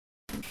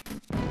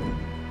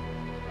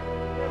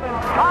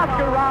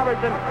Oscar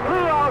Robertson,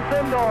 Leo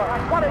Sindor.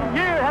 What a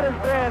year that has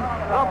been.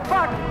 The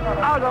Bucks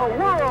are the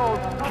world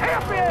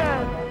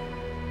champions.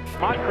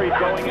 Moncrief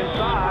going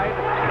inside.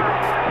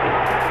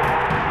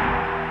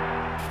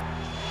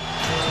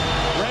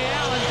 Ray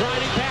Allen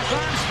driving past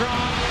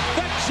Armstrong.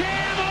 The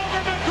jam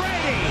over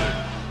McGrady.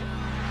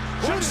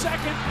 2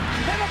 seconds.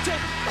 Middleton.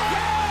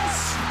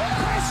 Yes!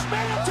 Chris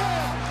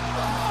Middleton!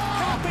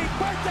 Happy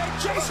birthday,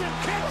 Jason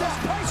Kidd. This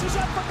place is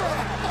up for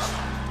grabs.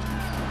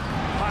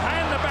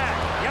 Behind the back.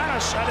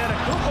 Giannis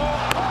Antetokounmpo.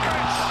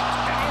 Chris.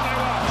 And on they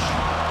watch.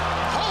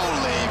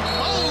 Holy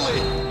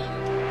moly!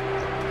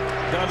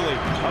 Dudley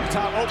up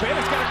top, open.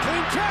 It's got a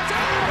clean catch.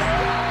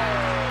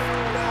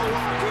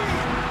 Milwaukee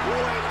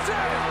wins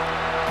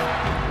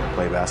it.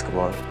 Play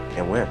basketball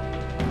and win.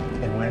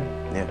 And win?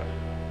 Yeah.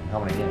 How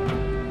many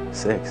games?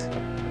 6.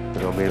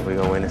 We're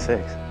gonna win in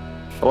 6.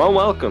 Hello and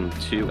welcome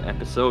to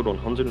episode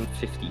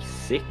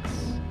 156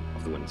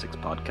 of the Win 6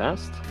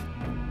 podcast.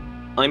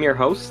 I'm your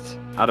host,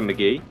 Adam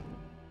McGee,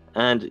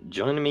 and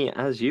joining me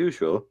as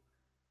usual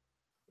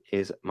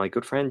is my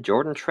good friend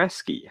Jordan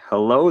Treske.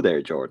 Hello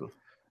there, Jordan.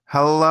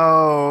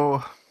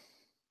 Hello.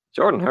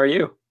 Jordan, how are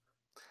you?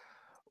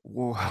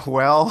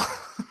 Well,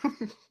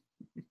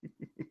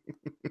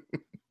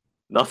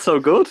 not so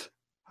good?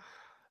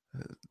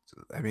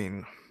 I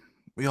mean,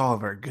 we all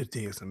have our good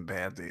days and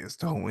bad days,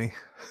 don't we?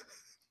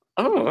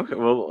 Oh, okay.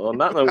 Well, on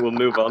that note, we'll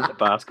move on to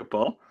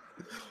basketball.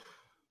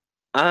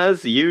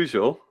 As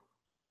usual,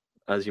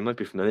 as you might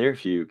be familiar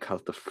if you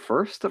caught the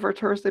first of our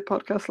Thursday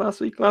podcast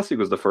last week. Last week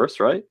was the first,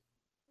 right?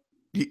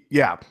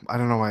 Yeah. I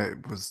don't know why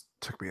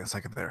took me a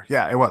second there.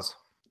 Yeah, it was.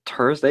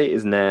 Thursday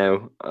is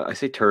now, I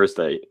say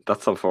Thursday,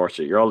 that's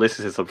unfortunate. You're all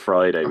listening to this on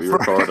Friday. We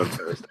record on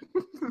Thursday.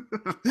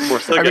 We're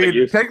still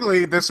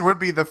technically, this would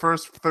be the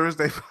first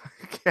Thursday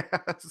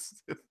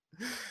podcast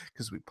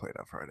because we played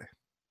on Friday.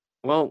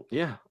 Well,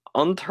 yeah.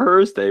 On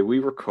Thursday, we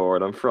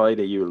record. On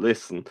Friday, you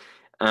listen.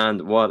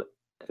 And what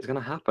is going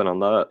to happen on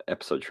that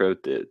episode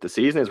throughout the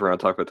season is we're going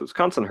to talk about the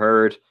Wisconsin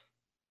Herd.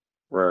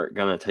 We're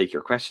going to take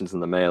your questions in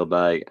the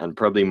mailbag. And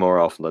probably more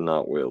often than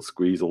not, we'll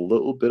squeeze a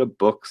little bit of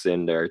Bucks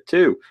in there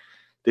too.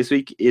 This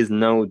week is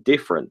no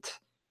different.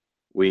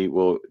 We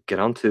will get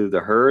onto the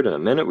Herd in a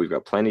minute. We've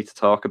got plenty to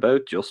talk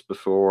about just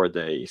before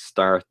they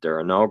start their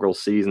inaugural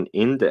season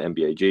in the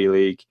NBA G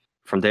League.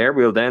 From there,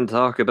 we'll then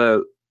talk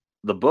about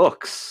the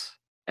Bucks.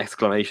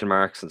 Exclamation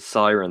marks and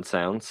siren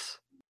sounds.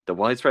 The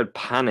widespread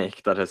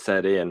panic that has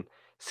set in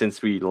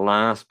since we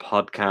last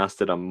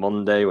podcasted on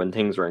Monday when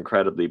things were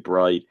incredibly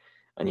bright.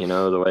 And you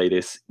know the way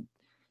the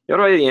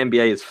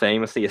NBA is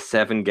famously a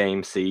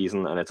 7-game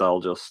season, and it's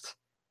all just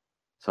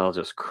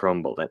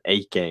crumbled. An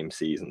 8-game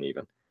season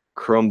even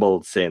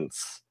crumbled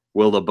since.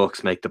 Will the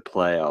Bucks make the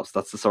playoffs?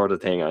 That's the sort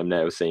of thing I'm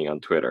now seeing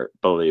on Twitter,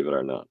 believe it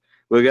or not.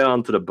 We'll get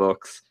on to the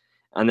Bucks,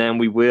 and then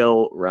we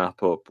will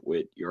wrap up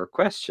with your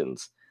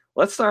questions.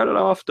 Let's start it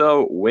off,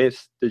 though,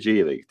 with the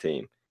G League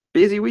team.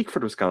 Busy week for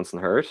the Wisconsin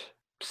Herd.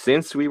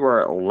 Since we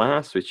were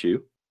last with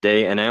you,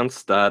 they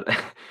announced that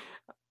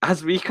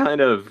as we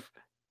kind of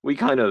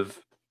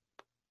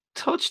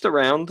touched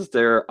around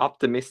their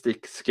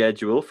optimistic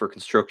schedule for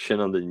construction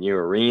on the new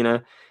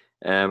arena.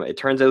 It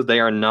turns out they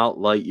are not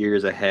light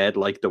years ahead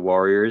like the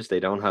Warriors. They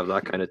don't have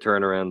that kind of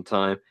turnaround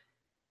time.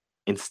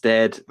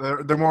 Instead,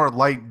 they're more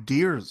light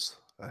deers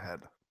ahead.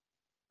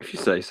 If you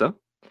say so.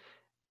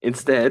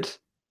 Instead,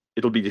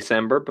 it'll be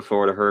December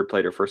before the Herd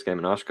play their first game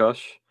in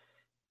Oshkosh.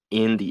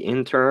 In the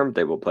interim,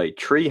 they will play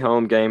 3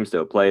 home games.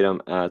 They'll play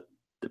them at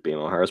the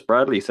BMO Harris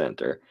Bradley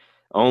Center.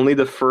 Only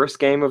the first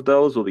game of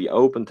those will be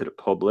open to the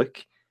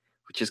public,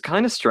 which is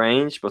kind of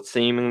strange, but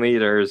seemingly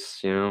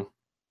there's, I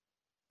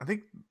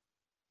think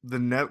the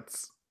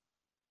Nets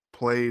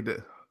played.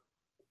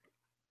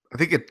 I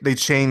think they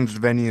changed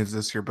venues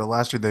this year, but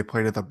last year they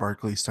played at the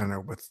Barclays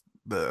Center with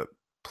the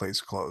place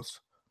closed.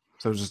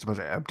 So it was just a bunch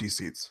of empty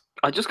seats.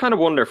 I just kind of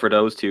wonder for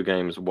those 2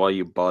 games why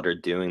you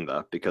bothered doing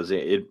that, because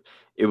it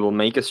will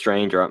make a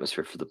stranger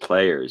atmosphere for the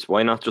players.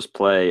 Why not just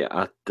play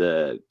at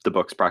the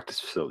Bucks practice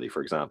facility,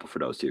 for example, for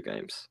those 2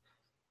 games?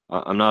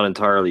 I'm not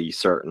entirely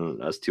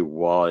certain as to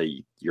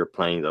why you're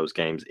playing those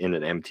games in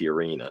an empty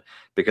arena,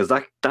 because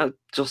that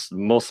just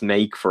must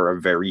make for a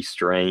very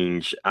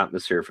strange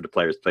atmosphere for the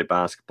players to play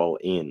basketball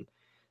in.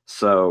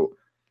 So,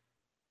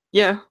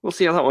 yeah, we'll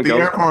see how that one goes.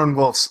 The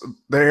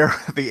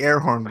air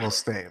horn will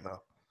stay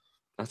though.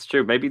 That's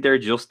true. Maybe they're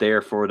just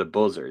there for the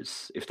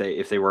buzzers. If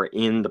they were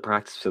in the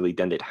practice facility,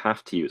 then they'd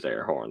have to use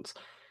air horns.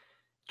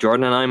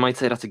 Jordan and I might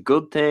say that's a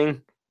good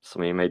thing.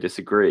 Some of you may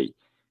disagree.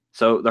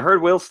 So the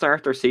Herd will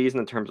start their season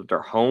in terms of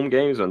their home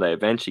games when they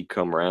eventually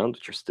come around,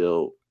 which are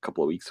still a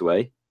couple of weeks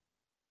away,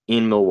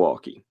 in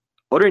Milwaukee.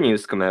 Other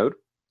news to come out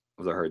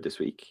of the Herd this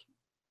week.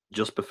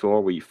 Just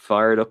before we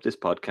fired up this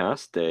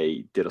podcast,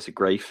 they did us a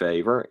great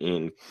favor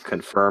in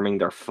confirming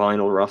their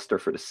final roster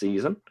for the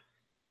season.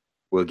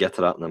 We'll get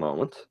to that in a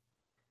moment.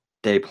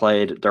 They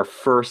played their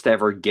first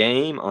ever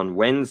game on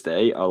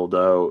Wednesday,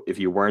 although if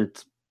you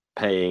weren't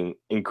paying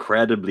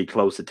incredibly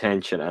close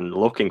attention and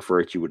looking for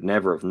it, you would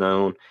never have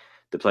known.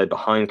 They played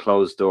behind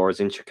closed doors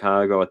in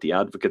Chicago at the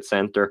Advocate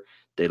Center.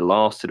 They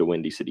lost to the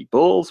Windy City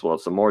Bulls. We'll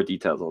have some more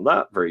details on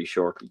that very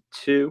shortly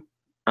too.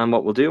 And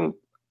what we'll do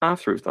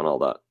after we've done all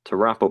that, to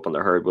wrap up on the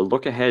Herd, we'll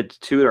look ahead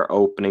to their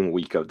opening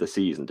week of the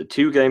season. The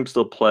 2 games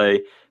they'll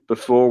play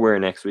before we're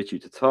next with you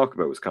to talk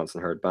about Wisconsin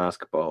Herd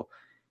basketball.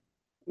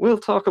 We'll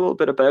talk a little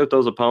bit about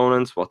those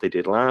opponents, what they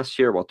did last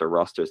year, what their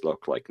rosters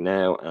look like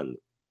now, and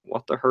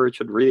what the Herd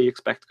should really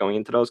expect going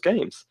into those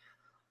games.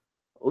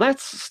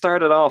 Let's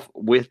start it off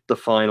with the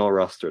final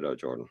roster, though,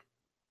 Jordan.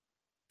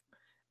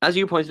 As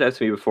you pointed out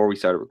to me before we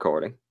started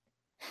recording,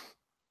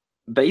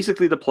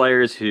 basically the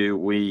players who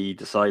we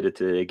decided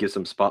to give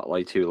some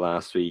spotlight to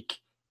last week,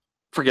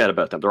 forget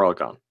about them. They're all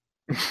gone.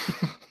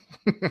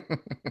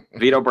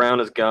 Vito Brown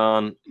is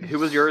gone. Who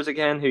was yours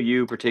again? Who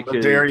you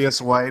particularly...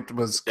 Darius White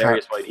was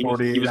cut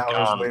 48 hours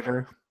gone.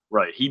 later.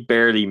 Right. He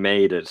barely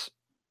made it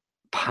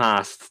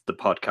past the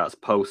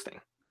podcast posting.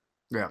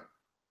 Yeah.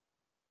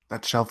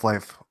 That shelf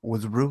life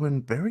was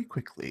ruined very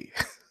quickly.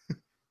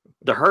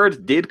 The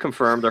Herd did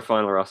confirm their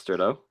final roster,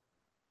 though,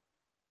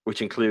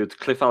 which includes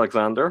Cliff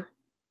Alexander.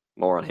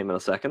 More on him in a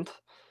second.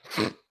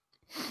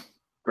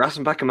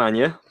 Grayson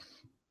Bacamania,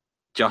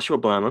 Joshua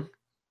Blaman,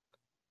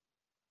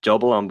 Joe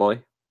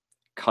Bolomboy,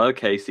 Kyle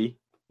Casey,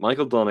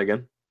 Michael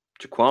Dunnigan,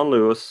 Jaquan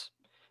Lewis,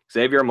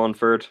 Xavier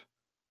Munford,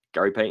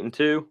 Gary Payton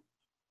II,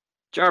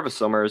 Jarvis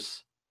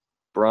Summers,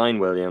 Brian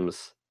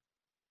Williams,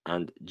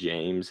 and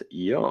James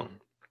Young.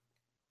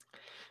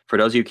 For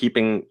those of you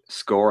keeping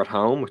score at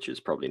home, which is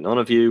probably none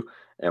of you,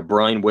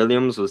 Brian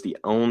Williams was the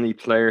only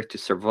player to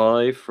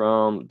survive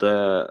from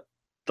the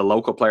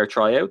local player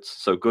tryouts,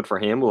 so good for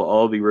him. We'll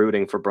all be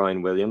rooting for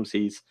Brian Williams.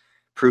 He's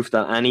proof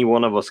that any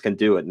one of us can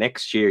do it.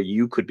 Next year,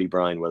 you could be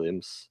Brian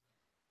Williams.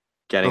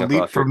 Getting the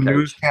leap from couch.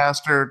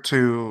 Newscaster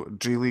to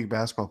G League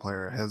basketball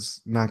player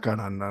has not gone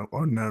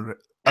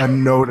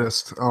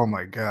unnoticed. Oh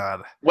my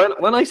God.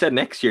 When I said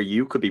next year,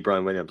 you could be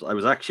Brian Williams, I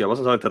wasn't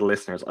talking to the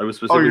listeners. I was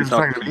specifically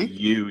talking to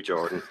you,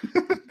 Jordan,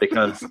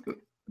 because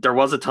there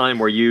was a time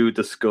where you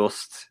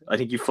discussed, I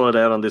think you floated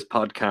out on this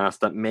podcast,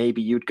 that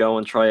maybe you'd go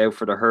and try out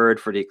for the Herd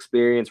for the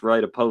experience,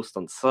 write a post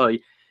on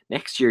site.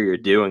 Next year, you're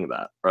doing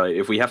that, right?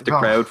 If we have to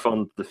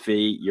crowdfund the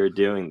fee, you're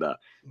doing that.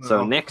 No.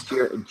 So next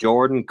year,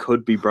 Jordan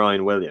could be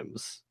Brian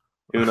Williams.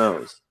 Who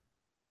knows?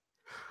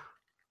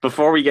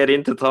 Before we get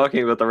into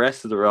talking about the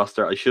rest of the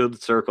roster, I should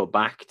circle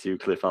back to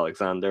Cliff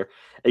Alexander.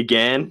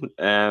 Again,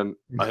 I'm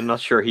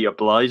not sure he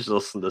obliged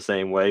us in the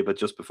same way, but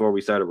just before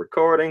we started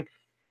recording,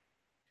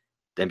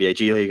 the NBA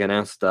G League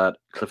announced that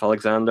Cliff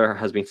Alexander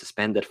has been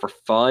suspended for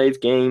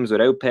 5 games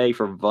without pay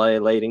for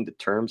violating the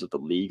terms of the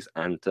league's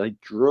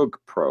anti-drug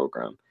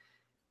program.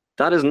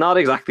 That is not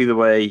exactly the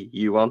way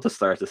you want to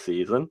start the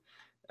season.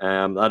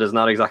 That is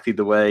not exactly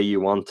the way you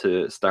want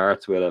to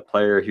start with a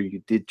player who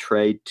you did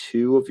trade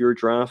 2 of your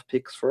draft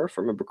picks for, if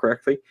I remember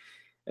correctly,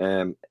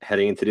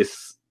 heading into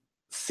this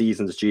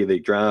season's G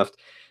League draft.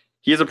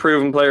 He is a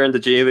proven player in the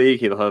G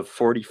League. He'll have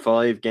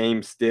 45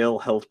 games still,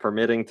 health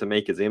permitting, to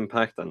make his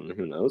impact, and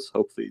who knows,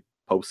 hopefully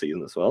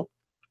postseason as well.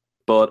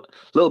 But a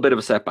little bit of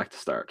a setback to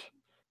start.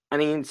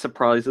 Any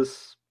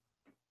surprises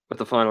with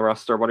the final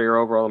roster? What are your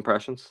overall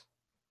impressions?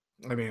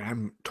 I mean,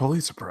 I'm totally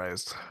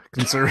surprised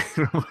considering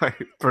my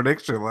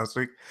prediction last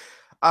week.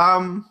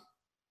 Yeah,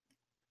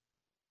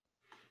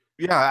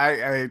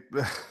 I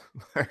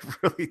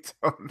really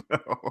don't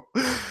know.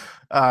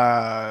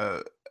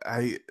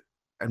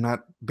 I'm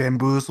not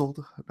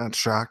bamboozled, not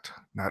shocked,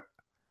 not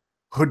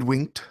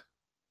hoodwinked.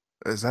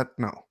 Is that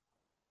no?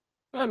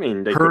 I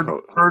mean, they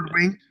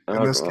hoodwinked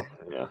in this case.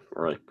 Yeah,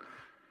 right.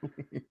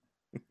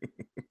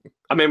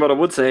 I mean, what I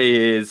would say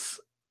is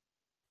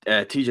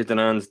TJ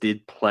Denans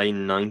did play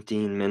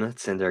 19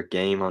 minutes in their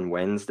game on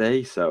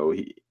Wednesday, so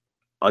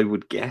I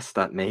would guess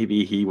that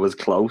maybe he was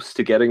close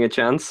to getting a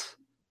chance.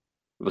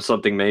 It was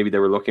something maybe they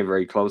were looking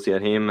very closely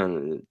at him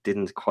and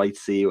didn't quite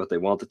see what they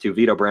wanted to.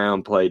 Vito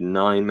Brown played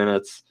 9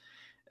 minutes.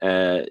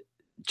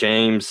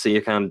 James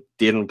Siakam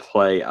didn't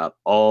play at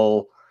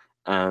all,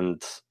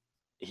 and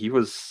he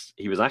was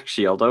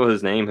actually, although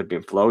his name had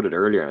been floated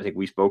earlier, I think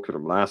we spoke to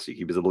him last week,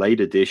 he was a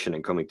late addition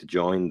in coming to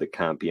join the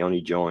camp. He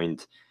only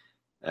joined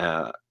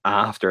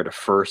after the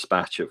first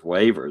batch of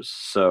waivers,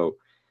 so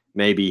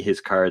maybe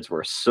his cards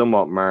were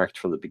somewhat marked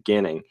from the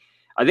beginning.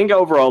 I think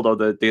overall, though,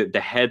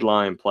 the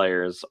headline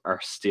players are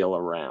still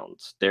around.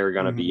 They're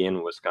going to be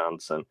in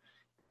Wisconsin,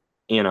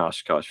 in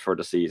Oshkosh for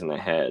the season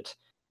ahead.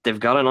 They've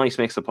got a nice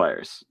mix of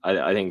players.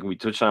 I think we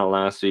touched on it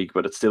last week,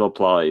 but it still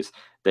applies.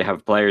 They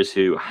have players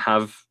who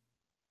have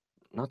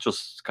not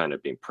just kind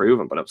of been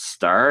proven, but have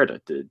starred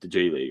at the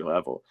G League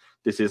level.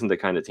 This isn't the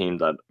kind of team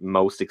that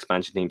most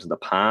expansion teams in the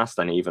past,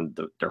 and even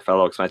their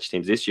fellow expansion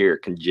teams this year,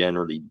 can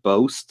generally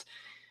boast.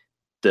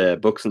 The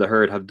Bucks and the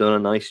Herd have done a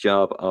nice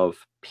job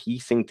of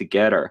piecing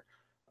together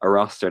a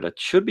roster that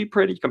should be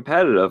pretty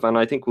competitive, and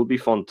I think will be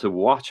fun to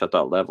watch at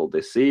that level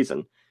this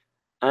season.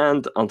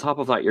 And on top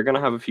of that, you're going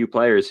to have a few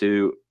players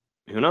who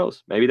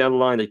knows, maybe down the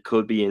line they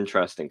could be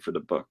interesting for the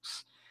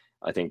Bucks.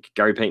 I think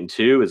Gary Payton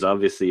II is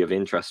obviously of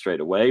interest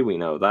straight away. We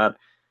know that.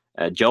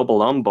 Joe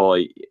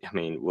Bolomboy, I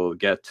mean, we'll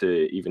get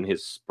to even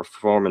his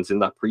performance in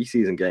that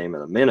preseason game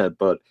in a minute,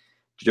 but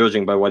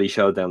judging by what he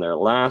showed down there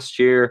last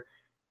year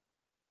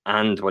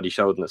and what he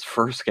showed in his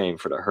first game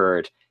for the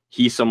Herd,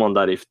 he's someone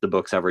that if the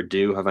Bucks ever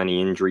do have any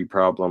injury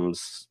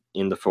problems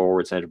in the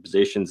forward center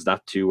positions,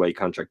 that two-way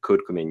contract could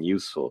come in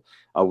useful.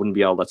 I wouldn't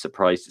be all that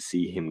surprised to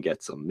see him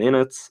get some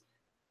minutes.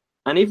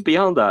 And even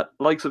beyond that,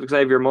 likes of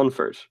Xavier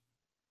Munford.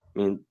 I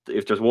mean,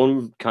 if there's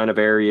one kind of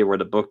area where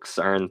the Bucks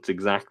aren't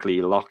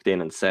exactly locked in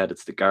and set,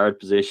 it's the guard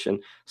position.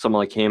 Someone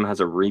like him has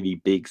a really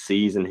big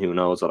season. Who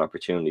knows what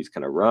opportunities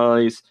can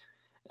arise?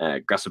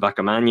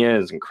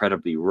 Grasabacamania is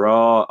incredibly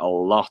raw, a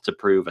lot to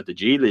prove at the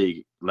G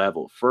League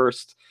level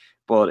first,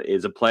 but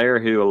is a player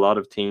who a lot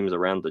of teams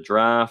around the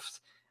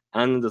draft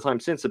and the time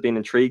since have been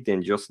intrigued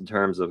in just in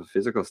terms of a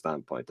physical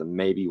standpoint and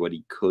maybe what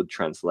he could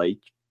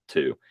translate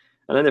to.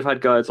 And then they've had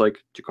guys like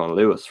Jaquan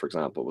Lewis, for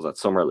example, was at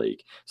Summer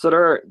League. So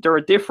there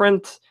are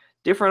different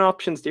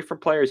options,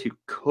 different players who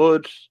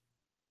could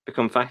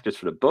become factors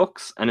for the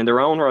Bucks, and in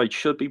their own right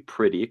should be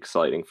pretty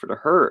exciting for the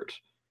Herd.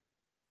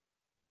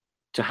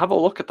 To have a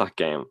look at that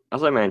game,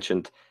 as I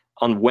mentioned,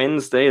 on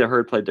Wednesday, the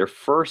Herd played their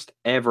first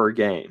ever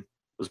game.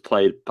 It was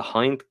played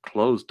behind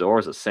closed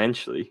doors,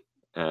 essentially.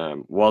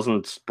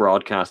 Wasn't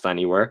broadcast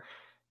anywhere.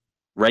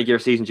 Regular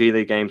season G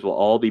League games will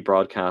all be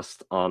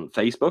broadcast on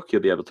Facebook.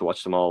 You'll be able to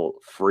watch them all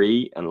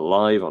free and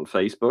live on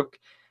Facebook.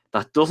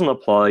 That doesn't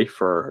apply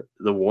for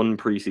the one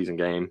preseason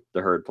game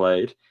the Herd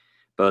played,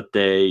 but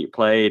they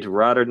played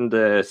rather than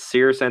the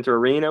Sears Center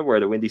Arena where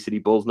the Windy City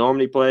Bulls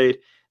normally played.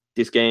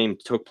 This game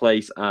took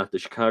place at the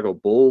Chicago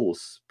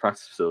Bulls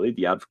practice facility,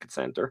 the Advocate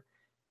Center.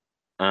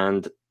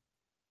 And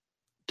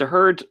the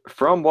Herd,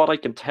 from what I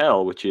can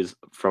tell, which is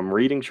from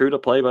reading through the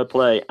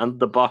play-by-play and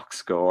the box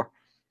score,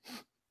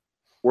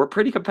 were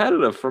pretty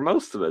competitive for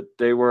most of it.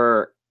 They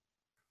were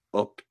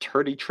up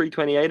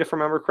 33-28, if I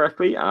remember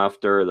correctly,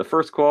 after the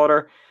first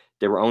quarter.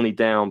 They were only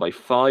down by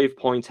 5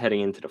 points heading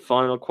into the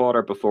final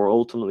quarter before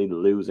ultimately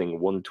losing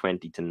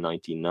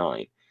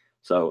 120-99.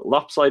 So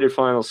lopsided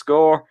final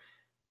score,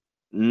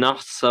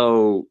 not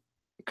so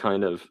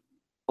kind of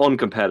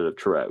uncompetitive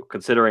throughout,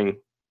 considering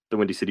the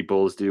Windy City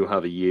Bulls do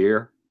have 1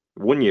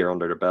 year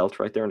under their belt,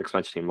 right? They're an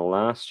expansion team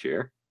last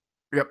year.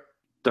 Yep.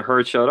 The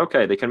Herd showed,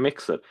 okay, they can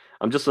mix it.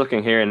 I'm just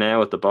looking here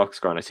now at the box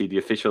score, and I see the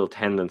official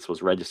attendance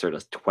was registered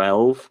as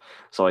 12.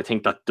 So I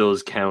think that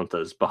does count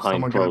as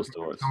behind closed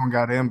doors. Someone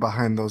got in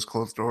behind those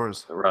closed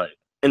doors. Right.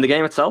 In the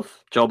game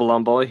itself, Joe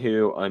Bolomboy,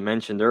 who I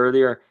mentioned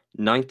earlier,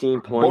 19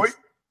 points,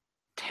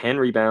 10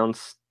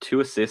 rebounds,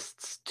 2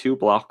 assists, 2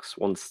 blocks,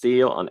 1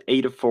 steal on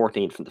 8 of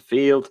 14 from the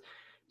field.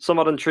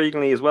 Somewhat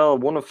intriguingly as well,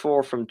 1 of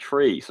 4 from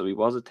 3. So he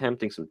was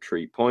attempting some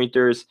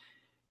 3-pointers.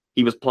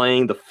 He was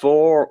playing the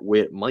 4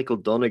 with Michael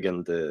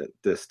Dunnigan,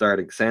 the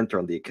starting center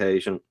on the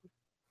occasion.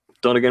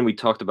 Dunnigan, we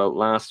talked about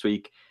last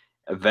week,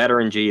 a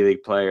veteran G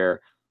League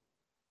player,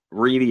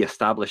 really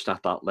established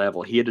at that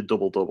level. He had a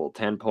double-double,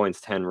 10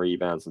 points, 10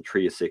 rebounds, and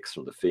 3 of 6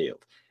 from the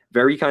field.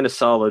 Very kind of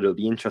solid. It'll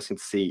be interesting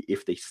to see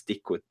if they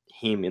stick with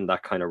him in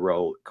that kind of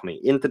role coming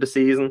into the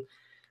season.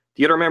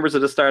 The other members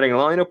of the starting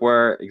lineup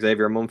were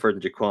Xavier Munford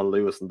and Jaquan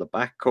Lewis in the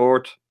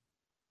backcourt.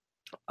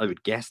 I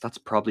would guess that's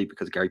probably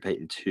because Gary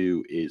Payton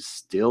 2 is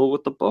still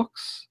with the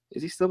Bucks.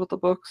 Is he still with the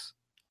Bucks?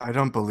 I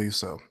don't believe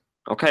so.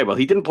 Okay, well,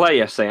 he didn't play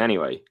yesterday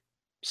anyway.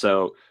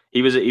 So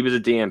he was a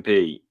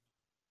DMP.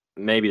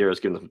 Maybe they're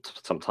just giving him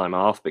some time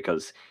off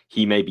because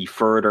he may be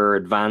further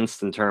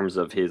advanced in terms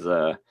of his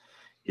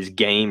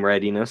game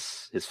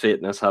readiness, his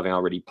fitness, having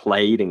already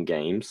played in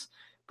games.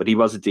 But he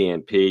was a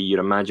DMP. You'd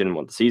imagine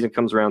when the season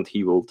comes around,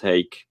 he will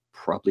take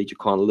probably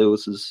Jaquan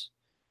Lewis's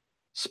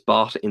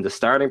spot in the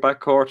starting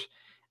backcourt.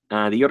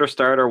 The other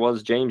starter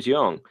was James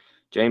Young.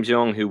 James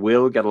Young, who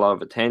will get a lot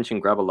of attention,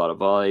 grab a lot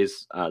of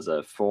eyes as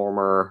a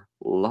former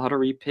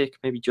lottery pick,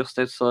 maybe just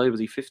outside. Was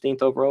he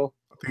 15th overall?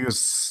 I think he was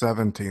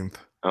 17th.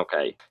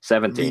 Okay,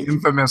 17th. The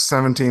infamous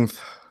 17th.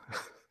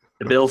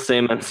 The Bill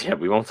Simmons. Yeah,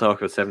 we won't talk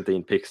about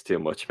 17 picks too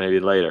much, maybe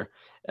later.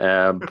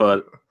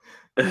 But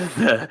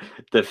the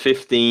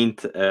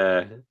 15th,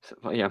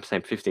 I'm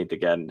saying 15th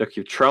again. Look,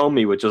 you've thrown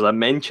me with just a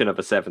mention of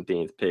a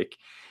 17th pick.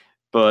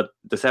 But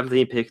the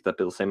 17th pick that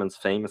Bill Simmons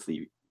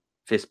famously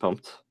fist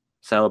pumped,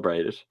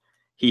 celebrated.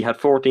 He had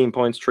 14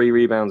 points, 3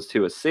 rebounds,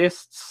 2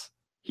 assists.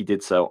 He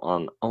did so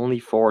on only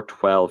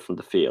 4-12 from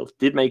the field.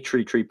 Did make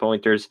 3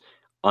 3-pointers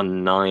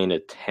on 9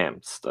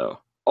 attempts, though.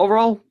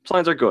 Overall,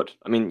 signs are good.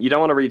 I mean, you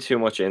don't want to read too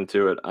much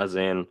into it, as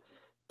in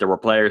there were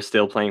players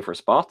still playing for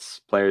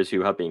spots, players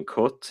who have been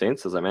cut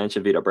since, as I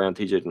mentioned, Vito Brown,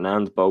 TJ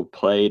Denand both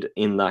played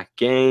in that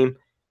game.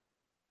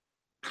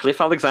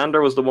 Cliff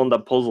Alexander was the one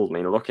that puzzled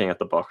me looking at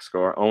the box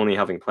score, only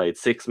having played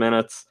 6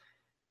 minutes.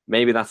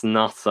 Maybe that's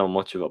not so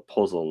much of a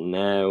puzzle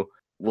now.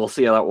 We'll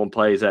see how that one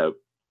plays out.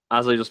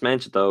 As I just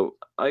mentioned, though,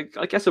 I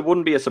guess it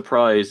wouldn't be a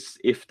surprise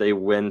if they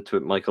went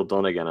with Michael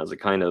Dunnigan as a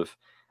kind of...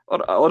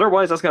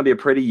 Otherwise, that's going to be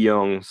a pretty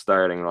young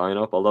starting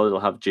lineup. Although they'll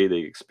have G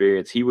League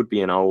experience, he would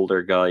be an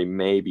older guy,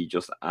 maybe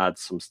just add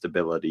some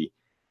stability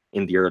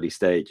in the early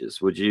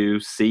stages. Would you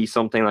see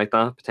something like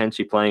that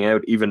potentially playing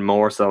out even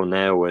more so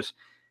now with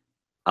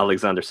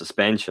Alexander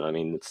suspension, I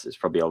mean, it's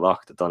probably a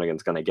lock that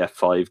Donegan's going to get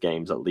 5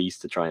 games at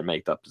least to try and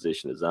make that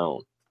position his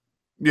own.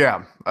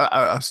 Yeah,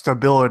 a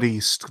stability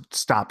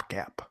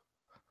stopgap,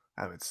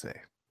 I would say.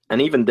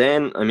 And even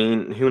then, I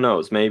mean, who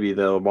knows? Maybe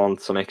they'll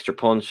want some extra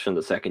punch in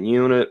the second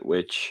unit,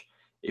 which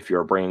if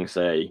you're bringing,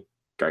 say,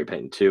 Gary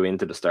Payton 2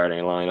 into the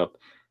starting lineup,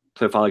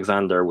 Cliff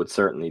Alexander would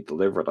certainly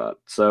deliver that.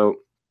 So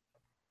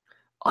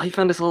I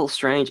found this a little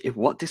strange.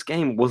 This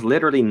game was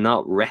literally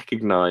not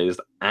recognized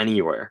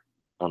anywhere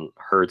on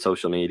Herd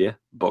social media,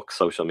 Bucks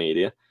social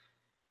media.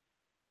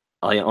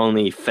 I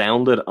only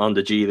found it on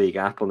the G League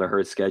app on the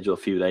Herd schedule a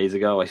few days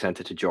ago. I sent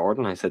it to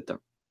Jordan. I said, the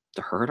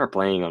Herd are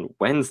playing on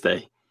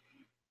Wednesday.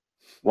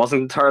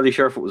 Wasn't entirely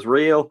sure if it was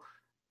real.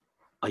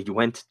 I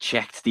went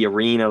checked the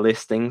arena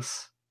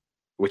listings,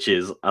 which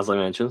is, as I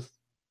mentioned,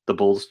 the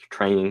Bulls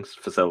training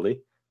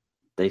facility.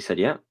 They said,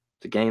 yeah,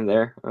 the game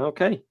there.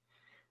 Okay.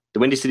 The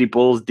Windy City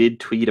Bulls did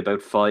tweet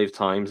about 5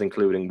 times,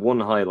 including one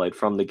highlight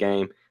from the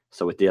game,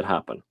 so it did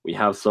happen. We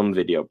have some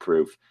video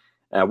proof.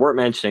 Worth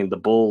mentioning, the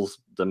Bulls,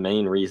 the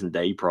main reason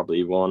they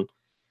probably won,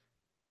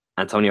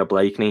 Antonio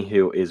Blakeney,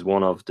 who is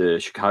one of the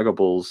Chicago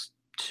Bulls'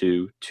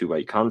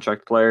 two-way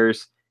contract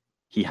players,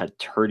 he had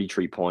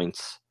 33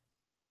 points,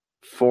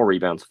 4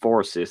 rebounds,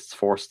 4 assists,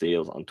 4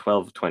 steals on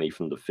 12 of 20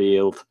 from the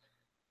field.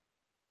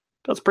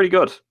 That's pretty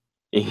good.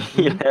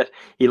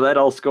 He led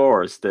all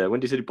scores. The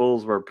Windy City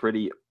Bulls were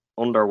pretty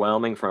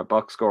underwhelming from a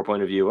box score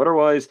point of view.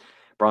 Otherwise,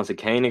 Bronson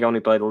Koenig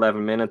only played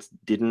 11 minutes,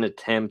 didn't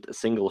attempt a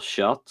single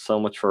shot. So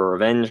much for a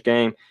revenge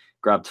game.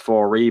 Grabbed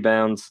 4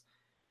 rebounds.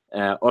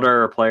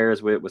 Other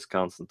players with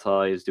Wisconsin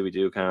ties, Dewey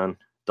Dukan,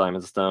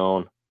 Diamond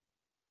Stone,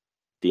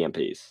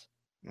 DMPs.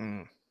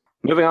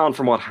 Moving on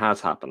from what has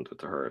happened with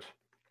the Herd.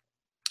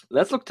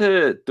 Let's look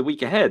to the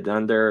week ahead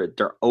and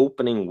their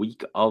opening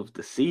week of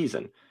the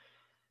season.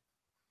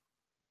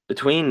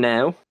 Between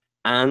now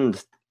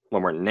and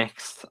when we're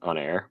next on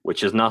air,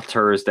 which is not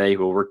Thursday,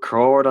 we'll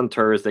record on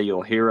Thursday,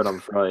 you'll hear it on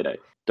Friday.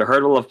 The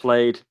Herd will have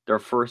played their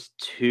first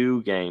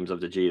 2 games of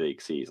the G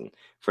League season.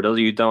 For those of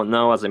you who don't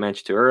know, as I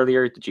mentioned to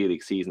earlier, the G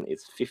League season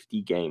is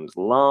 50 games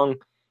long,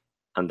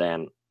 and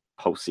then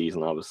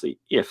postseason, obviously,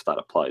 if that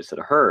applies to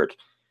the Herd.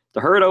 The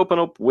Herd open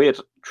up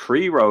with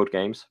 4 road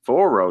games,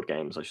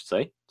 I should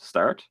say, to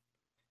start.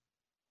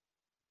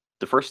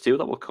 The first 2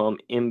 that will come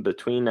in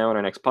between now and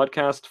our next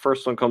podcast.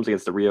 First one comes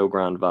against the Rio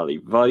Grande Valley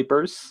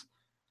Vipers.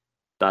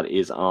 That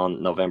is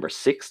on November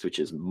 6th, which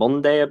is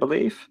Monday, I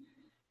believe.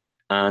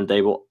 And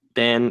they will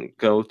then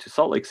go to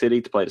Salt Lake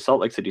City to play the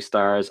Salt Lake City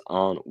Stars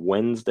on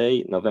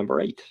Wednesday,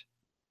 November 8th.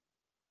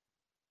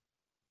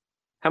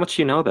 How much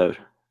do you know about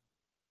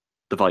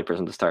the Vipers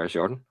and the Stars,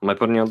 Jordan? Am I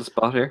putting you on the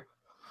spot here?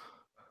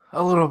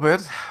 A little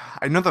bit.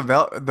 I know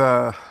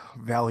the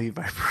Valley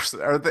Vipers.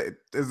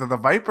 Is it the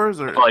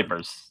Vipers or the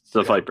Vipers?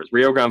 The Vipers.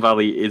 Rio Grande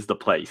Valley is the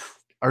place.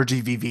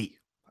 RGVV.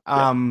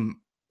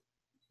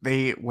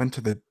 They went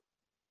to the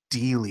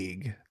D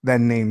League,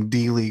 then named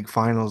D League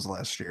Finals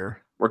last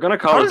year. We're gonna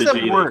call it the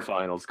G League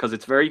Finals because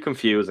it's very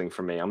confusing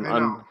for me.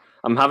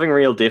 I'm having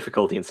real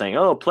difficulty in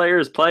saying,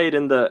 players played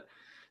in the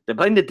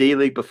D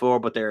League before,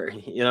 but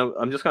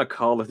I'm just gonna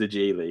call it the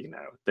G League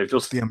now. They're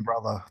just the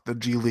umbrella, the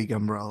G League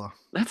umbrella.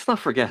 Let's not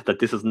forget that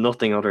this is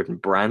nothing other than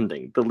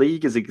branding. The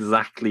league is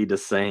exactly the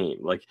same.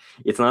 Like,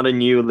 it's not a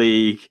new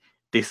league.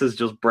 This is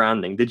just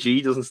branding. The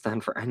G doesn't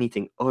stand for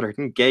anything other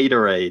than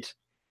Gatorade.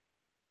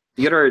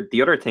 The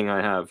other thing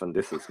I have, and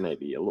this is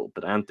maybe a little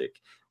pedantic,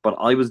 but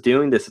I was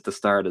doing this at the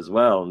start as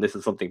well, and this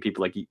is something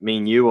people like me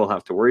and you will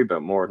have to worry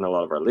about more than a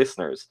lot of our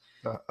listeners.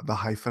 The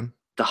hyphen.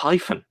 The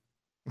hyphen.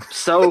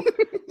 So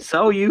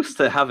used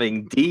to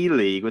having D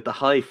League with the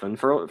hyphen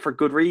for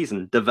good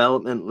reason.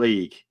 Development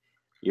League.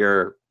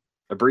 You're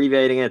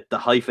abbreviating it. The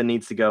hyphen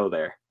needs to go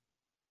there.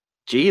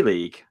 G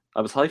League.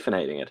 I was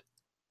hyphenating it.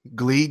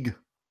 Gleague.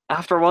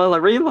 After a while, I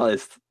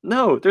realized,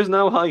 no, there's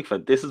no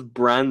hyphen. This is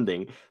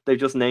branding. They've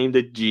just named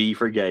it G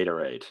for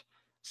Gatorade.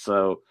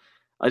 So,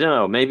 I don't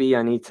know. Maybe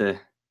I need to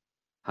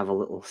have a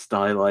little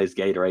stylized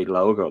Gatorade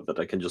logo that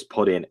I can just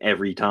put in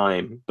every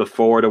time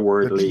before the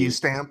word league. The G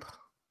stamp?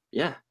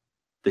 Yeah,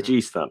 the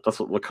G stamp.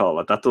 That's what we'll call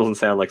it. That doesn't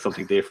sound like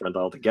something different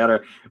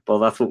altogether, but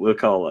that's what we'll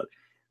call it.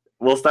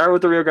 We'll start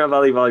with the Rio Grande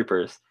Valley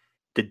Vipers.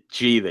 The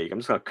G League. I'm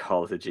just going to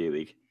call it the G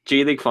League.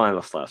 G League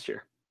finalists last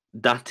year.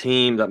 That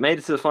team that made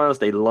it to the finals,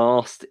 they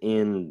lost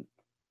in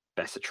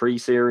best of 3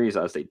 series,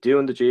 as they do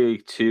in the G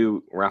League,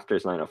 to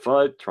Raptors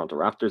 905, Toronto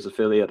Raptors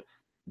affiliate.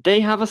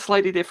 They have a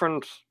slightly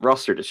different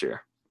roster this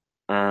year.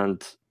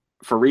 And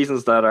for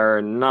reasons that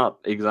are not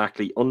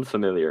exactly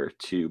unfamiliar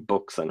to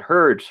Bucks and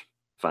Herd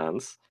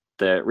fans,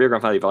 the Rio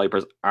Grande Valley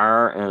Vipers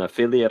are an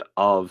affiliate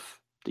of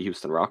the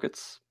Houston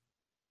Rockets.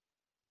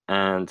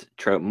 And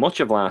throughout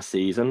much of last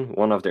season,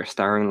 one of their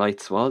starring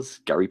lights was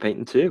Gary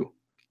Payton 2.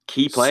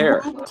 Key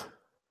player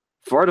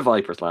for the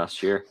Vipers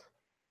last year.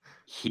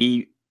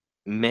 He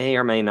may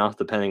or may not,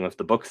 depending if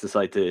the Bucks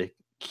decide to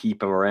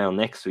keep him around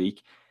next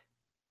week,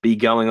 be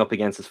going up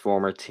against his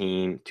former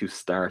team to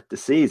start the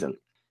season.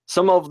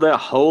 Some of the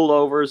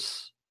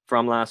holdovers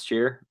from last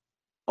year,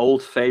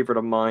 old favorite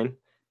of mine,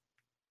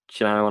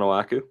 Chinano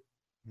Onuaku,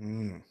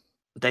 Mm.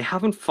 They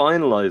haven't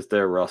finalized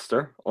their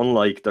roster,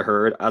 unlike the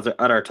Herd at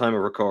our time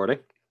of recording.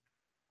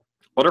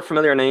 Other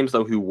familiar names,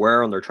 though, who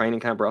were on their training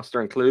camp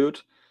roster include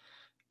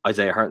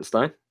Isaiah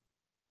Hartenstein,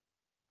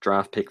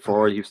 draft pick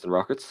for Houston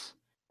Rockets,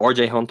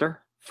 RJ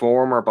Hunter,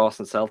 former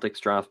Boston Celtics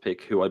draft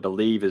pick, who I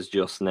believe is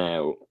just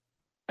now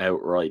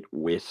outright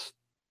with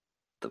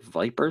the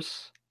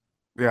Vipers.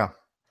 Yeah.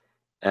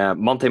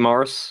 Monte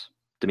Morris,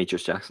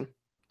 Demetrius Jackson.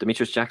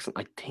 Demetrius Jackson,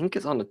 I think,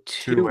 is on a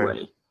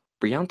two-way.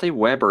 Briante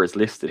Weber is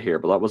listed here,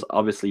 but that was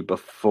obviously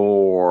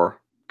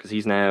before, because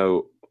he's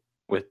now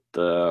with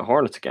the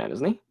Hornets again,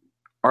 isn't he?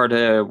 Or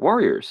the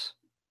Warriors?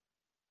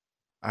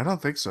 I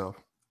don't think so.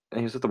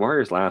 He was with the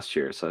Warriors last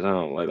year, so I don't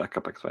know why that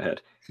got back to my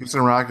head.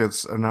 Houston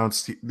Rockets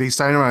announced they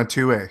signed him on a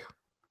two-way.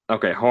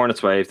 Okay,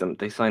 Hornets waived him.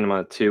 They signed him on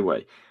a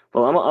two-way.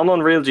 Well, I'm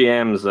on Real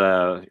GM's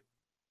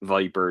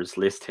Vipers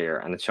list here,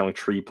 and it's showing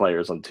 3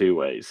 players on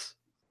two-ways.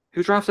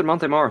 Who drafted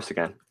Monte Morris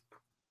again?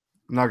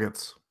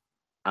 Nuggets.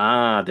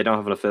 They don't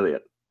have an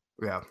affiliate.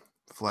 Yeah,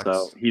 flex.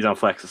 So he's on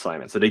flex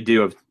assignment. So they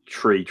do have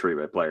 3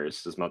 three-way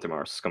players. As Monte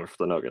Morris is coming for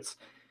the Nuggets.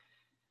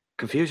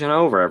 Confusion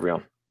over,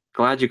 everyone.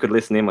 Glad you could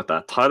listen in with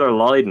that. Tyler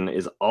Lydon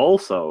is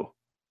also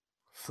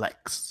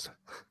flex.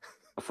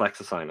 A flex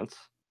assignment.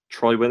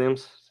 Troy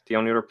Williams, the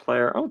only other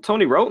player. Oh,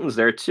 Tony Roten's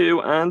there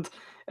too, and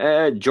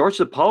George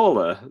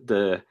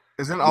DePaula.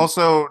 Isn't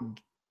also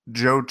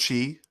Joe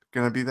Chi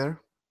gonna be there?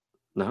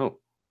 No.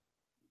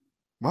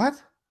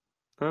 What?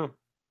 Oh.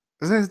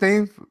 Isn't his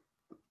name?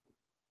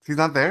 He's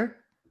not there.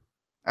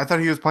 I thought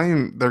he was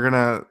playing. They're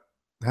gonna.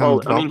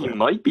 Well, I mean, he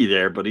might be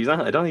there, but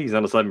I don't think he's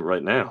on assignment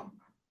right now.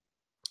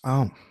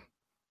 Oh.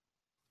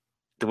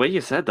 The way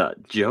you said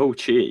that, Joe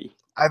Chi.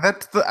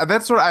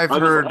 That's what I've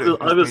heard.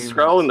 I was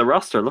scrolling the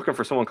roster looking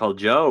for someone called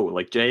Joe,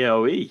 like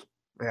Joe.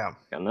 Yeah.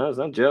 No, it's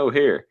not Joe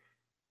here.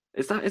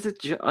 Is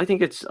it Joe? I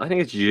think it's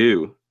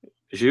Zhu.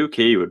 Zhu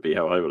Key would be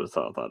how I would have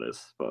thought that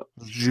is, but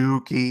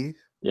Zhu Key.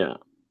 Yeah.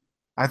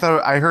 I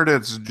heard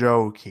it's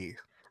Joe Key.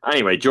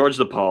 Anyway, George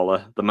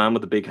DePaula, the man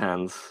with the big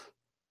hands,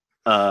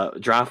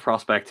 draft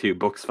prospect who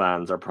Bucks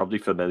fans are probably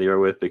familiar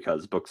with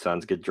because Bucks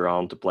fans get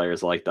drawn to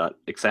players like that.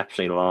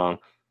 Exceptionally long,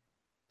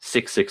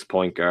 6'6"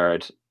 point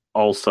guard.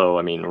 Also,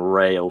 I mean,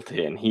 rail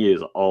thin. He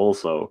is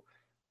also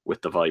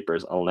with the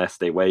Vipers unless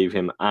they waive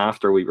him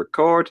after we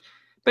record.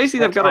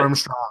 Basically, they've got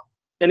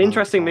an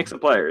interesting mix of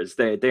players.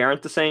 They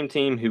aren't the same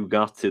team who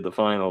got to the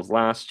finals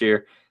last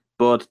year,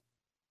 but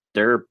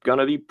they're going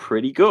to be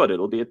pretty good.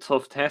 It'll be a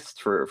tough test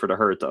for the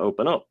Herd to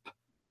open up.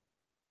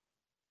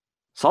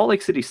 Salt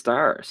Lake City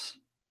Stars,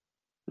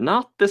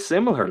 not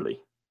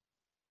dissimilarly,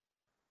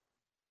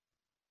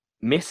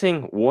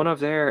 missing one of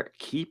their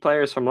key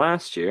players from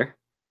last year.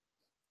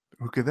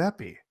 Who could that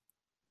be?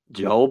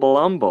 Joel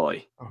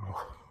Bolomboy.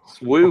 Oh.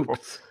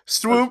 Swooped.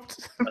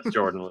 As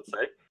Jordan would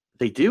say.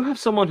 They do have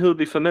someone who'll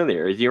be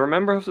familiar. Do you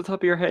remember off the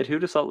top of your head who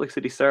the Salt Lake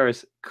City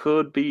Stars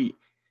could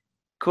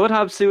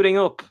have suiting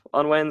up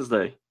on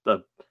Wednesday?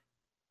 The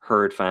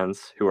Herd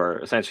fans, who are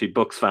essentially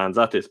Bucks fans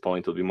at this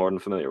point, will be more than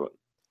familiar with.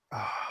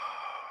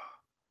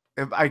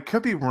 If I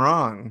could be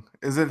wrong,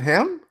 is it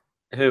him?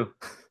 Who?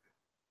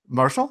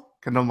 Marshall?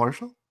 Kendall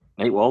Marshall?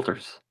 Nate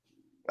Walters.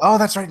 Oh,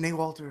 that's right, Nate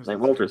Walters. Nate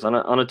Walters on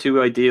a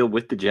two-way deal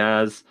with the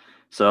Jazz,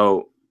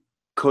 so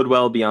could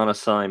well be on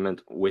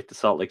assignment with the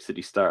Salt Lake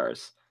City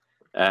Stars.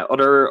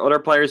 Other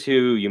players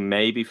who you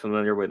may be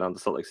familiar with on the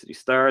Salt Lake City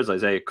Stars: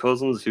 Isaiah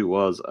Cousins, who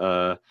was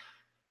a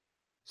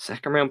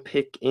second-round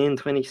pick in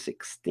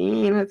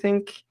 2016, I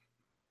think.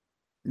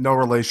 No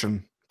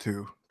relation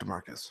to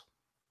DeMarcus.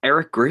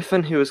 Eric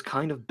Griffin, who has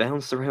kind of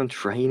bounced around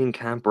training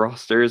camp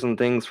rosters and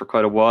things for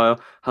quite a while,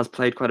 has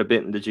played quite a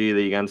bit in the G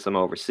League and some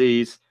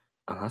overseas.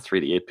 And that's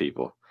really it,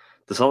 people.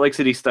 The Salt Lake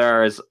City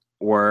Stars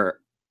were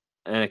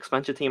an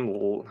expansion team.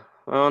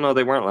 Oh, no,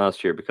 they weren't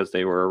last year because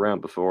they were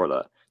around before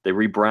that. They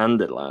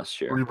rebranded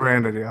last year.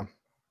 Rebranded, yeah.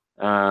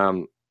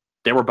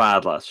 They were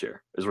bad last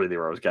year, is really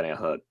where I was getting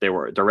at. Their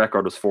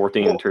record was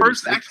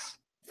 14-36.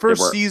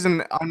 First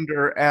season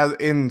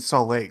in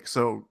Salt Lake,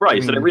 so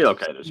right. So they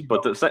relocated,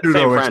 but the same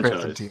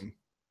franchise team.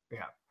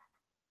 Yeah.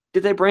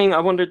 Did they bring? I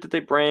wonder. Did they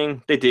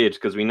bring? They did,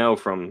 because we know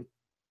from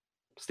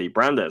Steve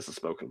Brandes has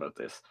spoken about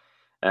this.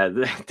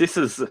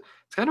 It's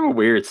kind of a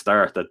weird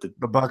start that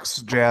the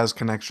Bucks Jazz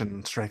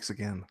connection strikes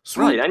again.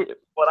 Right,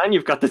 and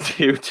you've got the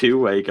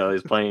two-way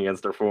guys playing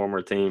against their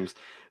former teams.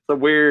 It's a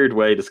weird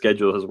way the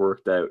schedule has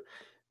worked out.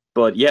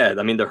 But yeah,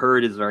 I mean, the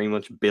Herd is very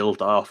much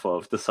built off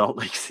of the Salt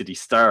Lake City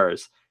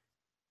Stars.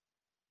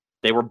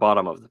 They were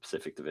bottom of the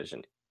Pacific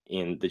Division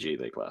in the G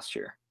League last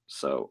year.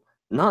 So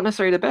not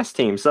necessarily the best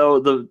team.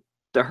 So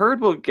the Herd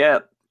will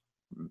get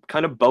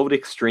kind of both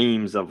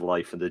extremes of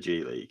life in the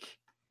G League.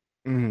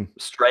 Mm-hmm.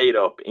 Straight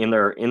up in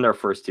their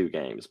first 2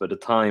 games. By the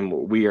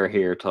time we are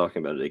here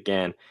talking about it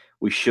again,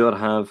 we should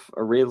have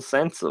a real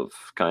sense of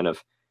kind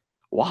of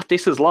what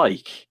this is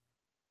like.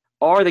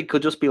 Or they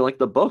could just be like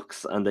the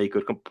Bucks and they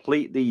could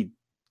completely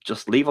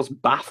just leave us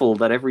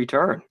baffled at every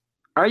turn.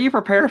 Are you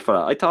prepared for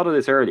that? I thought of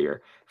this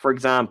earlier. For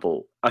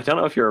example, I don't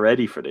know if you're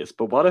ready for this,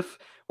 but what if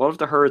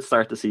the Herd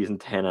start the season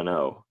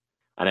 10-0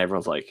 and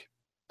everyone's like,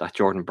 that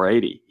Jordan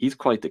Brady. He's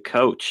quite the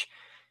coach.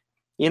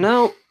 You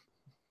know,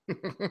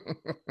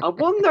 I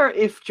wonder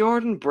if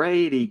Jordan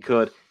Brady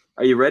could.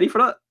 Are you ready for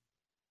that?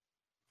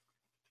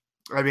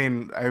 I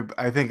mean,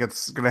 I think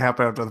it's going to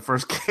happen after the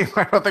first game.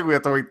 I don't think we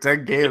have to wait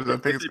 10 games. I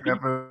think it's going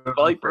to happen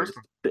after the first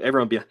one.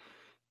 Everyone be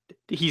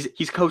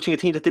he's coaching a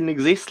team that didn't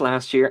exist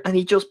last year, and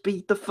he just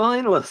beat the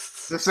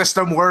finalists. The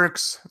system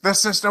works. The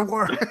system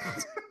works.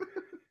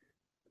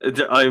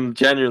 I'm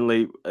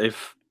genuinely,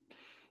 if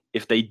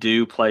they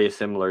do play a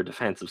similar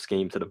defensive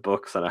scheme to the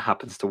Bucks and it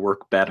happens to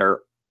work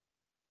better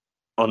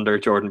under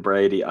Jordan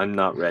Brady, I'm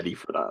not ready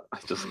for that. I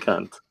just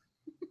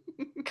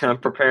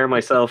can't prepare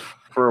myself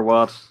for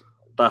what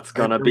that's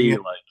gonna be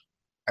like.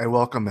 I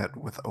welcome it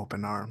with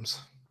open arms.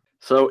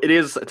 So it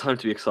is a time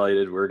to be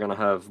excited. We're gonna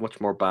have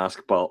much more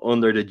basketball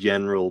under the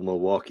general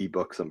Milwaukee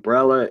Bucks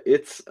umbrella.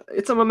 It's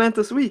a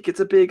momentous week. It's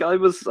a big. I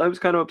was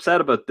kind of upset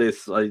about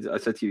this. I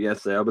said to you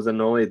yesterday, I was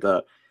annoyed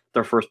that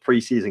their first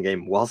preseason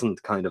game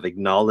wasn't kind of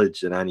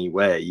acknowledged in any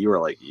way. You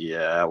were like,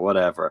 yeah,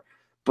 whatever.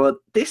 But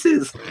that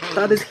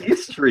is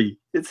history.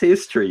 It's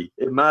history.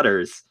 It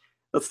matters.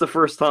 That's the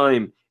first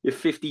time, if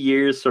 50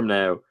 years from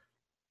now,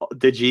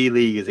 the G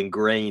League is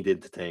ingrained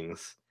into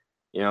things.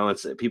 You know,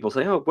 it's people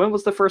say, "Oh, when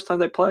was the first time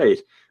they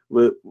played?"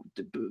 Well,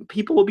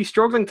 people will be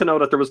struggling to know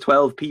that there was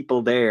 12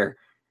 people there,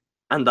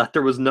 and that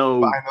there was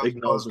no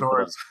closed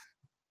doors.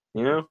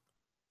 You know,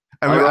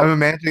 I'm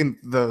imagining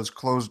those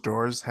closed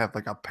doors have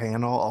like a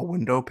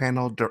window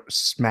panel,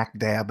 smack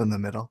dab in the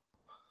middle.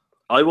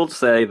 I will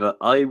say that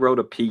I wrote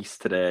a piece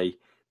today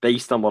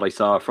based on what I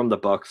saw from the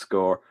box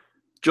score,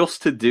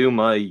 just to do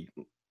my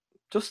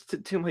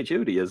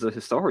duty as a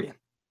historian.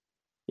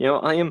 You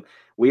know,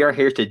 we are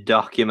here to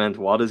document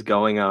what is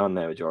going on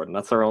now, Jordan.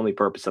 That's our only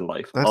purpose in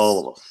life.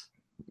 All of us.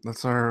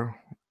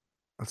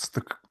 That's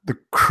the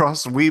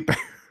cross we bear.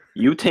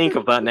 You think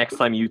of that next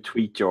time you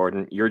tweet,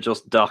 Jordan. You're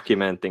just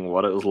documenting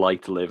what it was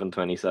like to live in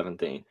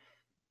 2017.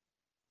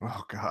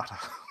 Oh God.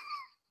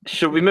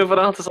 Should we move it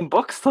on to some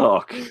Bucks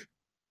talk?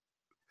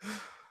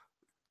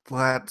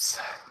 Let's.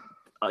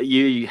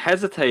 You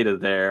hesitated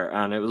there,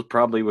 and it was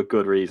probably with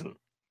good reason.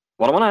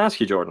 What I want to ask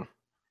you, Jordan,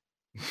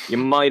 you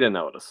might have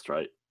noticed,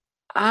 right?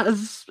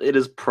 As it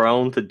is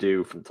prone to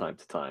do from time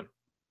to time,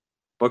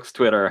 Bucks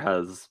Twitter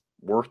has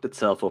worked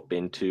itself up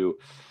into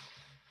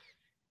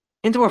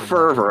a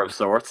fervor of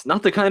sorts.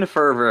 Not the kind of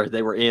fervor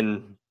they were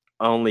in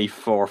only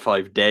 4 or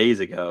 5 days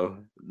ago.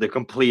 The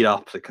complete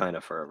opposite kind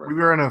of fervor. We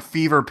were in a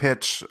fever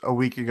pitch a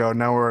week ago.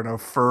 Now we're in a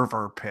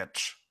fervor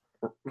pitch.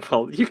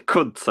 Well, you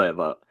could say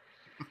that.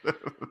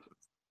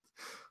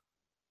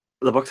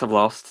 The Bucks have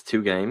lost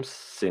 2 games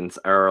since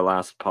our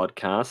last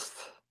podcast,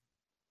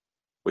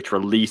 which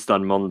released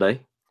on Monday.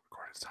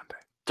 Recorded Sunday.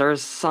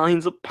 There's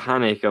signs of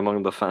panic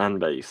among the fan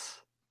base.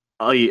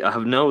 I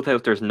have no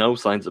doubt there's no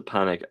signs of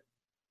panic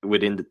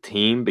within the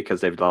team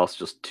because they've lost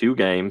just 2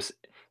 games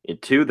in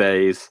 2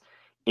 days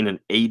in an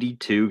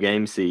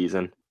 82-game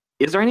season.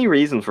 Is there any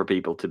reason for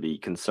people to be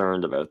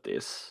concerned about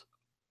this?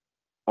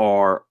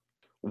 Or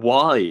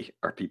why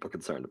are people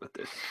concerned about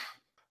this?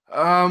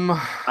 And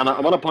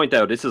I want to point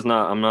out,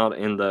 I'm not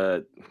in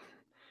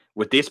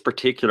with this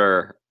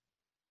particular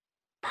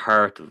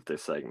part of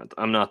this segment,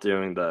 I'm not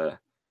doing the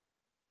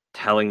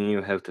telling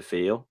you how to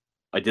feel.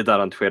 I did that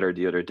on Twitter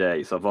the other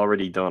day, so I've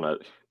already done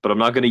it, but I'm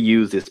not going to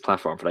use this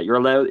platform for that. You're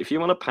allowed, if you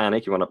want to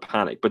panic, you want to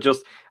panic, but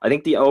just, I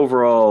think the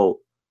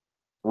overall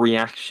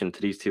reaction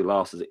to these 2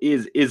 losses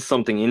is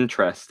something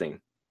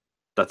interesting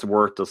that's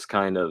worth us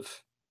kind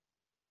of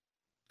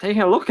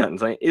taking a look at and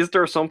saying, is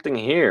there something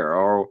here,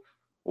 or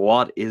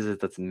what is it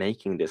that's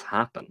making this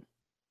happen?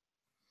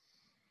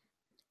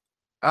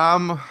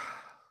 And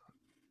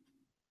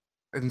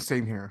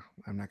same here.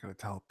 I'm not going to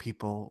tell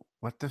people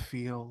what to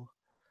feel,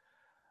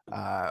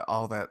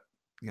 all that,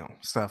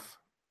 stuff.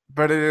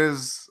 But it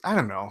is, I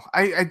don't know.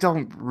 I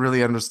don't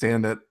really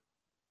understand it.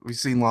 We've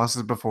seen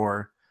losses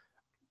before.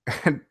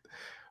 And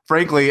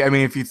frankly, I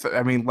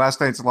mean,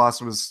 last night's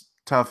loss was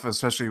tough,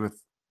 especially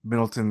with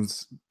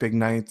Middleton's big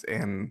night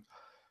and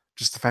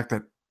just the fact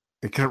that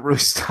they couldn't really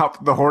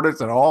stop the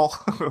Hornets at all.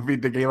 I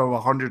mean, they gave them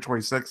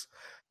 126.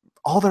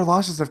 All their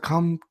losses have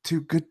come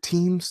to good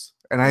teams.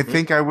 And I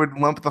think I would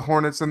lump the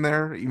Hornets in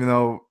there, even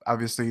though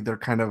obviously they're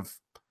kind of...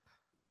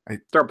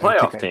 They're a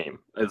playoff team.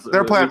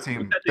 They're a playoff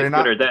team. They're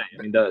not... I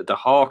mean, the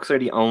Hawks are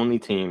the only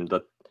team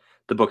that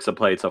the Bucks have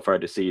played so far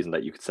this season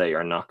that you could say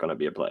are not going to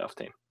be a playoff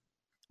team.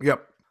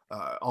 Yep.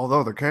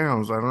 Although the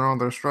Cavs, I don't know,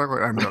 they're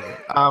struggling. I'm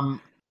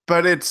joking.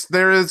 But I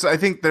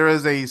think there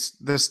is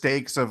the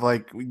stakes of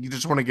like, you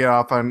just want to get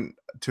off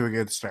to a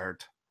good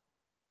start.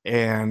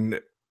 And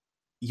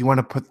you want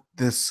to put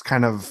this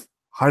kind of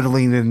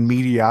huddling and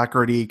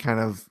mediocrity kind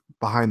of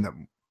behind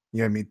them. You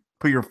know what I mean?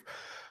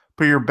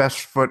 Put your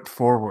best foot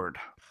forward.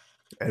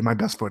 And my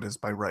best foot is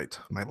my right.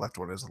 My left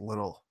one is a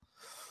little...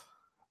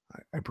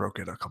 I broke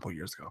it a couple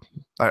years ago.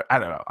 I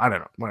don't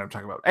know what I'm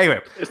talking about. Anyway.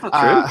 It's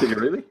not true. Did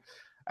you really?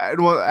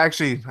 Well,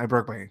 actually, I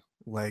broke my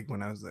leg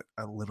when I was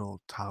a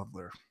little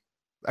toddler.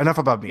 Enough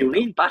about me. You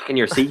leaned back in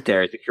your seat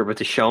there as if you're about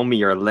to show me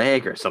your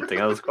leg or something.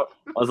 I was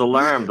was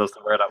alarmed as to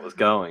where that was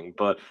going.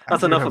 But I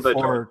that's do enough have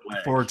about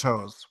Jordan's four leg.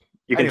 toes.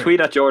 You can Anyway.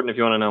 tweet at Jordan if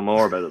you want to know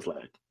more about his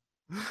leg.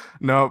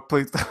 No,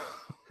 please don't.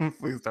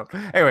 Please don't.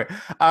 Anyway,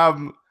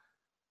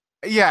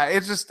 yeah,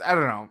 it's just I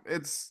don't know.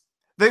 It's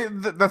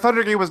the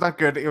Thunder game was not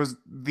good. It was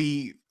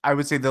I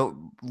would say the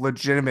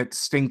legitimate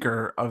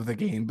stinker of the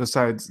game,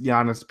 besides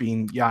Giannis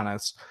being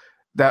Giannis,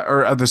 that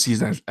or of the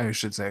season, I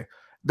should say.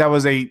 That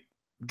was a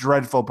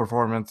dreadful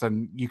performance,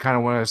 and you kind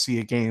of want to see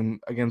a game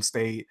against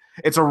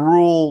it's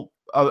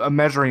a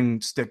measuring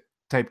stick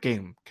type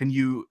game. Can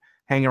you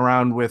hang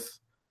around with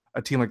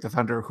a team like the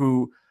Thunder,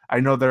 who I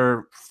know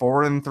they're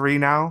 4-3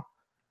 now?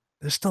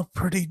 They're still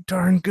pretty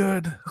darn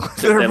good.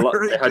 They're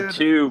very They had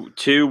good.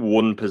 two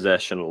one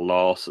possession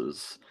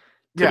losses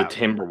to the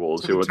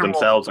Timberwolves, to the who Timberwolves.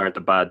 themselves aren't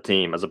a bad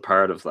team as a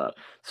part of that.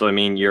 So I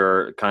mean,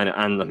 you're kind of,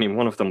 and I mean,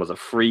 one of them was a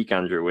freak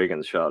Andrew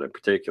Wiggins shot in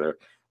particular.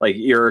 Like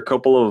you're a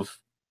couple of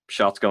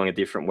shots going a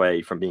different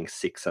way from being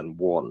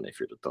 6-1 if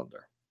you're the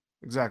Thunder.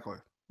 Exactly.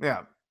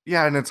 Yeah.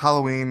 Yeah, and it's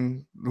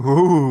Halloween.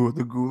 Ooh,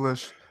 the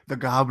ghoulish, the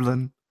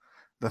goblin,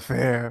 the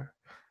fair.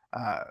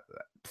 Uh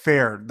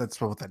fair, that's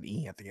spelled with an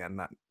E at the end,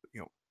 not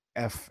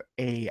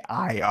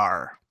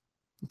FAIR.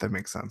 If that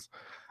makes sense.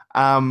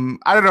 I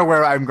don't know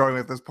where I'm going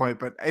at this point,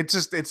 but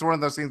it's one of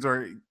those things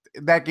where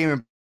that game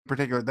in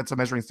particular, that's a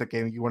measuring stick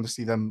game. You want to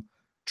see them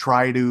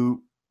try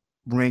to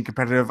remain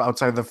competitive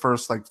outside of the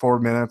first like 4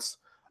 minutes.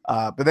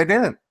 But they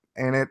didn't,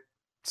 and it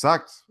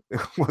sucked.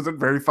 It wasn't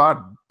very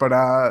fun. But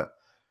they're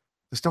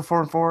still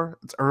 4-4.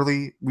 It's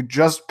early. We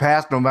just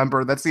passed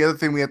November. That's the other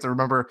thing we have to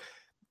remember.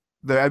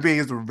 The NBA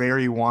is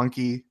very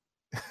wonky,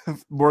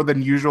 more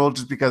than usual,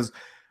 just because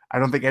I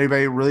don't think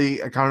anybody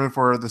really accounted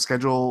for the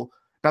schedule,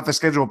 not the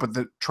schedule, but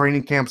the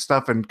training camp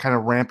stuff and kind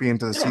of ramping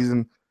into the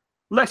season.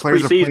 Less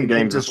Players are preseason playing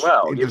games as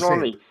well. You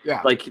normally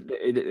yeah, like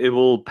it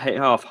will pay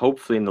off.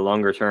 Hopefully, in the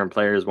longer term,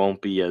 players won't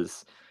be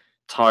as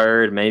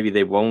tired. Maybe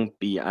they won't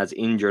be as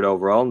injured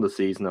overall in the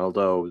season.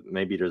 Although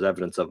maybe there's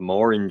evidence of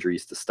more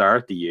injuries to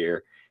start the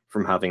year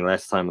from having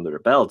less time under their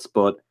belts.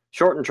 But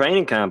shortened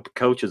training camp,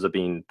 coaches have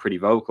been pretty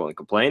vocal and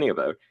complaining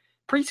about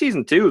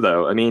preseason too.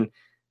 Though, I mean,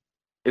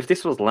 if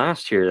this was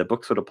last year, the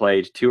Bucks would have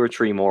played 2 or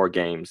 3 more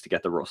games to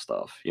get the rust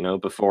off,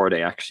 before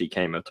they actually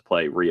came out to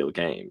play real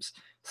games.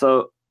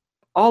 So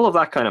all of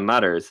that kind of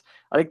matters.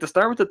 I think to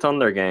start with the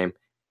Thunder game,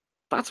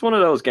 that's one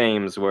of those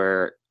games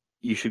where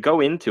you should go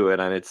into it,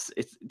 and it's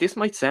this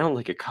might sound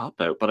like a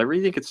cop out, but I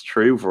really think it's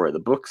true for where the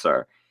Bucks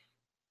are.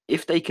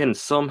 If they can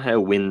somehow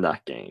win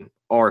that game,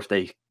 or if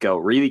they go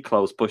really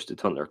close, push the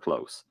Thunder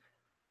close,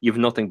 you've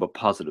nothing but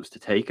positives to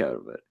take out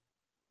of it.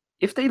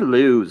 If they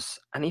lose,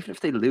 and even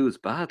if they lose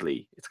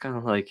badly, it's kind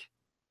of like,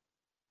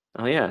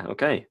 oh yeah,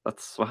 okay,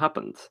 that's what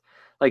happened.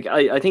 Like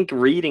I think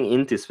reading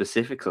into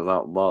specifics of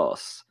that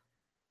loss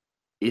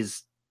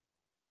is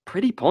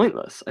pretty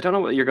pointless. I don't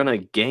know what you're going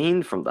to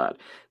gain from that,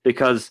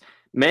 because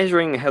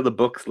measuring how the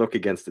Bucks look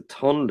against the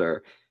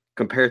Thunder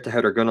compared to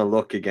how they're going to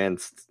look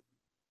against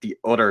the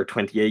other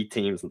 28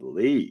 teams in the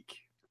league,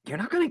 you're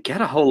not going to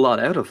get a whole lot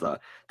out of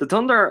that. The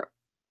Thunder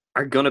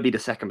are going to be the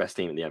second best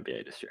team in the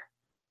NBA this year,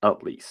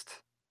 at least.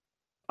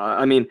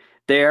 I mean,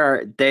 they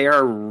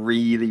are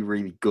really,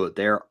 really good.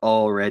 They're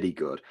already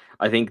good.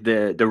 I think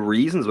the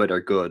reasons why they're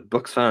good,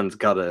 Bucks fans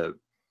got a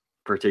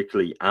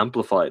particularly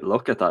amplified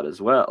look at that as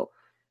well.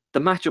 The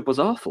matchup was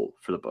awful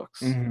for the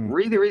Bucks. Mm-hmm.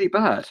 Really, really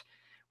bad.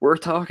 We're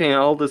talking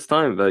all this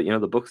time about,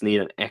 the Bucks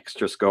need an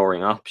extra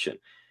scoring option.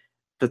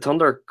 The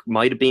Thunder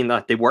might have been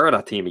that. They were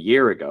that team a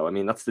year ago. I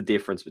mean, that's the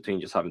difference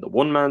between just having the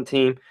one-man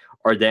team,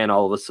 or then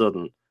all of a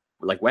sudden,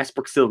 like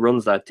Westbrook still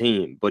runs that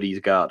team, but he's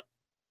got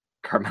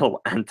Carmelo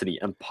Anthony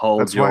and Paul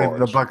that's George. why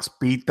the Bucks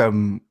beat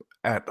them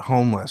at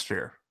home last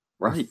year.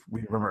 Right.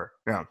 We remember.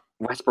 Yeah.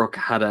 Westbrook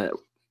had a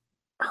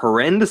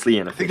horrendously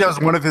inefficient. I think that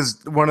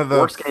was one of the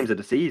worst games of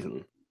the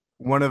season.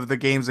 One of the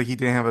games that he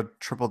didn't have a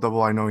triple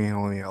double. I know he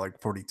only had like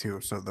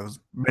 42. So those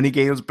many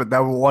games, but that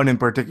one in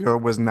particular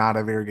was not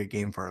a very good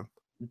game for him.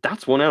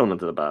 That's one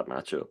element of the bad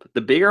matchup.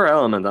 The bigger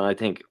element that I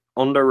think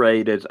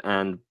underrated,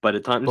 and by the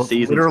time the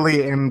season,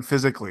 literally and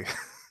physically,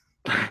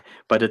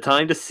 by the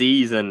time the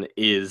season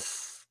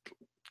is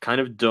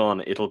kind of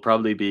done, it'll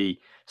probably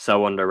be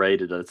so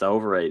underrated that it's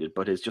overrated.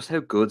 But it's just how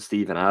good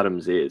Steven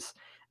Adams is.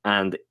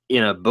 And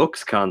in a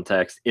Bucks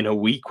context, in a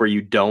week where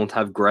you don't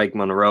have Greg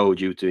Monroe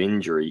due to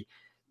injury,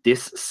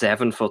 this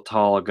 7-foot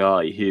tall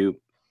guy, who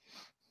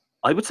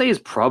I would say is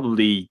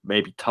probably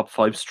maybe top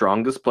 5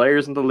 strongest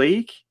players in the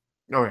league.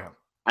 Oh yeah.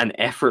 And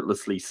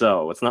effortlessly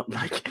so. It's not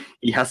like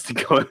he has to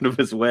go out of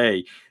his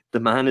way. The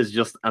man is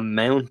just a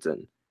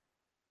mountain.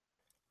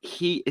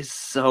 He is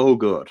so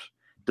good.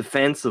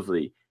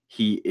 Defensively,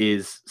 he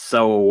is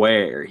so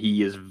aware.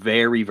 He is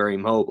very, very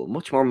mobile.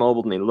 Much more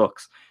mobile than he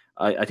looks.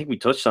 I think we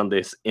touched on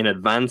this in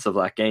advance of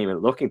that game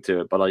and looking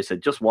to it, but I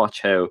said, just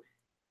watch how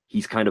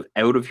he's kind of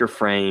out of your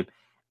frame,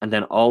 and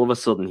then all of a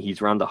sudden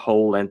he's around the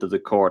whole length of the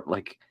court,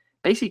 like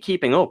basically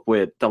keeping up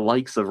with the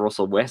likes of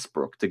Russell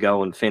Westbrook to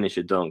go and finish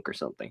a dunk or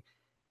something.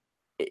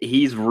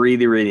 He's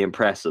really, really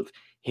impressive.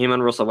 Him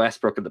and Russell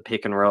Westbrook at the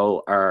pick and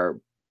roll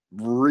are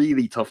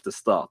really tough to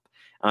stop.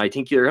 And I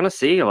think you're going to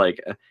see,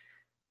 like,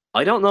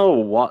 I don't know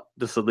what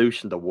the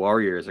solution the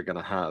Warriors are going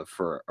to have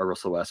for a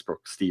Russell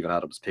Westbrook, Steven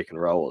Adams pick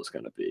and roll is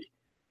going to be.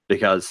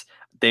 Because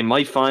they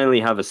might finally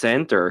have a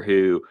center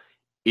who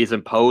is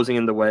imposing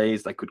in the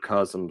ways that could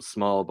cause them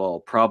small ball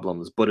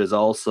problems, but is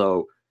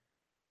also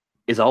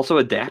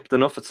adept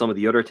enough at some of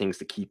the other things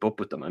to keep up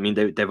with them. I mean,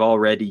 they've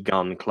already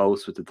gone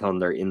close with the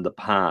Thunder in the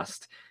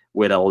past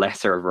with a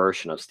lesser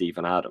version of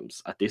Steven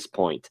Adams. At this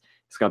point,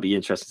 it's going to be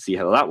interesting to see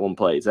how that one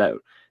plays out.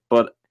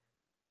 But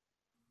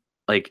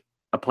like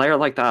a player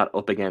like that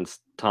up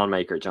against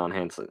Thonmaker, John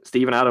Henson,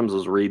 Steven Adams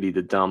was really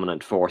the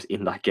dominant force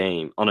in that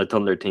game on a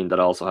Thunder team that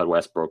also had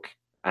Westbrook,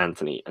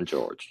 Anthony, and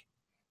George.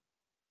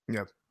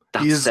 Yeah,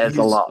 that says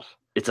a lot.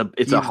 It's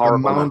a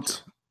horrible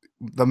matchup.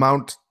 The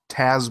Mount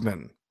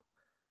Tasman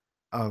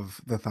of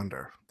the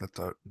Thunder. That's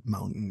a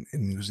mountain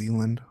in New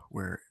Zealand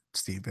where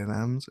Steven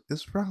Adams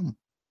is from.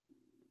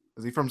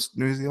 Is he from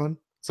New Zealand?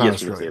 It's not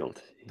From New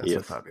Zealand. That's what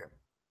I thought,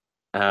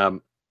 yeah.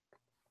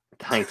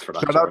 Thanks for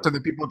that. Shout out to the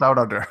people down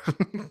under.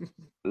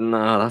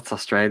 No, that's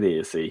Australia,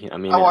 you see. I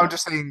mean, I'm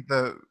just saying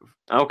the.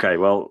 Okay,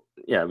 well,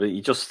 yeah, but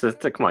you just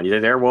come on.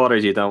 Their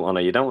waters. You don't want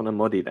to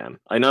muddy them.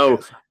 I know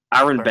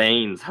Aaron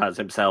Baines has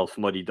himself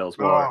muddied those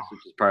waters,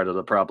 which is part of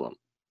the problem.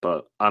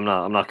 But I'm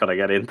not going to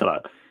get into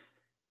that.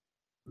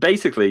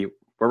 Basically,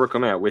 where we're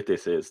coming out with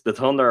this is the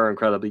Thunder are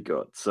incredibly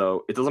good.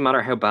 So it doesn't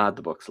matter how bad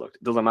the Bucks looked.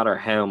 It doesn't matter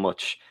how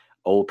much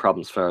old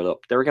problems flared up.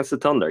 They're against the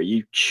Thunder.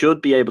 You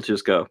should be able to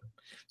just go,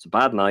 it's a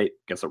bad night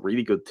against a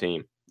really good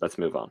team. Let's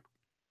move on.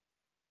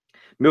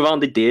 Move on,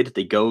 they did.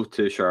 They go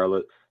to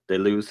Charlotte. They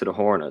lose to the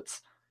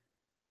Hornets.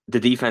 The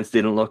defense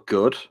didn't look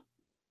good.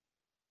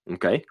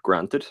 Okay,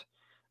 granted.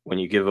 When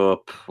you give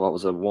up, what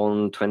was it,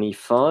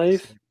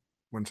 125?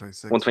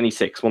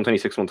 126.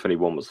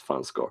 121 was the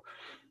final score.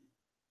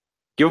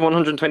 Give up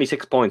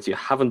 126 points. You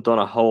haven't done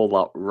a whole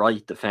lot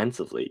right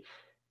defensively.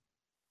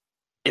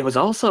 It was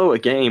also a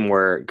game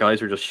where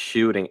guys were just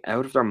shooting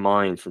out of their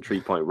mind from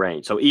three-point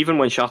range. So even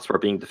when shots were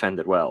being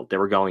defended well, they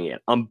were going in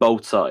on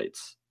both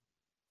sides.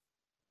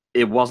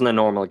 It wasn't a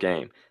normal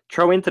game.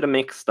 Throw into the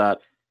mix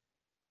that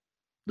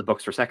the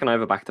Bucks were second night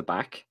of a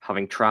back-to-back,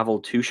 having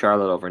traveled to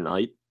Charlotte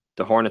overnight.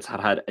 The Hornets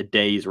had a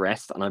day's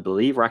rest, and I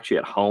believe were actually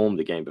at home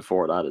the game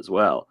before that as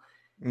well.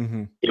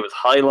 Mm-hmm. It was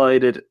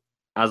highlighted,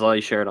 as I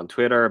shared on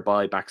Twitter,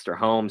 by Baxter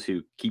Holmes,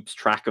 who keeps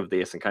track of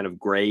this and kind of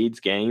grades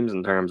games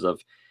in terms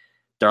of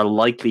their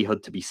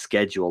likelihood to be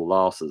schedule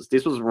losses.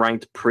 This was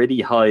ranked pretty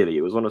highly.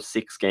 It was one of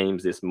 6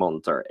 games this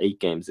month, or 8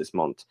 games this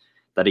month,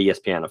 that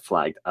ESPN have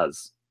flagged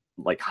as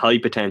like high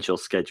potential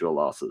schedule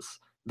losses.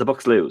 The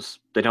Bucks lose.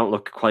 They don't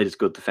look quite as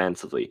good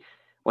defensively.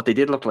 What they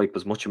did look like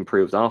was much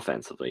improved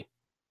offensively.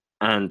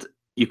 And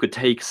you could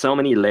take so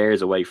many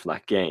layers away from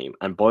that game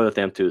and boil it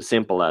down to as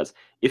simple as,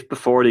 if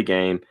before the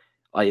game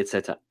I had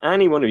said to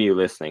any one of you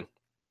listening,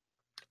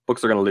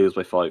 Bucks are going to lose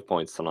by 5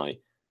 points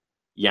tonight,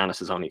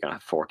 Giannis is only going to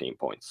have 14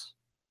 points.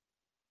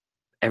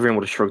 Everyone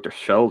would have shrugged their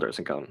shoulders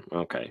and gone,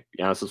 okay,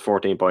 Giannis has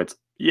 14 points.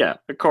 Yeah,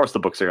 of course the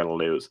Bucks are going to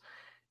lose.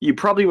 You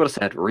probably would have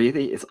said,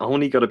 really? It's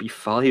only going to be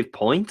 5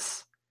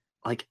 points?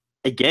 Like,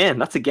 again,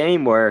 that's a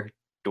game where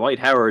Dwight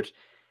Howard,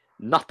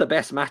 not the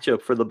best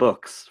matchup for the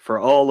Bucks, for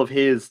all of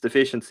his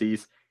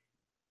deficiencies,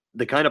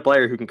 the kind of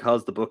player who can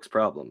cause the Bucks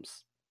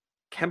problems.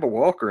 Kemba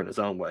Walker in his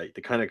own way,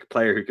 the kind of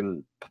player who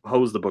can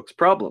pose the Bucks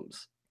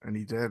problems. And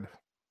he did.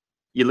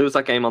 You lose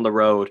that game on the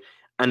road,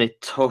 and it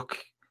took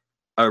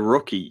a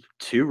rookie,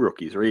 2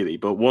 rookies really,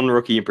 but one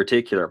rookie in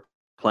particular,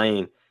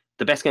 playing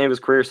the best game of his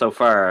career so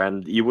far,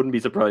 and you wouldn't be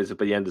surprised if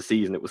by the end of the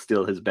season it was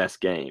still his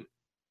best game,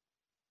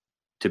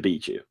 to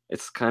beat you.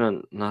 It's kind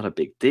of not a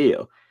big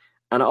deal.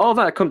 And all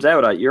that comes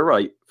out at, you're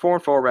right,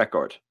 4-4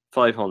 record,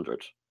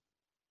 500.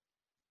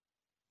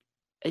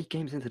 8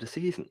 games into the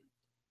season.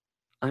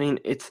 I mean,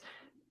 it's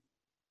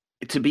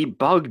to be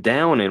bogged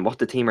down in what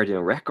the team are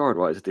doing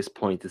record-wise at this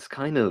point is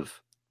kind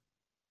of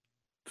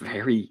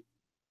very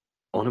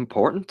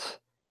unimportant.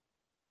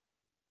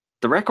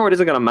 The record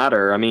isn't going to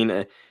matter. I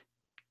mean,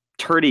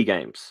 30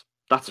 games.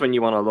 That's when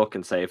you want to look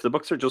and say, if the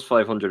Bucks are just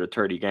 500 at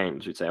 30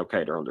 games, we'd say,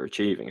 okay, they're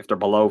underachieving. If they're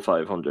below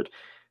 500,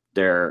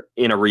 they're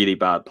in a really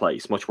bad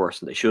place, much worse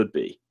than they should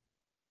be.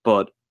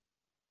 But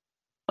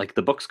like,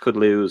 the Bucks could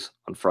lose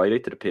on Friday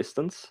to the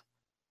Pistons.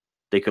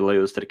 They could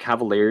lose to the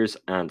Cavaliers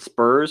and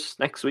Spurs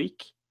next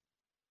week,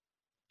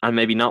 and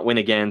maybe not win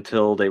again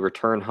till they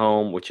return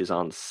home, which is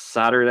on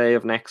Saturday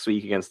of next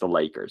week against the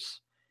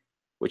Lakers.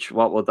 Which,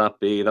 what would that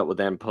be? That would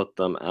then put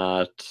them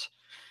at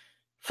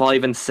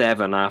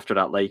 5-7 after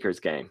that Lakers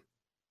game.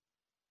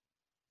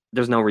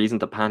 There's no reason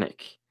to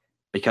panic,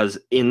 because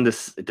in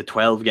the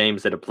 12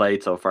 games that have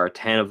played so far,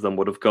 10 of them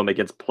would have come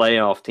against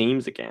playoff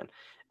teams again.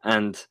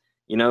 And,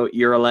 you know,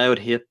 you're allowed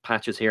hit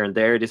patches here and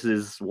there. This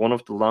is one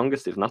of the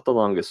longest, if not the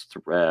longest,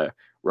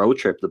 road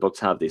trip the Bucks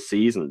have this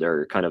season.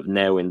 They're kind of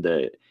now in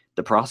the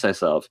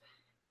process of,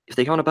 if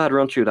they go on a bad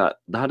run through that,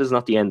 that is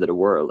not the end of the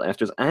world. And if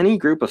there's any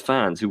group of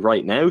fans who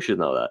right now should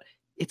know that,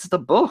 it's the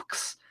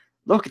Bucks.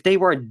 Look, they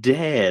were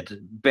dead,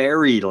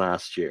 buried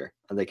last year,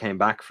 and they came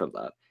back from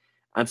that.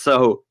 And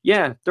so,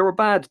 yeah, there were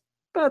bad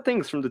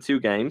things from the 2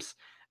 games.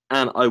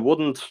 And I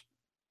wouldn't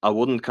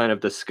kind of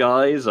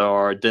disguise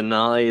or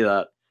deny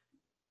that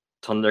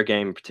Thunder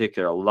game in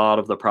particular, a lot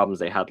of the problems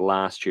they had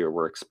last year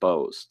were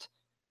exposed.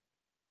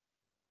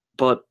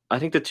 But I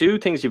think the two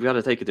things you've got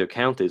to take into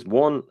account is,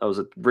 one, that was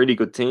a really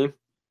good team.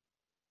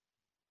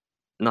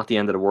 Not the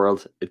end of the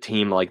world. A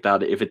team like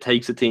that, if it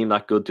takes a team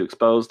that good to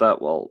expose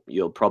that, well,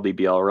 you'll probably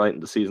be all right in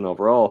the season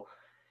overall.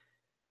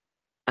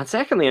 And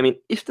secondly, I mean,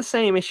 if the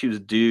same issues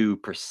do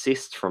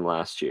persist from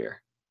last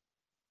year,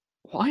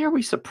 why are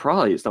we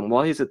surprised? And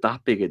why is it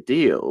that big a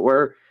deal?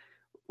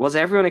 Was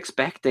everyone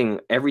expecting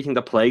everything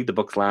that plagued the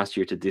Bucks last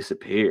year to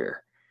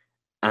disappear?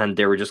 And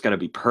they were just going to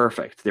be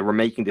perfect. They were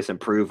making this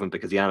improvement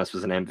because Giannis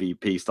was an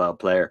MVP style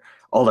player.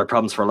 All their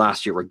problems for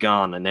last year were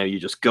gone, and now you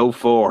just go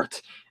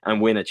forth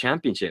and win a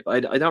championship. I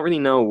don't really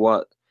know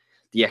what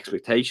the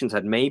expectations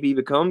had maybe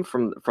become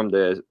from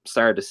the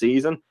start of the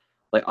season.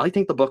 Like, I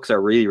think the Bucks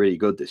are really, really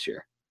good this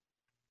year.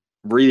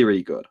 Really,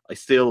 really good. I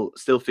still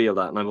feel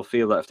that, and I will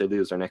feel that if they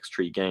lose their next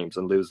 3 games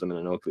and lose them in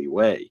an ugly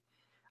way.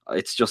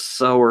 It's just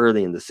so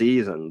early in the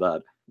season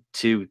that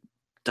to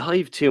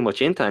dive too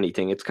much into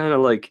anything, it's kind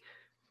of like,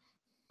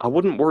 I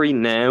wouldn't worry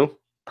now,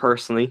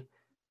 personally,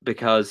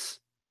 because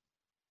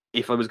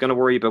if I was going to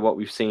worry about what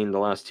we've seen the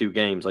last 2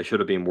 games, I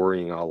should have been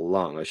worrying all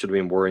along. I should have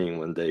been worrying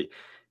when they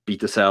beat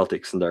the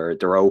Celtics in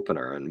their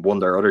opener and won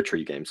their other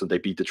 3 games. So they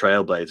beat the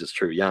Trailblazers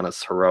through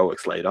Giannis'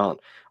 heroics late on.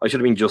 I should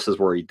have been just as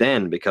worried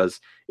then, because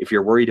if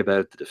you're worried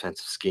about the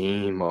defensive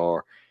scheme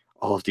or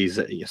all of these,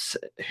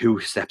 who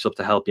steps up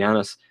to help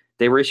Giannis,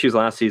 they were issues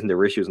last season, they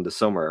were issues in the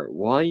summer.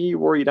 Why are you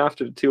worried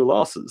after the 2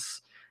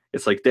 losses?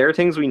 It's like, there are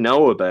things we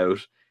know about.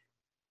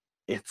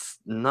 It's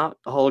not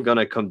all going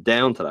to come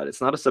down to that.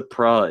 It's not a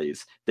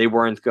surprise they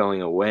weren't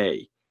going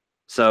away.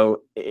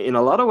 So in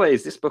a lot of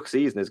ways, this Buck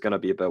season is going to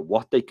be about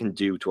what they can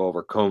do to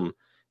overcome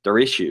their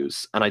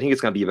issues. And I think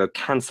it's going to be about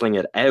cancelling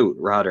it out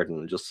rather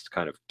than just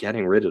kind of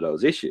getting rid of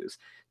those issues.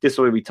 This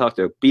way we talked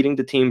about beating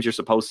the teams you're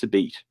supposed to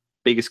beat.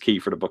 Biggest key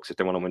for the Bucks if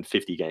they want to win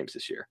 50 games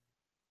this year.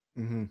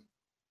 Mm-hmm.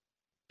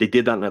 They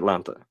did that in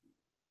Atlanta.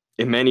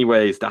 In many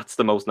ways, that's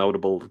the most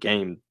notable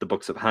game the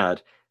Bucks have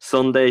had.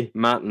 Sunday,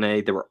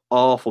 matinee, they were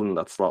awful in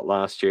that slot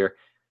last year.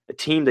 A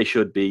team they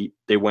should be,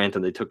 they went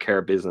and they took care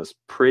of business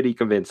pretty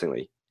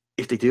convincingly.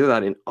 If they do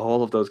that in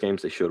all of those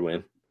games they should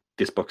win,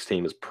 this Bucks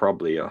team is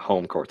probably a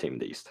home court team in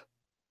the East.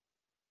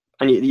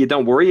 And you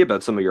don't worry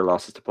about some of your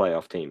losses to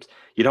playoff teams.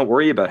 You don't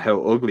worry about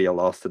how ugly a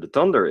loss to the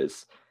Thunder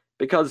is,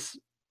 because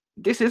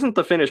this isn't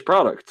the finished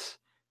product.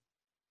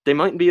 They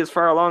mightn't be as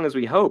far along as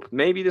we hope.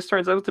 Maybe this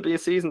turns out to be a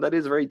season that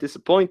is very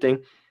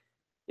disappointing.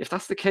 If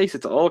that's the case,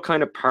 it's all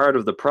kind of part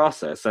of the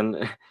process.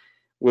 And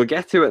we'll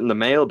get to it in the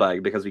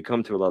mailbag because we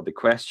come to a lot of the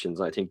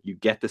questions. I think you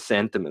get the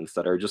sentiments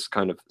that are just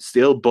kind of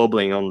still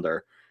bubbling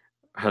under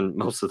and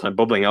most of the time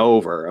bubbling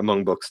over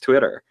among Bucks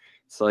Twitter.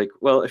 It's like,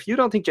 well, if you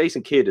don't think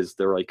Jason Kidd is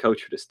the right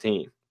coach for this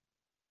team,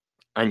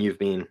 and you've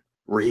been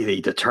really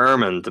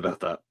determined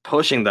about that,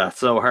 pushing that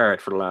so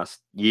hard for the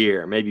last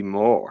year, maybe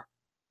more,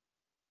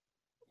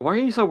 why are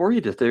you so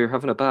worried that they're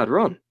having a bad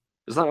run?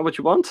 Is that not what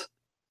you want?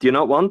 Do you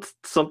not want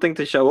something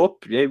to show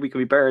up? Yeah, we can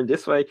be better in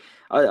this way.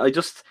 I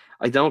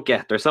don't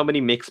get. There's so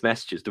many mixed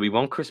messages. Do we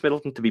want Chris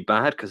Middleton to be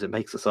bad because it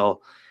makes us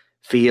all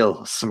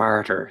feel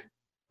smarter?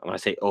 And when I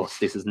say us,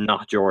 this is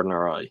not Jordan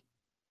or I.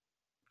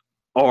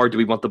 Or do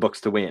we want the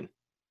Bucks to win?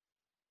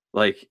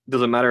 Like,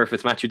 doesn't matter if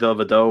it's Matthew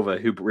Dellavedova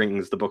who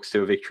brings the Bucks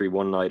to a victory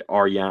one night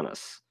or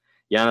Giannis.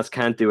 Giannis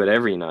can't do it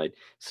every night.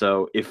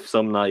 So if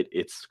some night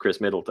it's Chris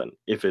Middleton,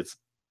 if it's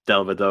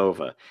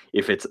Dellavedova,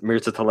 if it's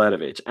Mirza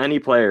Teletovic, any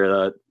player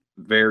that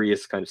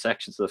various kind of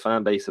sections of the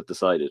fan base have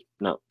decided,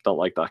 no, don't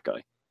like that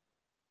guy.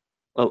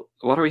 Well,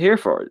 what are we here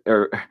for?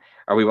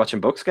 Are we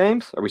watching Bucks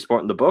games? Are we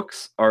supporting the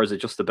Bucks? Or is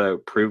it just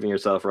about proving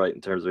yourself right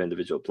in terms of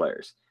individual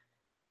players?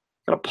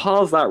 I'm going to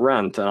pause that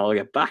rant and I'll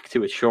get back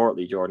to it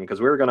shortly, Jordan,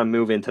 because we're going to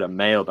move into the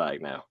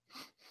mailbag now.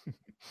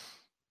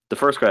 The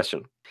first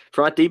question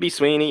from at DB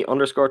Sweeney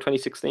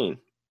 _2016.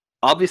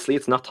 Obviously,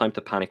 it's not time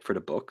to panic for the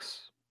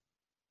Bucks.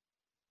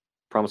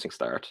 Promising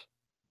start.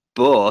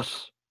 But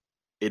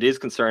it is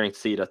concerning to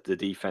see that the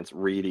defense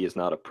really is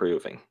not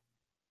improving.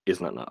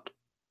 Isn't it not?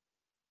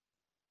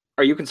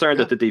 Are you concerned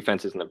that the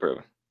defense isn't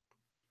improving?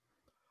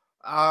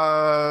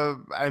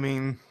 I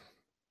mean,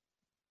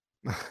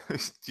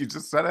 you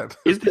just said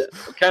it.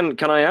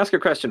 Can I ask a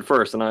question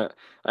first? And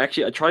I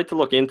tried to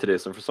look into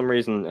this, and for some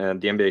reason,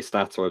 the NBA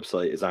Stats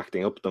website is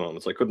acting up at the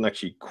moment, so I couldn't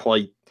actually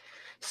quite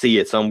see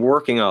it. So I'm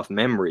working off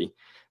memory.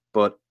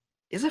 But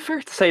is it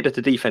fair to say that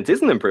the defense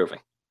isn't improving?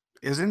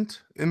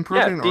 Isn't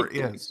improving, or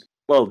is?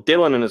 Well,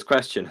 Dylan in his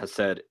question has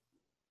said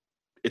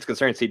it's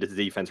concerning to see that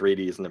the defense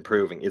really isn't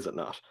improving, is it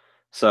not?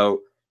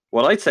 So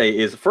what I'd say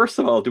is, first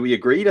of all, do we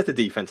agree that the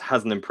defense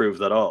hasn't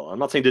improved at all? I'm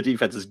not saying the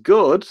defense is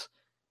good,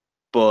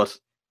 but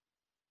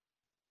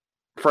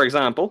for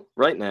example,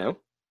 right now,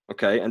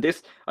 okay, and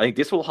I think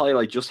this will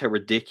highlight just how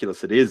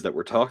ridiculous it is that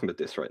we're talking about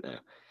this right now.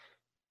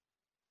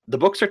 The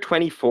Bucks are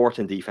 24th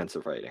in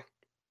defensive rating,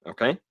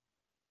 okay?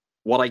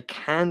 What I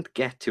can't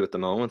get to at the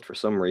moment, for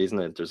some reason,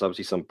 and there's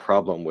obviously some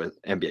problem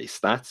with NBA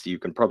stats. You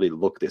can probably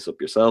look this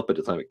up yourself by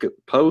the time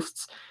it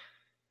posts.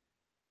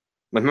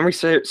 My memory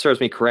serves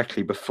me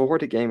correctly. Before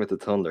the game with the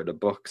Thunder, the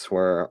Bucks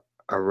were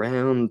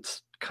around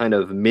kind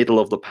of middle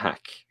of the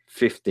pack,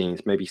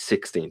 15th, maybe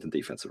 16th in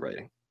defensive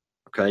rating.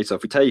 Okay, so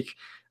if we take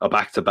a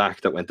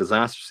back-to-back that went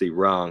disastrously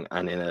wrong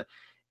and in a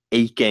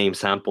 8-game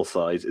sample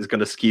size is going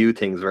to skew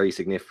things very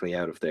significantly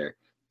out of there.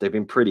 They've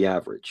been pretty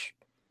average.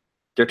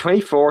 They're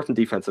 24th in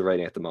defensive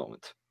rating at the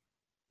moment.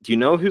 Do you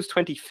know who's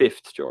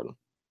 25th, Jordan?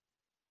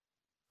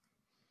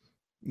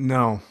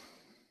 No.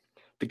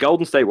 The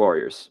Golden State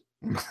Warriors.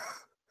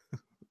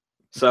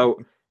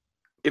 So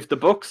if the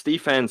Bucks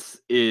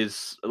defense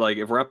is like,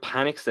 if we're at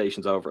panic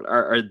stations over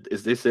it,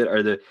 is this it?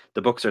 Are the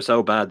Bucks are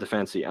so bad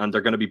defensively and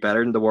they're going to be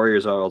better than the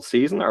Warriors all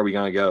season? Or are we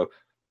going to go,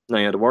 no,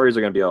 yeah, the Warriors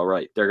are going to be all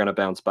right. They're going to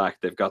bounce back.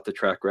 They've got the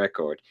track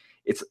record.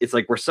 It's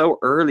like we're so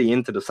early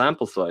into the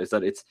sample size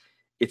that it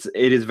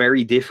is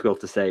very difficult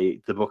to say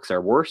the Bucks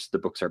are worse, the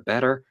Bucks are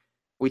better.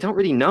 We don't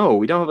really know.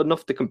 We don't have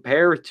enough to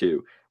compare it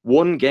to.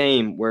 One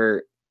game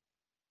where,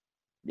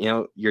 you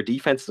know, your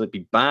defense would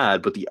be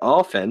bad, but the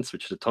offense,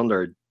 which the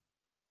Thunder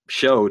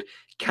showed,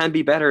 can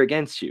be better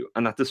against you,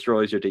 and that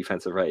destroys your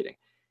defensive rating.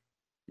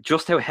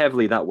 Just how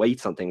heavily that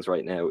weights on things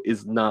right now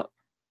is not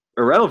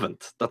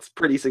irrelevant. That's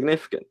pretty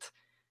significant.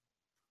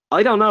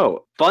 I don't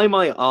know. By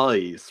my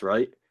eyes,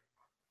 right?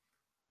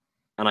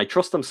 And I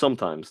trust them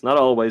sometimes, not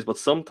always, but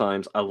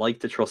sometimes I like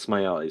to trust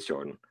my eyes,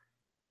 Jordan.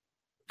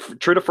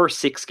 Through the first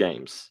 6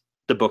 games,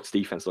 the Bucks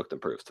defense looked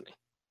improved to me.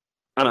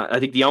 And I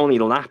think the only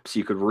lapse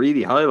you could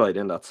really highlight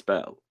in that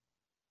spell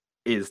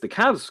is the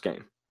Cavs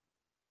game.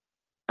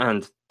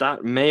 And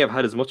that may have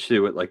had as much to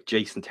do with like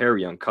Jason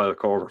Terry on Kyle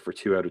Korver for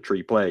 2 out of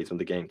 3 plays when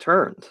the game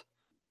turned.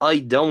 I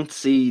don't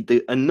see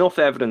enough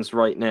evidence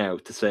right now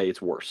to say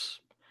it's worse,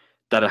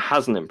 that it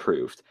hasn't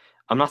improved.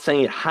 I'm not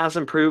saying it has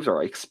improved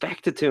or I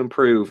expect it to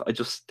improve. I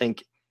just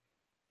think,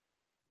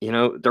 you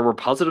know, there were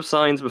positive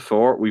signs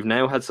before. We've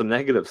now had some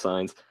negative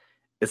signs.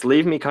 It's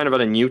leaving me kind of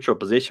at a neutral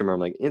position where I'm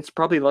like, it's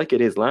probably like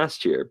it is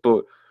last year.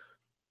 But,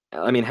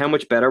 I mean, how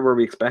much better were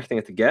we expecting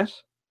it to get?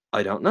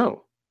 I don't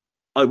know.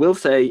 I will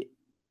say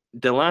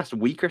the last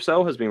week or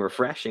so has been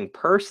refreshing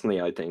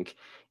personally, I think,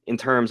 in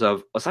terms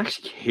of us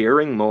actually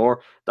hearing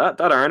more. That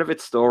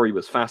Arnovitz story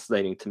was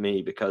fascinating to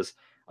me because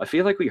I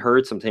feel like we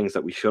heard some things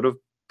that we should have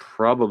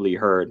probably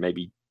heard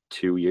maybe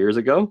 2 years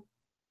ago.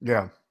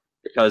 Yeah.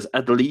 Because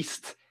at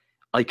least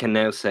I can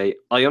now say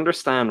I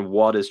understand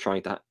what they're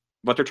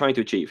trying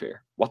to achieve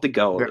here, what the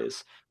goal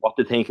is, what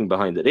the thinking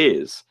behind it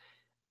is.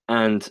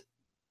 And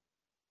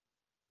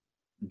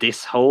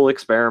this whole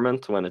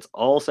experiment, when it's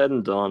all said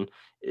and done,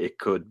 it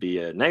could be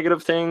a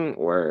negative thing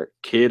where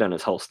Kidd and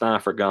his whole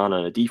staff are gone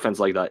and a defense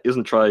like that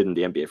isn't tried in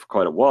the NBA for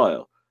quite a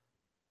while.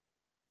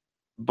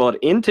 But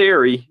in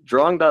theory,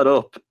 drawing that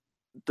up,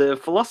 the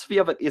philosophy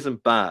of it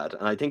isn't bad.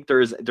 And I think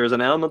there's an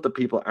element that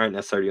people aren't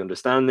necessarily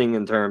understanding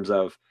in terms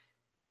of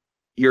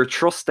you're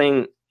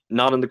trusting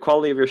not in the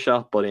quality of your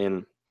shot, but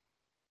in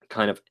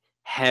kind of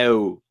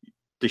how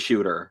the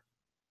shooter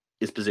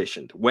is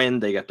positioned when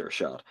they get their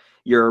shot.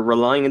 You're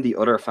relying on the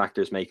other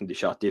factors making the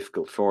shot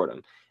difficult for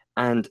them.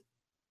 And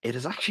it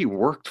has actually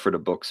worked for the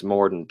Bucks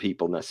more than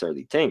people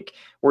necessarily think.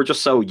 We're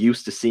just so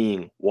used to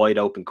seeing wide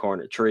open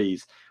corner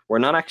trees. We're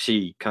not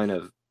actually kind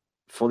of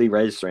fully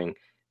registering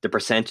the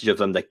percentage of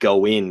them that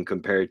go in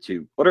compared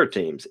to other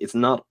teams. It's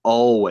not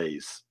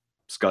always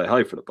sky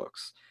high for the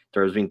Bucks.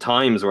 There has been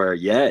times where,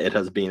 yeah, it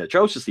has been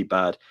atrociously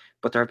bad,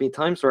 but there have been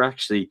times where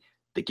actually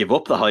they give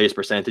up the highest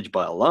percentage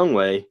by a long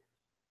way,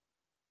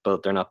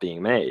 but they're not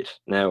being made.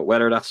 Now,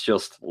 whether that's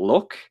just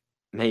luck,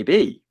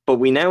 maybe. But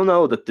we now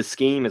know that the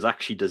scheme is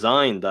actually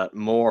designed that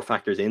more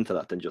factors into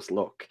that than just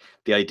luck.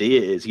 The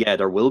idea is, yeah,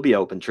 there will be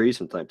open trees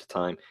from time to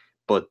time,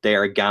 but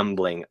their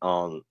gambling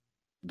on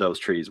those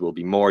trees will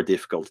be more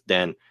difficult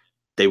than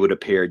they would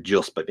appear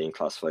just by being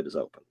classified as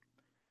open.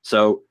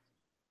 So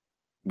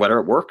whether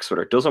it works,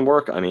 whether it doesn't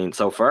work, I mean,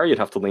 so far you'd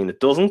have to lean it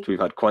doesn't. We've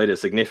had quite a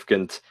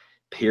significant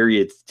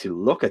period to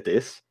look at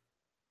this,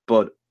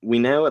 but we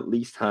now at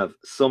least have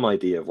some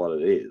idea of what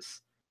it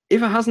is.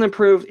 If it hasn't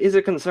improved, is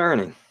it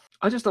concerning?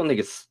 I just don't think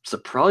it's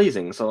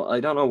surprising, so I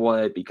don't know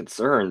why I'd be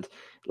concerned.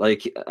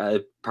 Like,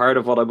 part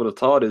of what I would have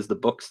thought is the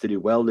Bucks to do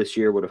well this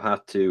year would have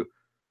had to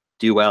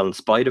do well in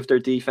spite of their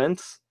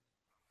defense,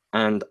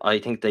 and I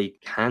think they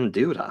can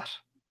do that.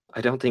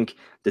 I don't think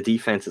the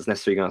defense is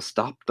necessarily going to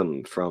stop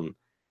them from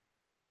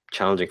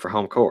challenging for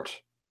home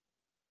court.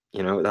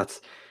 You know,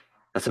 that's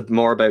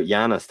more about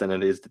Giannis than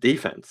it is the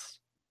defense.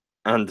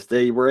 And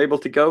they were able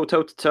to go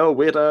toe-to-toe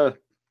with a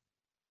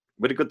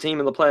good team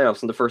in the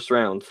playoffs in the first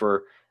round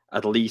for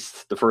at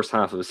least the first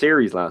half of a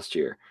series last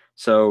year.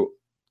 So,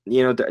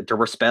 you know, there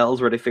were spells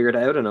where they figured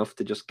out enough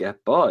to just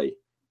get by.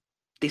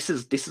 This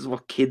is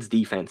what Kidd's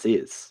defense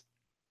is.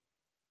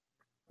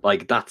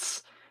 Like,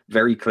 that's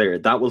very clear.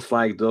 That was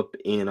flagged up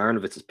in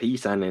Arnovitz's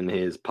piece and in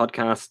his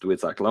podcast with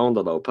Zach Lowe,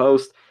 the Low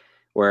Post,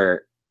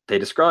 where they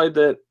described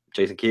it.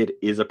 Jason Kidd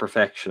is a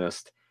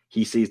perfectionist.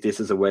 He sees this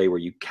as a way where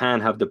you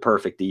can have the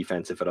perfect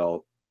defense if it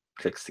all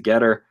clicks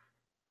together.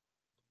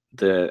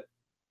 The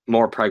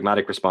more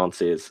pragmatic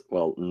response is,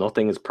 well,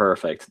 nothing is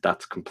perfect.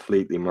 That's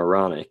completely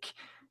moronic.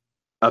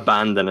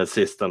 Abandon a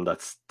system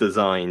that's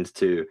designed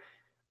to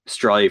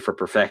strive for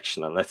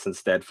perfection, and let's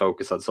instead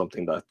focus on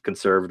something that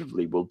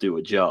conservatively will do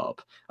a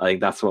job. I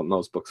think that's what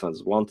most Bucks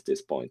fans want at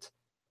this point.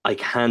 I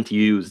can't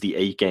use the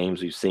 8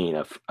 games we've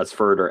seen as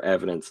further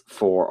evidence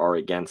for or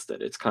against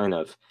it. It's kind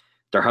of,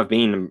 there have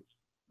been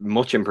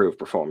much improved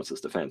performances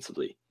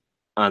defensively,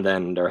 and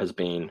then there has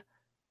been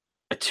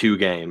a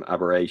 2-game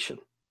aberration.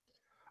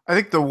 I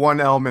think the one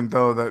element,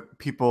 though, that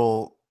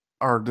people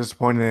are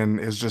disappointed in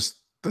is just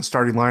the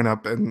starting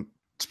lineup, and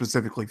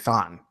specifically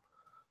Thon.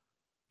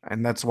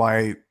 And that's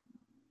why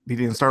he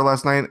didn't start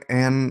last night.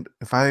 And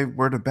if I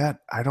were to bet,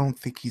 I don't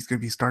think he's going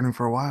to be starting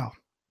for a while.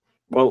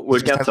 Well,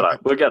 we'll get to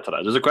that. We'll get to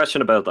that. There's a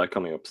question about that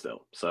coming up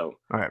still. So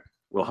all right,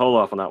 we'll hold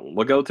off on that one.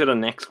 We'll go to the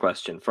next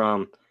question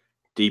from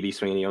DB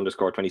Sweeney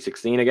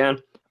 _2016 again.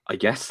 I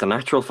guess the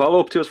natural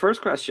follow-up to his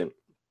first question.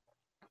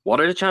 What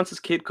are the chances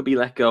Kidd could be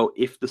let go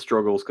if the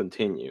struggles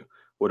continue?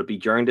 Would it be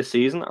during the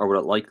season, or would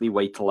it likely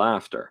wait till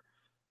after?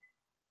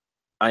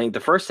 I think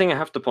the first thing I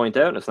have to point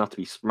out, and it's not to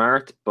be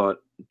smart, but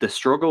the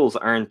struggles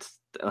aren't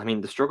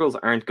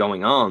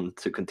going on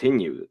to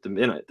continue at the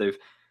minute.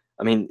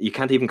 You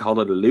can't even call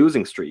it a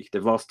losing streak.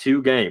 They've lost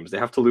 2 games. They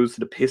have to lose to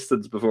the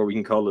Pistons before we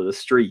can call it a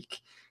streak.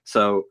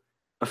 So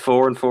a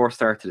 4-4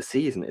 start to the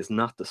season is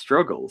not the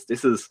struggles.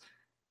 This is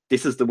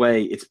the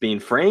way it's being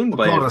framed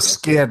by a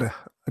skid.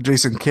 A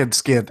Jason Kidd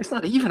skid. It's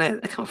not even I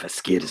don't know if a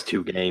skid is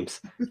 2 games.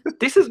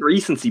 This is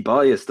recency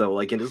bias, though,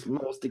 like in its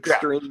most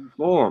extreme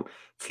form.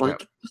 It's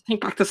like, just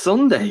think back to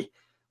Sunday.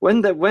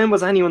 When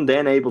was anyone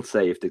then able to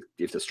say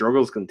if the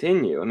struggles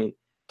continue? I mean,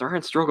 there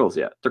aren't struggles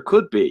yet. There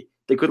could be.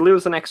 They could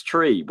lose the next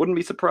 3. Wouldn't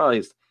be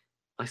surprised.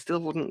 I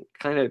still wouldn't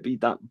kind of be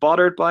that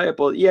bothered by it,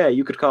 but yeah,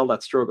 you could call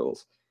that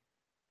struggles.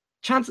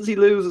 Chances he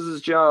loses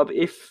his job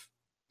if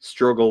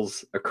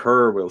struggles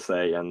occur, we'll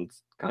say, and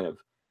kind of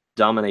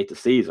dominate the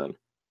season.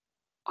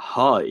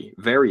 High,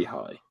 very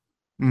high.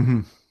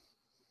 Mm-hmm.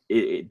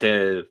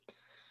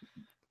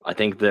 I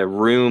think the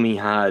room he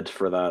had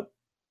for that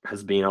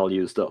has been all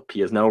used up. He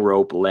has no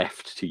rope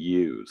left to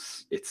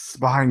use. It's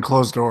behind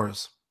closed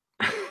doors.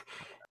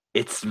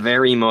 It's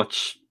very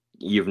much,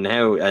 you've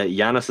now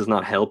Giannis is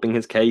not helping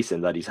his case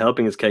in that he's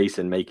helping his case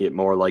and making it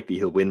more likely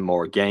he'll win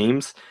more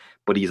games,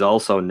 but he's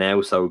also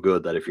now so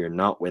good that if you're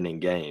not winning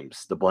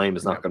games, the blame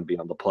is not going to be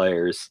on the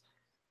players.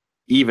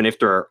 Even if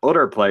there are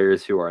other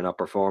players who are not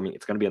performing,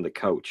 it's going to be on the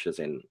coach, as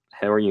in,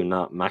 how are you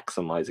not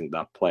maximizing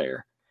that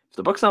player? If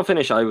the Bucks don't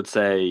finish, I would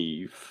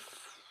say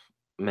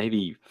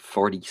maybe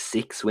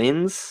 46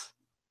 wins.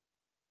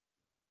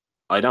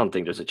 I don't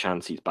think there's a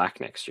chance he's back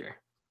next year.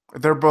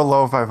 If they're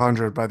below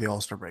 500 by the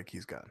All-Star break,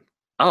 he's gone.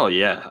 Oh,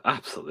 yeah,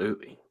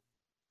 absolutely.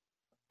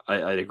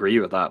 I'd agree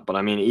with that. But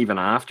I mean, even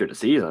after the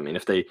season, I mean,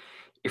 if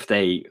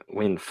they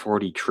win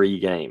 43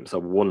 games, a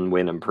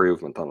 1-win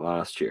improvement on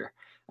last year,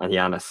 and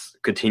Giannis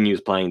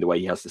continues playing the way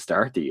he has to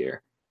start the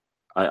year,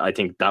 I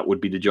think that would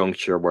be the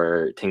juncture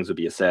where things would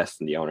be assessed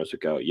and the owners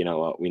would go, you know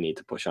what, we need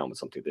to push on with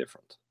something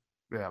different.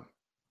 Yeah.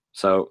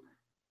 So,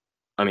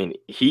 I mean,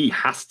 he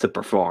has to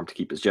perform to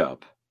keep his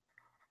job.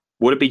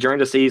 Would it be during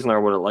the season, or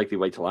would it likely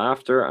wait till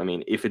after? I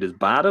mean, if it is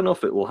bad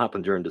enough, it will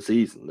happen during the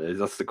season.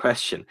 That's the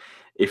question.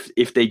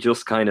 If they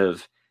just kind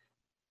of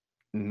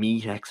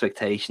meet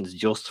expectations,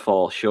 just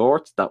fall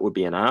short, that would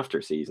be an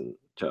after-season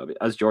job.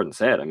 As Jordan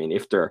said, I mean,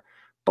 if they're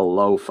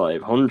below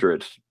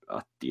 500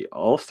 at the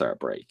All-Star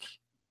break,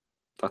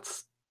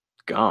 that's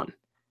gone.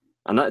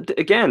 And that,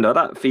 again,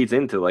 that feeds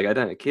into,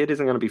 like, Kidd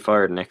isn't going to be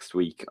fired next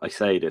week. I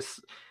say this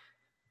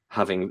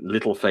having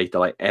little faith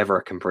that I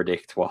ever can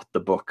predict what the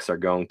Bucks are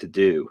going to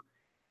do.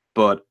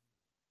 But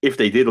if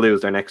they did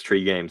lose their next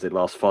 3 games, they'd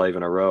lost 5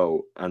 in a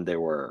row, and they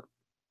were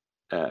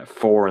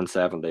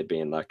 4-7, they'd be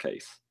in that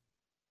case.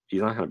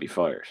 He's not going to be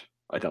fired,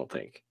 I don't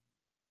think.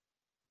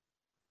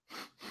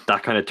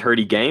 That kind of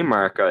 30-game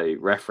mark I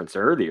referenced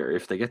earlier,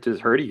 if they get to the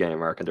 30-game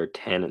mark and they're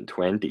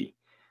 10-20,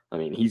 I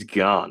mean, he's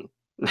gone.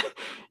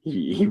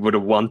 he would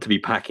have wanted to be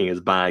packing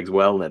his bags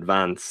well in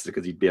advance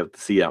because he'd be able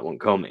to see that one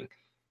coming.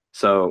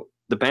 So,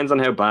 depends on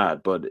how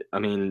bad, but I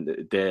mean,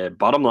 the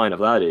bottom line of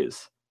that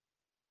is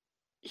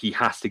he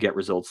has to get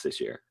results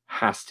this year.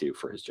 Has to,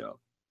 for his job.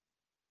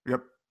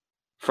 Yep.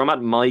 From at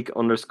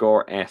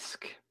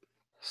Mike_esque.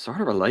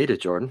 Sort of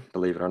related, Jordan,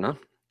 believe it or not.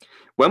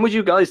 When would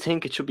you guys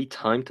think it should be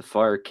time to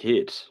fire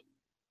Kidd?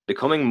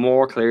 Becoming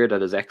more clear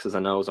that his X's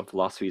and O's and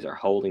philosophies are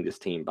holding this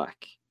team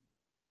back.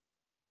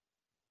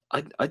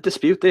 I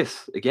dispute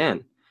this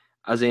again.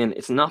 As in,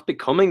 it's not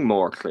becoming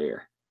more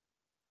clear.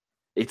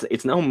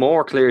 It's no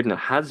more clear than it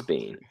has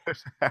been.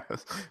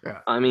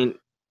 Yeah. I mean,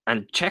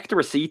 and check the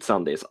receipts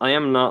on this. I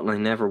am not, and I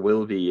never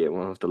will be,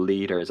 one of the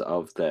leaders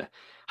of the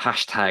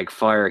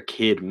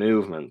 #FireKid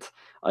movement.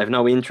 I have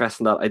no interest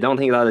in that. I don't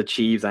think that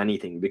achieves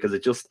anything because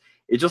it just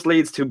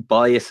leads to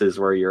biases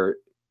where you're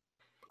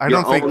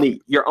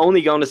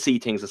only going to see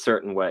things a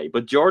certain way.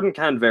 But Jordan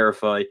can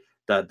verify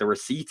that the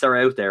receipts are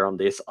out there on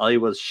this. I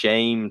was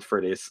shamed for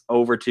this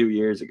over 2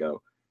 years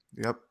ago.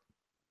 Yep.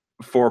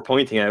 for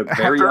pointing out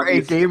very After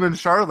obvious. a game in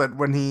Charlotte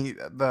when the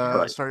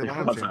Right, starting it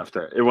lineup was changed.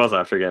 after. It was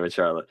after a game in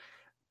Charlotte.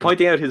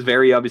 Pointing out his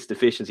very obvious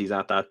deficiencies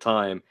at that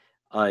time,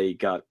 I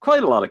got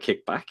quite a lot of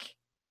kickback.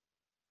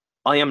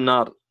 I am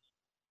not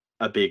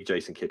a big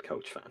Jason Kidd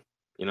coach fan.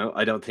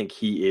 I don't think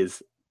he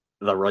is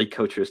the right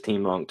coach for his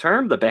team long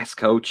term, the best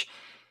coach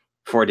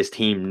for this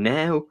team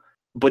now,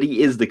 but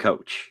he is the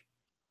coach.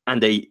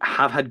 And they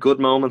have had good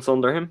moments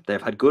under him.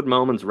 They've had good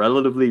moments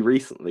relatively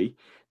recently.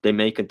 They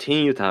may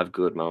continue to have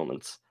good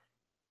moments.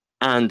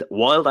 And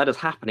while that is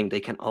happening, they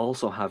can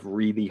also have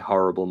really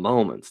horrible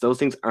moments. Those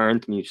things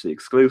aren't mutually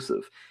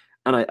exclusive.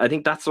 And I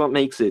think that's what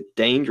makes it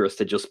dangerous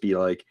to just be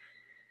like,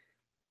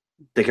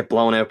 they get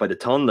blown out by the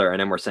Thunder,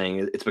 and then we're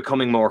saying it's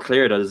becoming more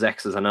clear that his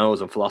X's and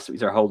O's and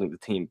philosophies are holding the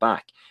team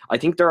back. I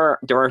think there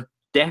are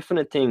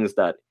definite things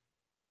that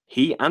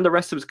he and the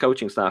rest of his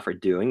coaching staff are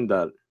doing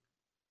that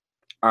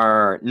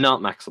are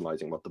not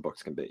maximizing what the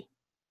Bucks can be.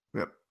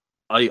 Yep.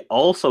 I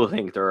also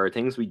think there are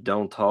things we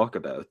don't talk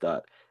about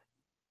that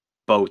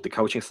both the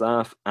coaching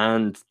staff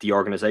and the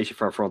organization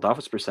from a front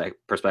office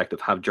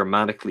perspective have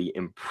dramatically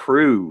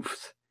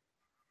improved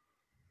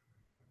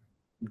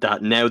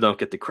that now don't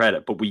get the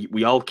credit, but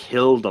we all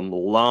killed them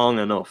long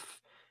enough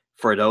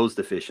for those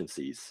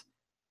deficiencies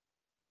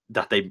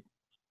that they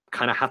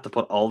kind of had to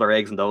put all their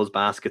eggs in those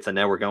baskets, and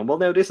now we're going, well,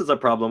 now this is a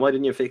problem. Why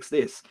didn't you fix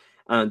this?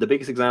 And the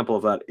biggest example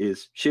of that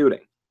is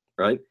shooting,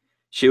 right?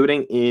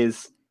 Shooting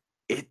is,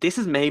 this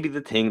is maybe the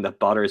thing that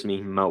bothers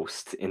me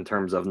most in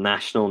terms of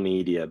national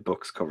media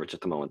Bucks coverage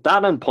at the moment.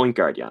 That and point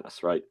guard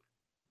Giannis, right?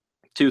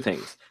 Two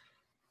things.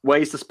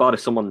 Ways to spot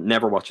if someone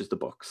never watches the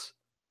Bucks.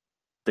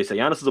 They say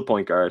Giannis is a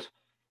point guard,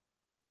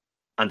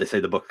 and they say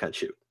the Bucks can't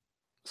shoot.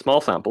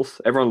 Small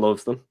samples. Everyone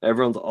loves them.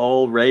 Everyone's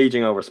all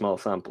raging over small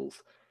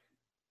samples.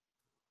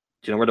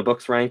 Do you know where the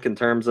Bucks rank in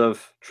terms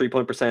of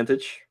 3-point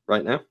percentage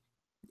right now?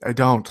 I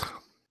don't.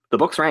 The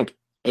Bucks rank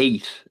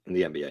 8 in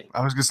the NBA.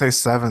 I was gonna say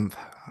 7th.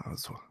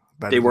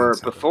 They were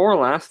before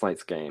last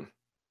night's game.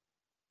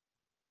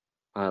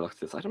 I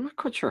looked at this. I'm not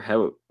quite sure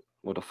how it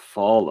would have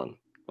fallen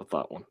with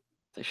that one.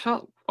 They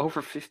shot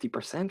over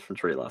 50% from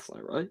 3 last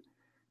night, right?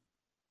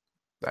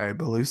 I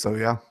believe so,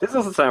 yeah. This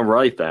doesn't sound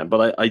right then,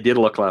 but I did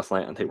look last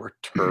night and they were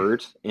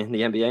third in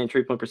the NBA in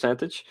 3-point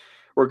percentage.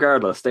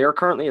 Regardless, they are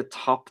currently a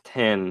top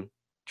 10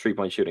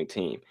 3-point shooting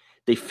team.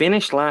 They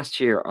finished last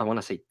year, I want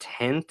to say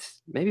 10th,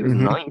 maybe it was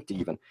 9th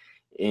even,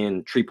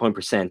 in 3-point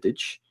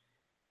percentage.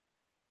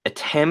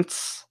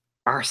 Attempts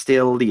are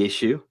still the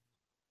issue.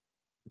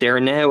 They're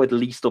now at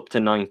least up to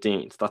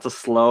 19th. That's a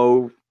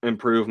slow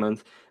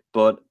improvement,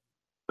 but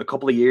a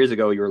couple of years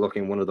ago, you were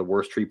looking one of the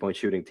worst 3-point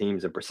shooting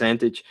teams in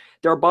percentage.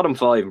 They're bottom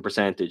 5 in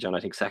percentage, and I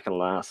think second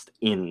last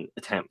in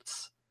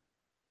attempts.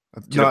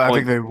 No, I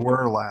think they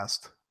were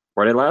last.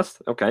 Were they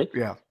last? Okay.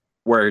 Yeah.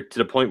 Where to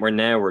the point where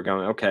now we're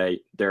going, okay,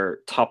 they're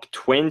top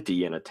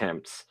 20 in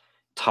attempts,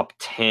 top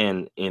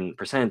 10 in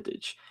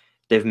percentage.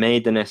 They've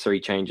made the necessary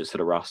changes to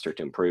the roster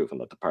to improve in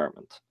that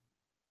department.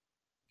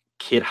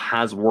 Kidd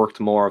has worked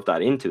more of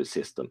that into his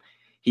system.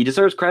 He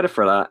deserves credit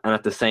for that, and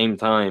at the same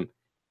time,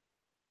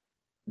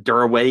 there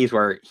are ways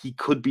where he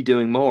could be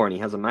doing more and he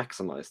hasn't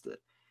maximized it.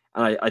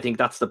 And I think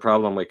that's the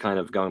problem with kind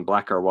of going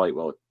black or white.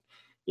 Well,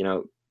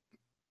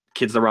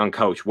 Kidd's the wrong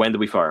coach. When do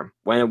we fire him?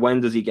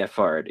 When does he get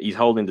fired? He's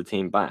holding the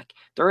team back.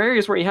 There are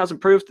areas where he has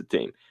improved the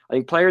team. I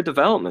think player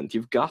development,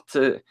 you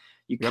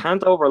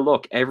can't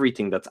overlook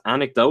everything that's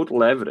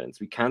anecdotal evidence.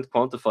 We can't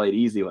quantify it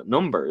easily with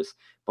numbers,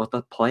 but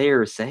the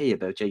players say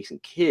about Jason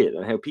Kidd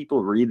and how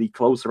people really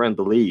close around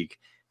the league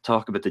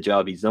talk about the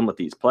job he's done with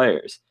these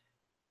players.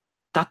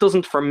 That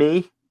doesn't, for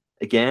me,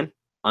 again,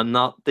 I'm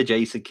not the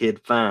Jason Kidd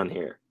fan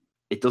here.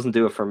 It doesn't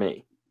do it for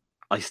me.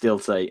 I still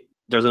say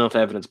there's enough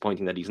evidence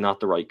pointing that he's not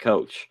the right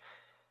coach.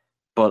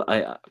 But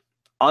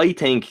I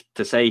think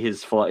to say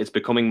it's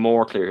becoming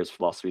more clear his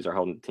philosophies are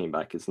holding the team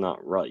back is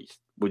not right.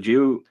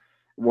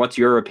 What's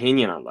your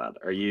opinion on that?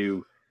 Are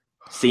you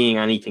seeing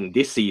anything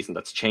this season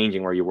that's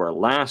changing where you were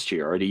last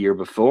year or the year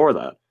before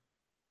that?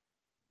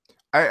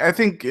 I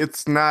think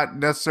it's not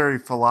necessarily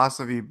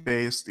philosophy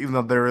based, even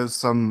though there is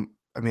some.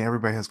 I mean,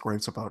 everybody has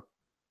gripes about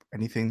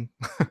anything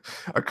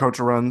a coach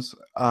runs.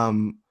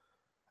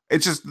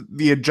 It's just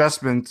the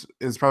adjustment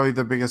is probably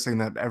the biggest thing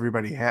that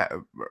everybody has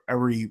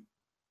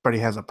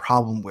a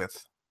problem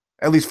with.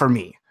 At least for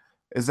me,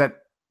 is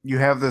that you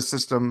have this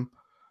system,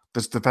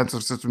 this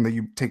defensive system that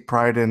you take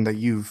pride in, that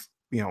you've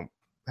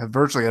have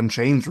virtually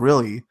unchanged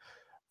really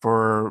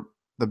for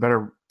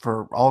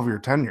all of your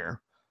tenure,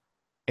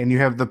 and you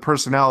have the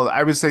personnel.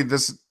 I would say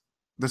this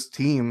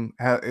team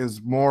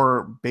is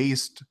more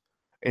based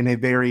in a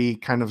very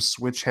kind of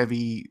switch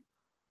heavy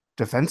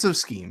defensive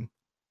scheme.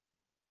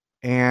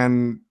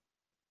 And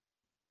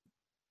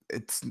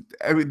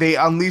they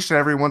unleash it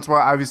every once in a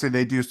while. Obviously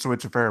they do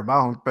switch a fair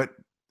amount, but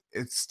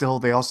it's still,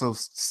 they also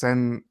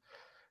send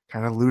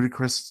kind of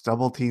ludicrous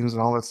double teams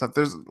and all that stuff.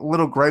 There's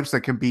little gripes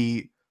that can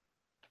be,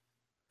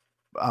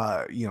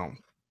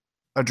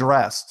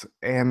 addressed.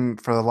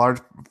 And for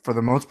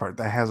the most part,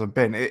 that hasn't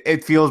been.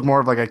 It feels more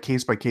of like a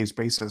case by case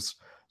basis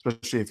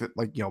especially if it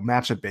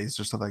matchup based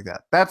or stuff like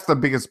that. That's the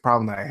biggest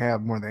problem that I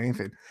have more than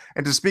anything.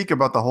 And to speak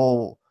about the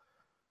whole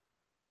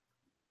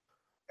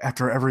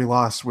after every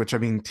loss, which I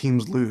mean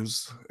teams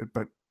lose,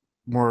 but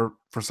more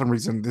for some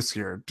reason this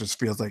year it just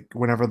feels like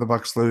whenever the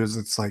Bucks lose,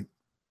 it's like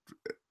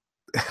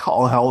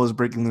all hell is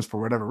breaking loose for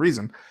whatever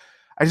reason.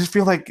 I just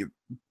feel like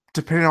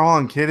depending all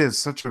on Kid is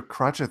such a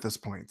crutch at this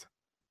point.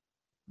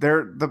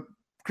 The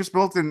Chris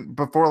Middleton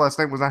before last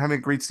night was not having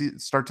a great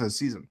start to the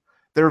season.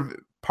 There are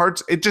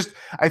parts.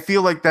 I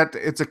feel like that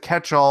it's a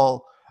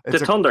catch-all. The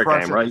It's Thunder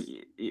game, right?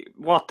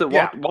 What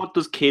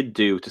does Kidd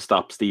do to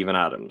stop Steven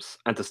Adams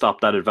and to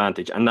stop that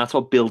advantage? And that's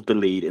what built the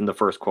lead in the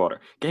first quarter.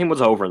 Game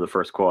was over in the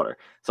first quarter.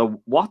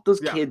 So what does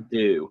Kidd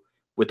do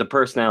with the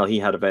personnel he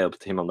had available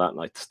to him on that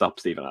night to stop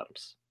Steven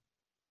Adams?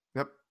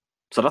 Yep.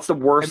 So that's the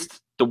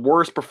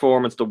worst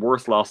performance, the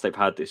worst loss they've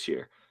had this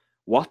year.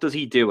 What does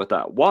he do with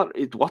that?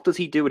 What does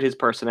he do with his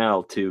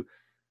personnel to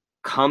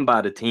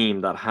combat a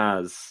team that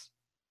has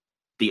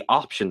the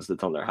options the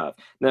Thunder have?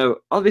 Now,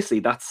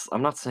 obviously,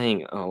 I'm not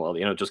saying, oh,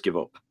 well, just give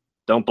up.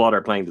 Don't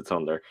bother playing the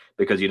Thunder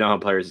because you don't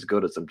have players as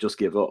good as them. Just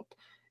give up.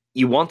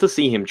 You want to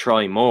see him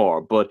try more,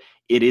 but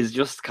it is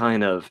just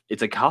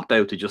it's a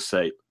cop-out to just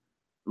say,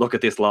 look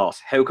at this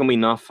loss. How can we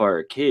not fire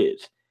a Kid?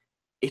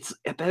 It's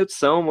about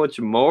so much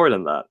more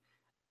than that.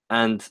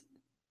 And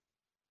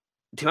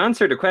to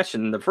answer the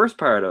question, the first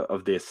part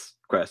of this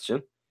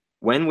question,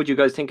 when would you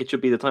guys think it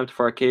should be the time to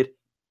fire a Kid?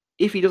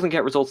 If he doesn't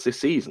get results this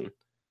season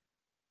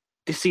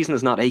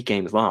is not 8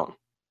 games long.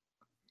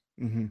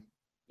 Mm-hmm.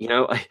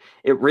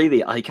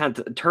 I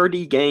can't.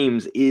 30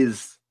 games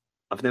is,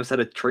 I've now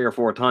said it 3 or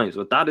 4 times,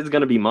 but that is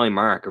going to be my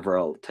mark of where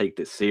I'll take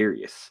this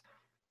serious.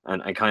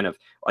 And I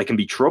can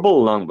be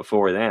trouble long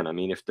before then. I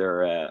mean, if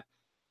they're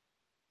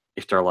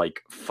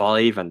like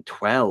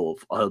 5-12,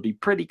 I'll be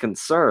pretty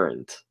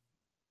concerned.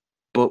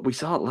 But we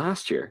saw it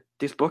last year.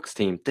 This Bucks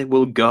team, they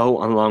will go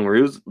on long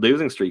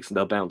losing streaks and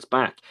they'll bounce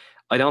back.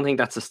 I don't think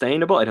that's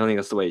sustainable. I don't think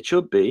that's the way it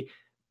should be.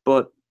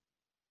 But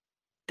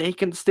they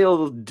can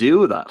still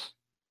do that.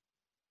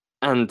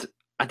 And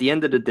at the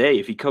end of the day,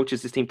 if he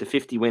coaches his team to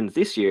 50 wins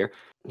this year,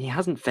 he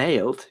hasn't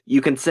failed.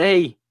 You can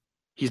say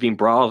he's been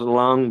brought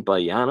along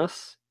by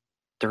Giannis.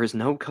 There is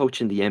no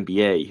coach in the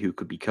NBA who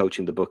could be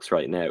coaching the Bucks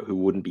right now who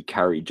wouldn't be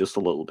carried just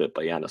a little bit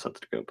by Giannis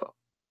Antetokounmpo.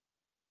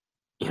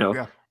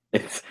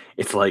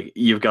 It's like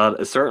you've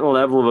got a certain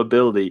level of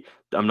ability.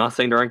 I'm not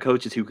saying there aren't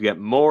coaches who could get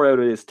more out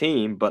of this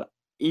team, but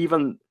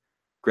even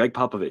Greg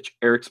Popovich,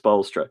 Eric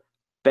Spoelstra,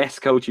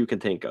 best coach you can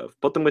think of,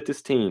 put them with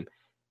this team,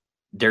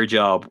 their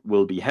job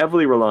will be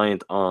heavily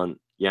reliant on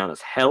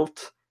Giannis'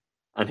 health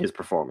and his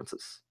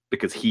performances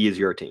because he is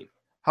your team.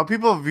 How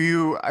people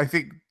view, I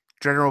think,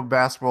 general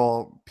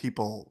basketball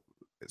people,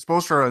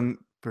 Spoelstra in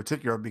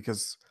particular,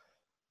 because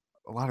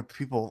a lot of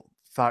people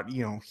thought,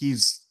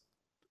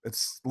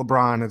 it's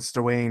LeBron, it's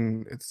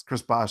Dwayne, it's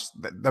Chris Bosh,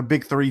 the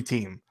big 3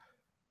 team,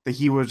 that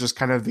he was just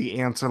kind of the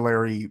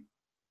ancillary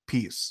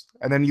piece.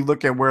 And then you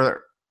look at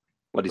where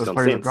what he's those done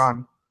players since. have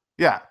gone.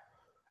 Yeah.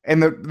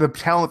 And the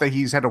talent that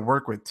he's had to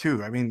work with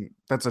too. I mean,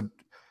 that's a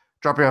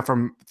dropping off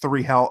from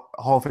 3 Hall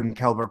of Fame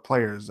caliber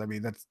players. I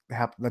mean,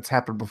 that's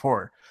happened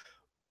before.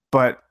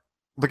 But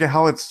look at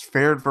how it's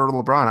fared for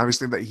LeBron.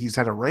 Obviously, that he's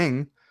had a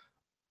ring,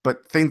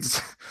 but things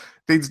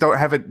don't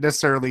have it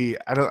necessarily.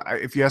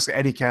 If you ask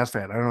any Cavs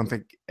fan, I don't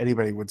think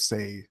anybody would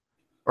say,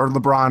 or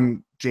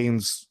LeBron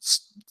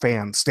James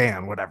fan,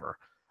 Stan, whatever.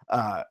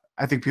 I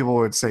think people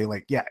would say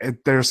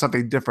there's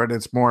something different.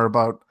 It's more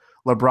about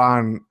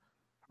LeBron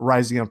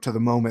rising up to the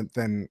moment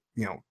than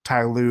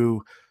Ty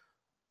Lue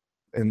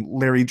and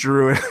Larry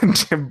Drew and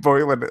Jim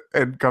Boylan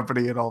and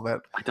company and all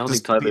that. I don't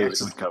think Ty Lue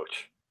is a good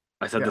coach.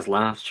 I said this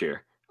last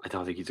year. I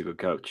don't think he's a good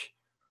coach.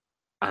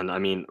 And I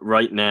mean,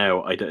 right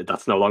now,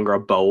 that's no longer a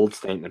bold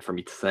statement for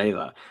me to say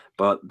that,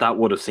 but that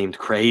would have seemed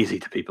crazy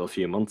to people a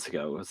few months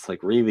ago. It's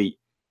like really,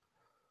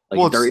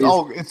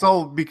 it's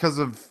all because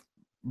of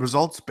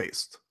results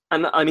based.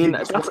 And I mean,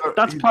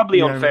 that's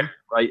probably unfair,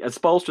 right? And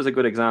Spoelstra's a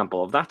good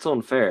example of that's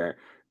unfair,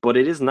 but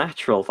it is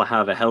natural to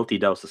have a healthy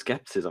dose of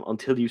skepticism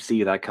until you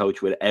see that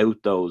coach without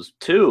those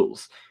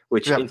tools.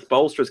 Which in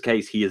Spoelstra's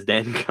case, he is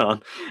then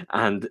gone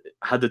and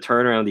had the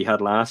turnaround he had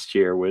last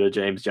year with a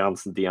James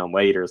Johnson, Dion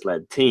Waiters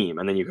led team.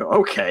 And then you go,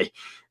 okay,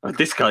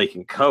 this guy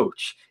can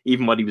coach.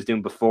 Even what he was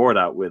doing before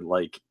that with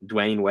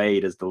Dwayne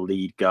Wade as the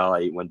lead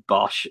guy when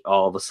Bosh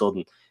all of a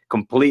sudden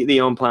completely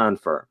unplanned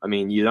for. I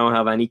mean, you don't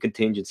have any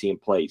contingency in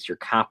place. Your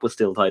cap was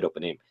still tied up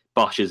in him.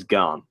 Bosh is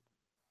gone.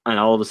 And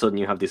all of a sudden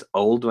you have this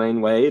old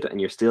Dwayne Wade and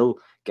you're still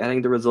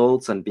getting the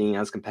results and being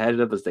as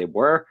competitive as they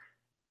were.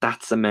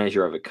 That's a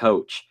measure of a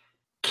coach.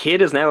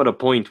 Kid is now at a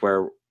point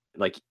where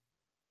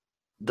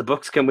the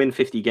Bucks can win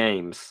 50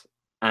 games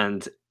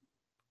and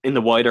in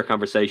the wider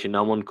conversation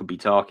no one could be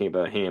talking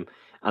about him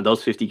and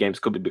those 50 games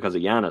could be because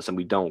of Giannis and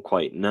we don't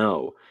quite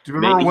know. Do you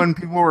remember when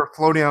people were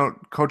floating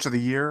out Coach of the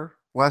Year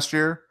last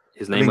year?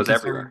 His name was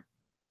everywhere.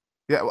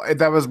 Yeah,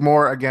 that was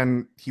more,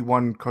 again, he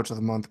won Coach of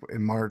the Month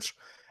in March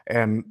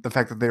and the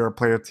fact that they were a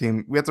player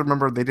team. We have to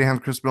remember they didn't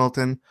have Chris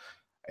Middleton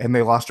and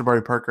they lost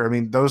Jabari Parker. I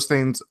mean, those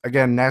things,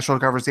 again, national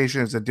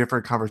conversation is a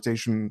different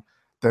conversation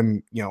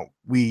than,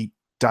 we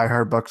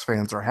diehard Bucks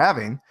fans are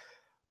having.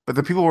 But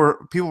the people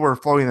were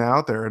floating that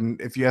out there, and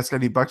if you ask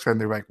any Bucks fan,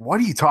 they're like, "What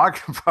are you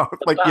talking about?"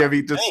 Like,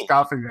 just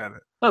scoffing at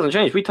it. Doesn't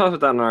change. We talked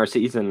about that in our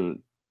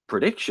season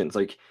predictions.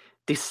 Like,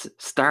 this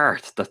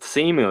start that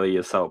seemingly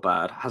is so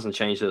bad hasn't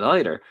changed it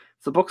either.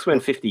 If the Bucks win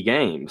 50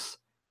 games,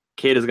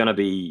 Kidd is going to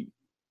be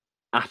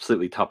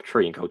absolutely top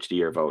 3 in Coach of the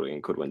Year voting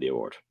and could win the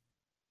award.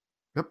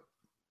 Yep.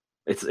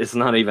 It's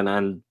not even,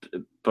 and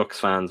Bucks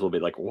fans will be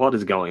like, "What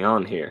is going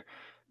on here?"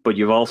 But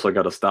you've also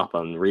got to stop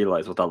and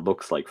realize what that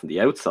looks like from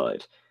the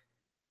outside.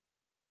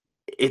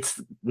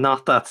 It's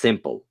not that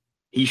simple.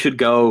 He should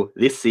go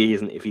this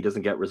season if he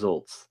doesn't get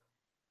results.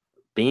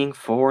 Being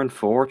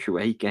 4-4 through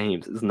 8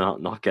 games is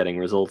not getting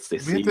results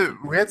this season.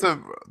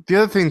 The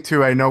other thing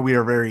too, I know we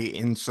are very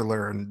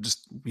insular and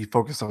just we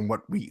focus on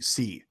what we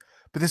see,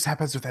 but this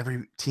happens with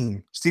every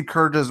team. Steve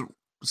Kerr does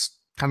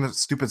kind of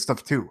stupid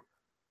stuff too.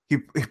 He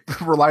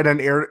relied on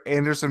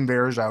Anderson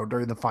Varejao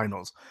during the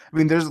finals. I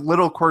mean, there's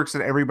little quirks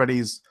in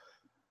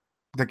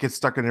that get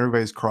stuck in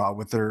everybody's craw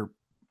with the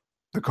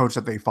coach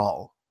that they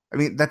follow. I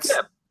mean,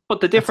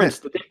 but the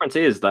difference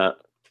is that,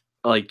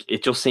 like,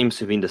 it just seems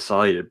to have been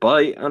decided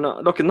by, and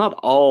look, not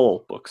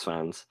all Bucks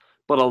fans,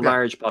 but a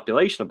large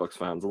population of Bucks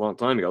fans a long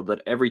time ago,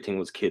 that everything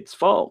was Kidd's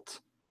fault.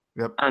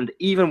 Yep. And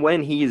even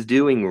when he is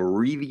doing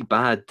really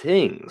bad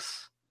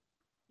things,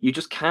 you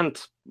just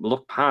can't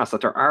look past that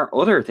there are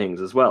other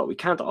things as well. We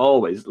can't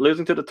always,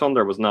 losing to the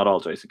Thunder was not all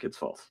Jason Kidd's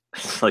fault.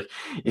 It's like,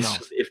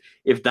 just,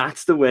 if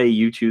that's the way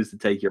you choose to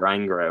take your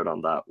anger out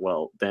on that,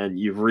 well, then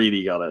you've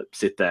really got to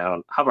sit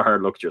down, have a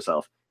hard look at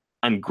yourself,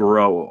 and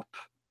grow up.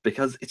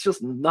 Because it's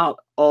just not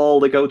all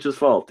the coach's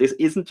fault. This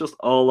isn't just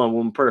all on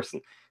one person.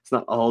 It's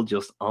not all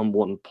just on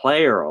one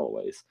player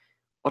always.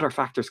 Other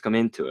factors come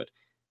into it.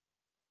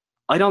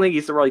 I don't think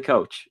he's the right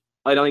coach.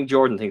 I don't think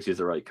Jordan thinks he's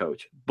the right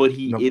coach. But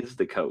he is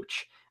the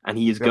coach. And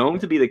he is going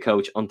to be the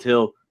coach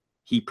until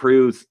he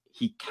proves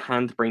he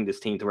can't bring this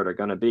team to where they're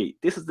going to be.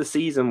 This is the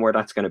season where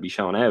that's going to be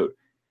shown out.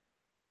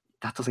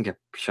 That doesn't get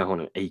shown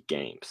in 8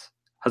 games.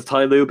 Has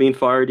Ty Lue been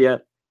fired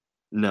yet?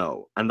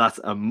 No. And that's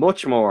a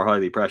much more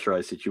highly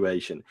pressurized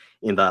situation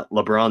in that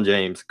LeBron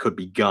James could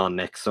be gone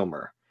next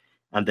summer.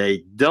 And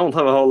they don't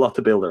have a whole lot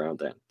to build around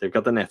then. They've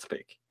got the Nets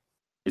pick.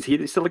 Is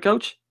he still the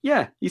coach?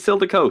 Yeah, he's still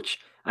the coach.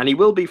 And he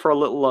will be for a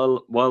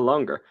little while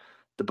longer.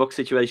 The Bucks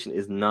situation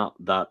is not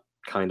that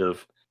kind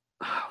of...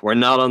 We're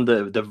not on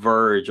the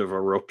verge of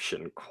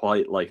eruption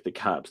quite like the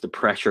Cavs. The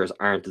pressures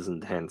aren't as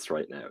intense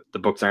right now. The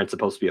Bucks aren't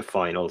supposed to be a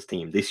finals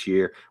team this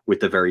year with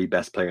the very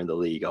best player in the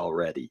league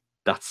already.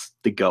 That's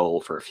the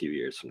goal for a few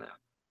years from now.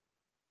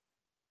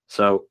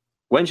 So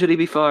when should he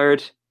be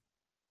fired?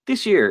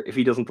 This year, if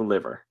he doesn't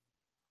deliver.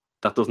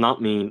 That does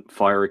not mean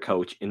fire a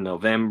coach in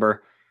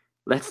November.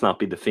 Let's not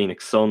be the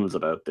Phoenix Suns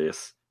about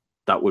this.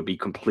 That would be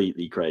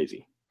completely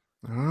crazy.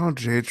 Oh,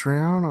 Jay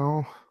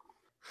Triano.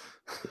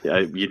 Yeah,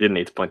 you didn't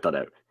need to point that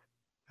out.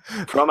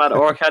 From at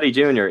Orcaddy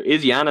Jr.,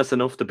 is Giannis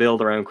enough to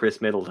build around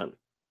Chris Middleton?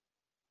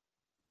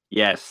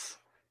 Yes.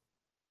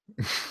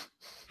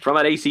 From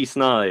at AC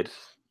Snide,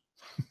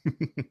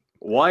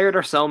 why are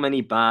there so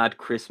many bad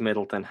Chris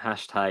Middleton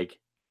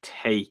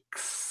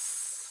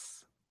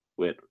 #takes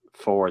with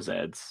 4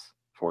 Zs,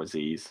 4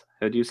 Zs?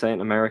 How do you say it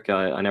in America?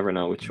 I never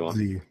know which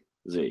one.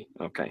 Z.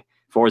 Okay.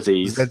 4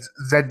 Zs.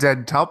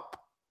 ZZ Top.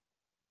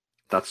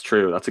 That's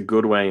true. That's a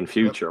good way in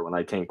future when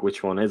I think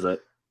which one is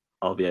it,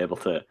 I'll be able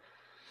to.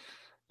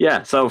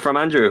 Yeah, so from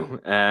Andrew,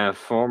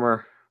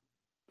 former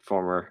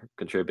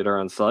contributor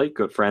on site,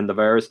 good friend of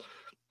ours.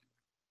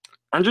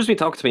 Andrew's been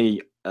talking to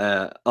me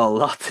a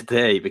lot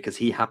today because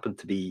he happened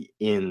to be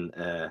in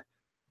the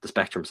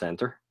Spectrum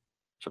Center,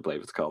 which I believe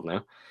it's called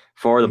now,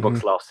 for the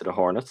Bucks loss to the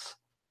Hornets.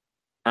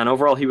 And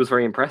overall, he was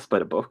very impressed by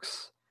the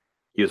Bucks.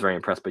 He was very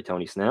impressed by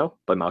Tony Snell,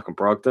 by Malcolm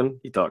Brogdon.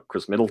 He thought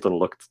Chris Middleton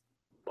looked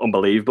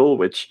unbelievable,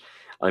 which,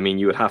 I mean,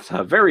 you would have to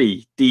have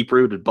very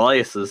deep-rooted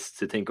biases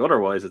to think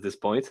otherwise at this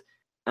point.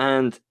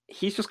 And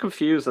he's just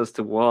confused as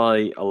to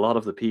why a lot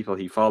of the people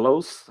he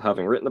follows,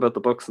 having written about the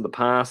Bucks in the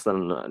past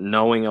and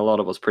knowing a lot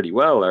of us pretty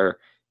well, are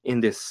in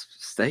this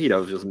state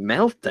of just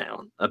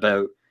meltdown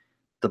about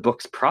the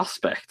Bucks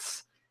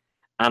prospects.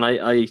 And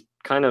I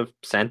kind of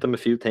sent them a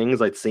few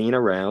things I'd seen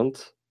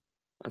around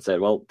and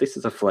said, well, this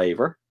is a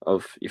flavor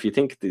of, if you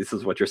think this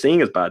is what you're seeing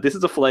is bad, this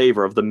is a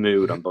flavor of the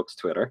mood on Bucks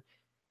Twitter.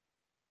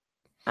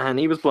 And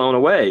he was blown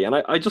away. And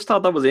I just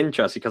thought that was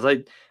interesting because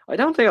I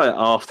don't think I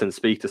often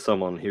speak to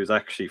someone who's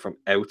actually from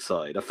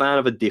outside, a fan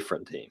of a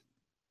different team,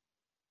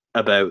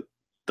 about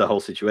the whole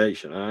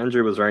situation. And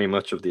Andrew was very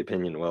much of the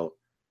opinion, well,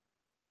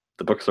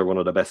 the Bucks are one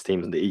of the best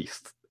teams in the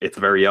East. It's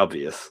very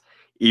obvious.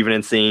 Even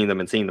in seeing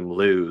them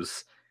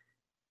lose,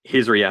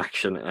 his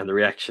reaction and the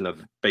reaction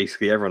of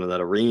basically everyone in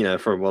that arena,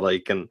 from what I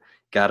can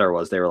gather,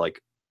 was they were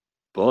like,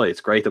 boy,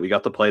 it's great that we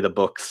got to play the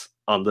Bucks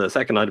on the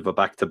second night of a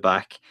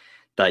back-to-back,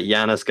 that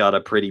Giannis got a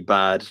pretty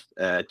bad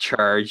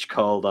charge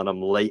called on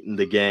him late in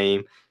the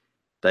game,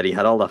 that he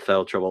had all that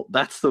foul trouble.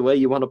 That's the way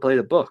you want to play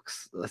the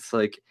Bucks. That's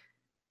like,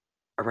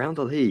 around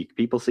the league,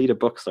 people see the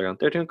Bucks,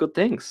 they're doing good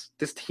things.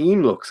 This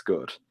team looks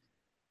good.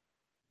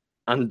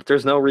 And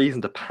there's no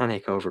reason to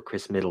panic over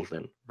Chris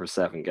Middleton for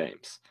 7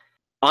 games.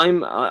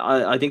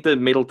 I think the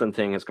Middleton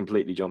thing has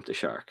completely jumped the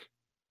shark.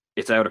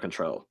 It's out of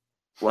control.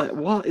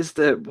 What is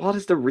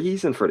the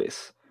reason for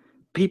this?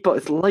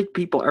 It's like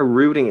people are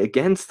rooting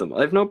against them.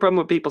 I have no problem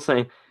with people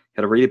saying he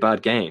had a really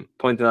bad game,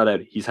 pointing that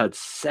out. He's had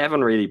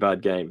 7 really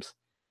bad games.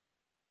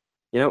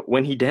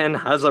 When he then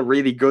has a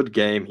really good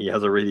game, he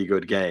has a really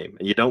good game.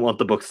 And you don't want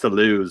the Bucks to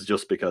lose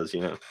just because,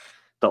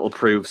 that'll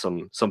prove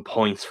some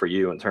points for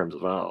you in terms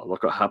of, oh,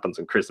 look what happens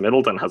when Chris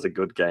Middleton has a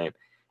good game.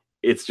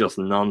 It's just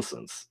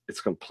nonsense.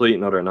 It's complete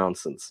and utter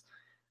nonsense.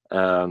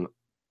 I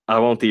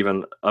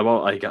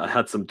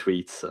had some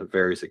tweets at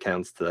various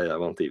accounts today. I'm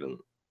not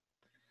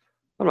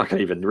going to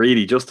even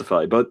really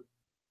justify, but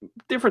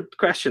different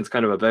questions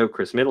kind of about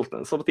Chris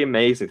Middleton. Some of the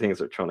amazing things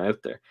that are thrown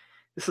out there.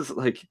 This is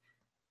like,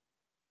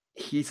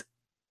 he's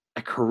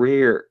a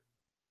career,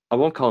 I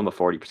won't call him a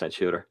 40%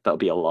 shooter. That'll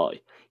be a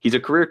lie. He's a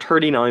career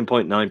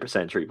 39.9%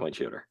 3-point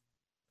shooter.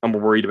 And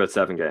we're worried about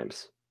 7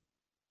 games.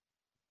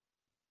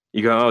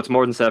 You go, oh, it's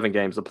more than 7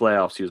 games. The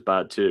playoffs, he was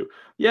bad too.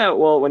 Yeah,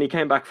 well, when he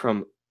came back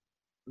from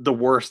the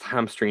worst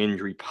hamstring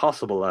injury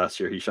possible last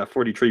year, he shot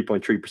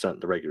 43.3% in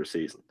the regular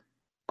season.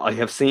 I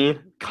have seen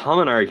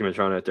common arguments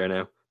thrown out there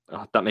now.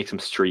 Oh, that makes him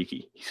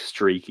streaky. He's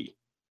streaky.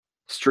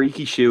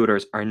 Streaky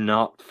shooters are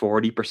not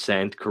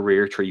 40%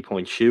 career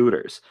 3-point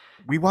shooters.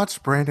 We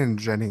watched Brandon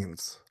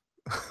Jennings.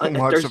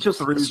 There's just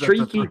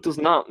streaky does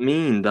not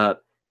mean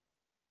that,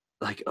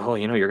 like, oh,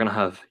 you're gonna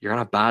have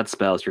bad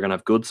spells, you're gonna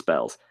have good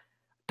spells.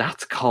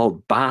 That's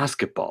called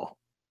basketball.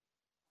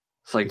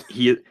 It's like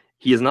he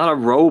is not a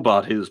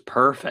robot who's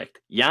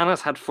perfect.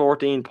 Giannis had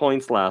 14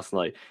 points last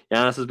night.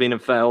 Giannis has been in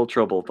foul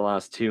trouble the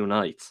last 2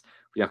 nights.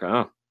 You're like,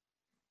 oh,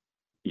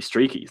 he's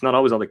streaky. He's not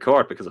always on the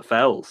court because of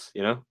fouls,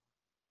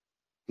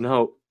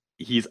 No,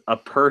 he's a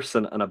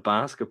person and a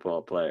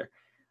basketball player.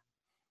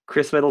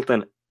 Chris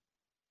Middleton,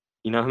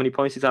 you know how many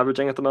points he's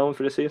averaging at the moment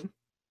for this season?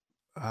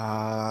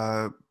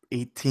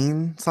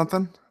 18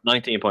 something?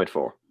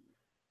 19.4.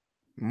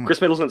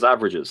 Chris Middleton's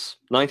averages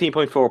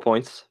 19.4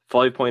 points,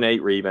 5.8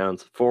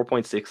 rebounds,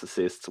 4.6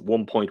 assists,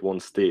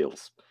 1.1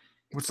 steals.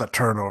 What's that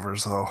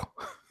turnovers though?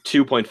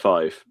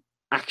 2.5.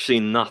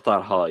 Actually not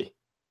that high.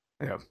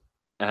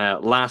 Yeah.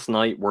 Last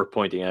night, worth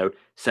pointing out,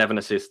 7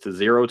 assists to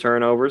 0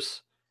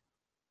 turnovers.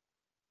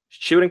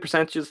 Shooting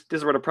percentages, this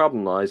is where the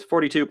problem lies.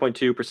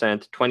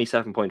 42.2%,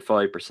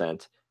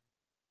 27.5%,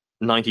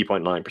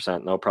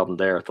 90.9%, no problem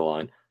there at the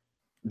line.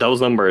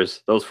 Those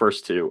numbers, those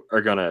first 2,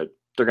 they're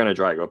gonna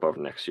drag up over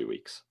the next few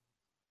weeks.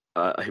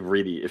 I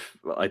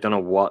don't know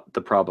what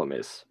the problem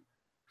is.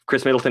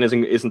 Chris Middleton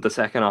isn't the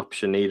second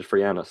option needed for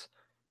Giannis.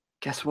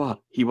 Guess what?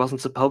 He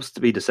wasn't supposed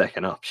to be the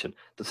second option.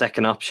 The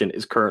second option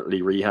is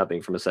currently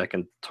rehabbing from a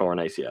second torn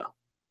ACL.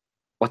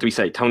 What do we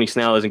say? Tony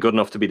Snell isn't good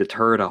enough to be the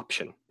third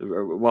option. At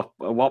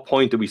what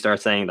point do we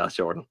start saying that,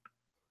 Jordan?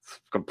 It's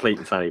complete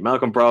insanity.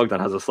 Malcolm Brogdon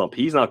has a slump.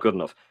 He's not good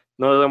enough.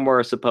 None of them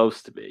were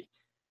supposed to be.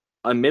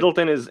 And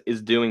Middleton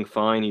is doing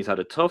fine. He's had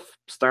a tough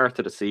start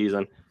to the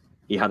season.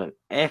 He had an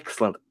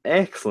excellent,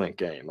 excellent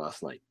game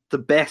last night. The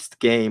best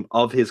game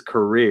of his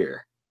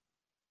career.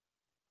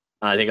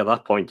 And I think at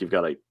that point, you've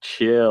got to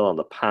chill on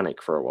the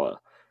panic for a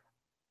while.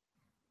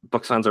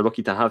 Bucks fans are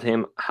lucky to have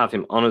him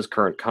on his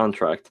current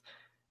contract.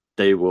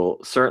 They will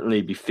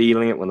certainly be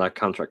feeling it when that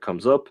contract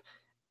comes up.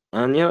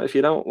 And, if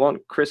you don't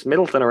want Chris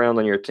Middleton around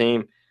on your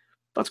team,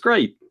 that's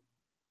great.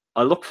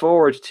 I look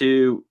forward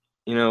to,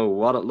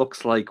 what it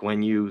looks like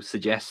when you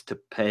suggest to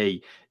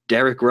pay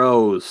Derrick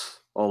Rose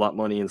all that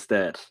money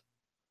instead.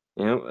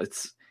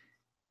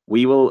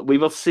 We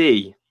will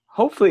see.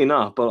 Hopefully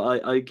not,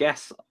 but I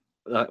guess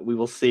that we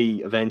will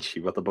see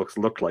eventually what the Bucks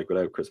look like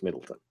without Chris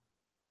Middleton.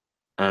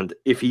 And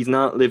if he's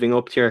not living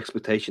up to your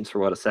expectations for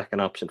what a second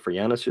option for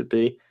Giannis should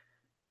be,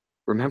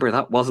 remember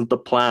that wasn't the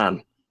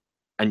plan.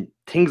 And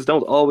things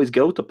don't always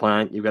go to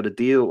plan. You've got to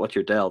deal with what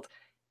you're dealt.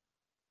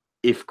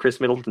 If Chris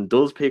Middleton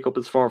does pick up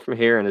his form from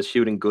here and is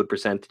shooting good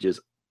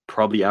percentages,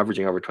 probably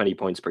averaging over 20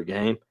 points per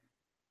game,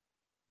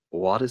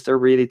 what is there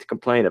really to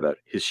complain about?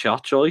 His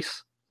shot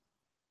choice?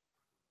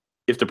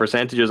 If the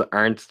percentages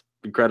aren't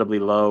incredibly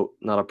low,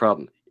 not a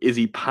problem. Is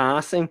he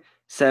passing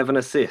 7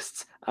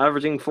 assists,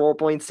 averaging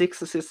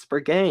 4.6 assists per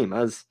game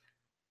as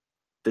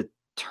the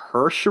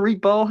tertiary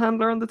ball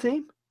handler on the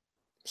team?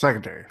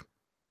 Secondary.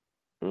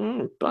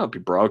 That'd be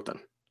Brogdon.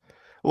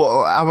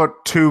 Well, how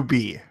about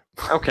 2B?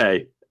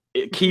 Okay.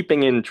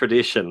 Keeping in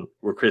tradition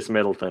with Chris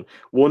Middleton,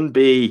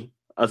 1B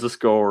as a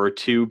scorer,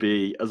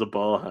 2B as a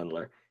ball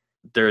handler.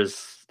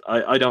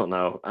 I don't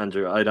know,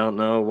 Andrew. I don't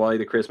know why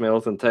the Chris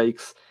Middleton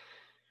takes.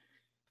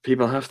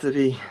 People have to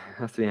be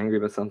angry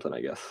about something, I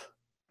guess.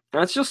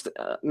 And it's just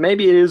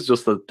maybe it is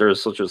just that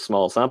there's such a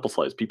small sample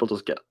size. People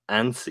just get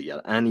antsy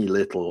at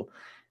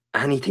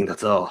anything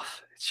that's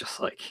off. It's just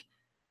like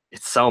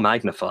it's so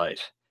magnified.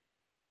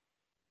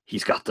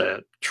 He's got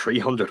the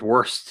 300th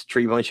worst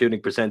 3-point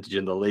shooting percentage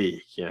in the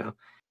league,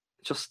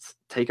 Just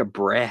take a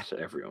breath,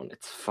 everyone.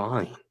 It's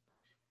fine.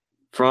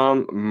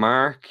 From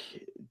Mark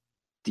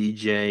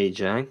DJ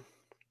Jang?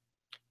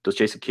 Does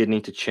Jason Kidd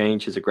need to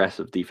change his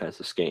aggressive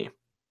defensive scheme?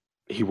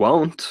 He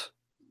won't,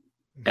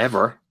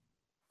 ever.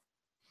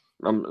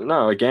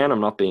 No, again, I'm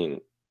not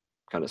being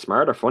kind of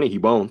smart or funny. He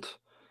won't.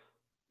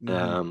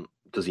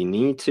 Does he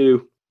need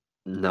to?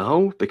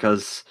 No,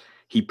 because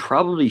he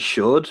probably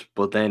should,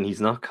 but then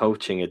he's not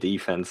coaching a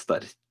defense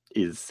that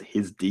is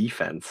his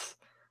defense.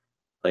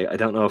 Like, I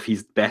don't know if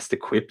he's best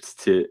equipped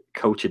to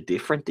coach a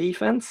different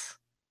defense.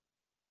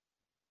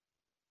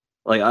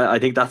 Like, I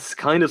think that's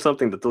kind of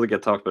something that doesn't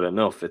get talked about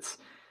enough. It's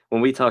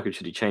when we talk about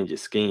should he change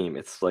his scheme,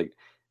 it's like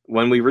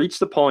when we reach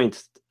the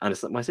point, and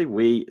it's when I say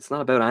we, it's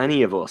not about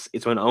any of us.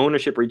 It's when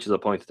ownership reaches a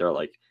point that they're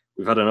like,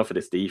 we've had enough of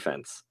this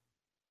defense.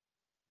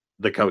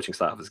 The coaching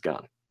staff is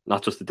gone.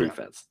 Not just the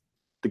defense.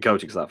 The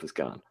coaching staff is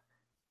gone.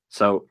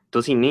 So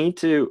does he need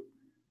to?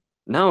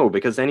 No,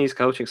 because then he's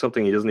coaching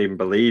something he doesn't even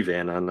believe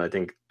in, and I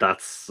think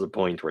that's the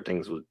point where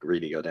things would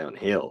really go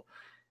downhill.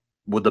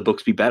 Would the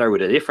Bucks be better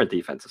with a different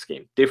defensive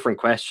scheme? Different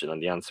question,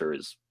 and the answer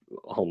is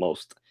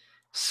almost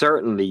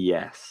certainly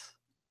yes.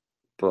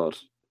 But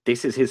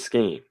this is his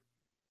scheme.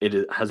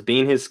 It has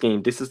been his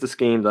scheme. This is the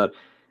scheme that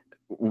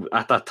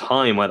at that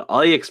time when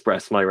I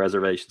expressed my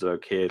reservations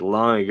about Kidd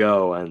long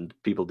ago and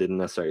people didn't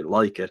necessarily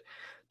like it,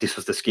 this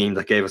was the scheme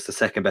that gave us the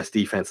second best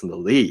defense in the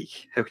league.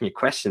 How can you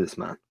question this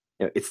man?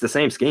 You know, it's the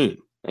same scheme.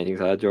 Anything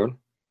to add, Jordan?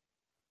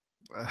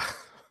 No.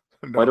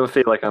 Why do I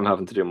feel like I'm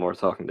having to do more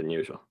talking than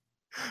usual?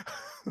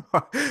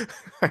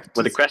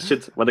 When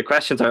the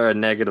questions are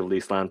negatively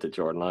slanted,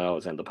 Jordan, I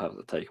always end up having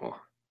to take more.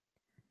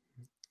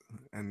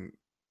 And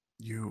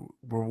you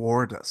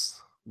reward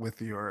us with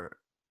your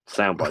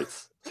sound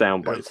bites.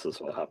 Sound bites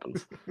is what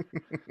happens.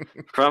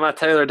 From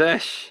Taylor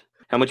Dash,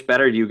 how much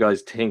better do you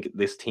guys think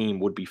this team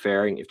would be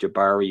faring if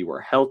Jabari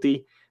were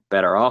healthy?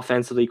 Better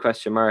offensively? ?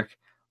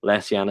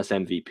 Less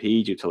Giannis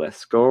MVP due to less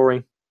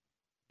scoring.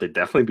 They'd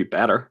definitely be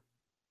better.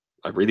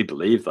 I really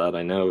believe that.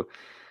 I know.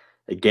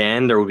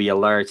 Again, there will be a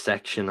large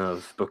section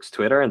of Bucks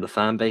Twitter and the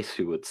fan base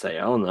who would say,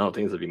 "Oh no,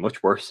 things would be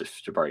much worse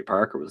if Jabari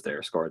Parker was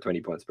there, scoring 20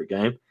 points per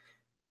game."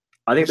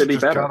 I think they'd be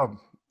better.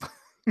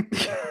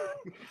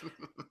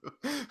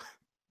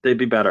 They'd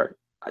be better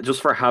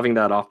just for having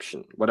that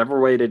option. Whatever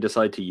way they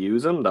decide to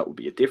use him, that would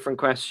be a different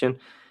question.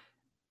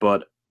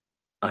 But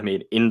I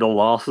mean, in the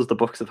losses the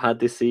Bucks have had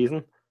this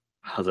season,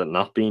 has it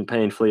not been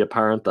painfully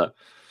apparent that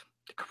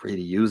they could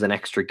really use an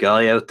extra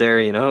guy out there?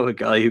 You know, a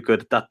guy who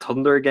could that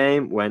Thunder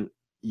game when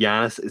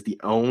Giannis is the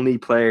only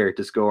player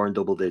to score in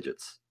double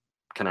digits.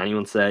 Can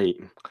anyone say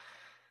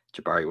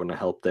Jabari wouldn't have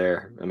helped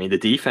there? I mean, the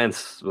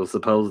defense was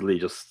supposedly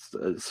just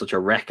such a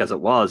wreck as it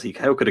was.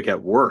 How could it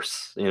get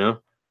worse? You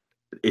know,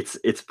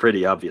 it's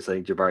pretty obvious. I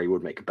think Jabari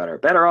would make it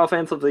better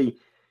offensively.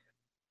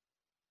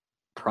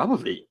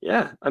 Probably,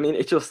 yeah. I mean,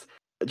 it's just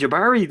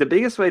Jabari. The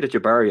biggest way that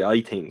Jabari, I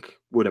think,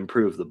 would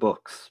improve the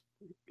Bucks,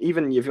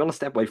 even if you want to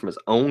step away from his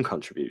own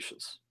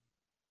contributions,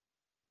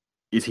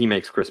 is he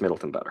makes Chris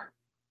Middleton better.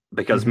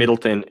 Because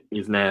Middleton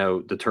is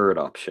now the third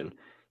option.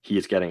 He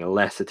is getting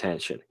less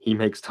attention. He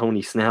makes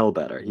Tony Snell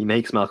better. He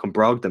makes Malcolm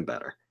Brogdon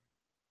better.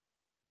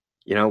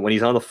 You know, when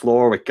he's on the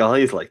floor with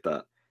guys like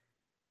that,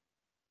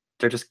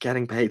 they're just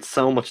getting paid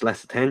so much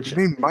less attention.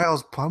 You made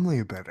Miles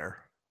Plumlee better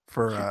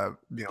for an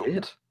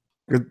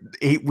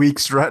 8-week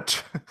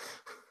stretch.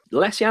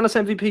 Less Giannis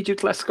MVP due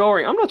to less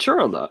scoring. I'm not sure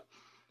on that.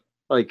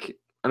 Like,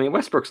 I mean,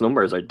 Westbrook's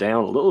numbers are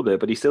down a little bit,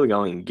 but he's still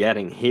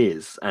getting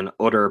his, and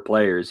other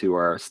players who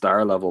are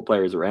star-level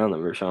players around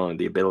him are showing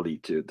the ability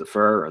to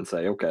defer and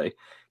say, okay,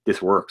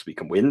 this works, we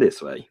can win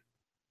this way.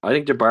 I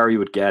think Jabari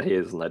would get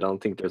his, and I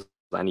don't think there's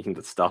anything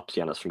that stops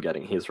Giannis from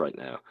getting his right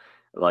now.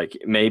 Like,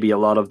 maybe a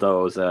lot of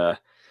those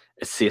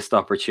assist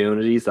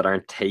opportunities that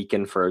aren't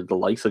taken for the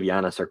likes of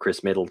Giannis or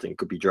Chris Middleton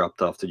could be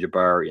dropped off to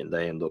Jabari, and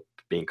they end up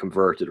being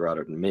converted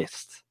rather than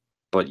missed.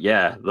 But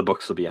yeah, the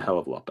Bucks will be a hell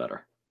of a lot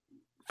better.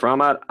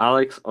 From at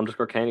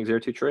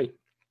Alex_Koenig023.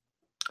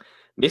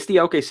 Missed the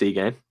OKC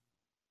game.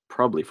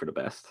 Probably for the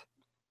best.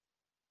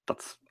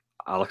 That's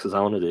Alex's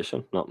own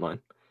addition, not mine.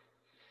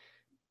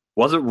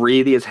 Was it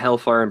really as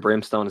hellfire and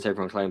brimstone as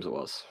everyone claims it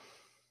was?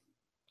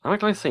 I'm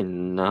not going to say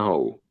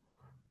no.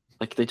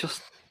 Like, they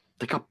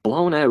got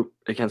blown out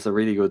against a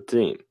really good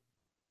team.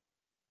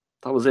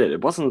 That was it.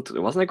 It wasn't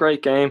a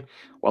great game.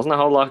 Wasn't a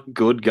whole lot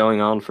good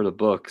going on for the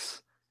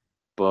Bucks.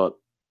 But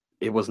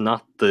it was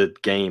not the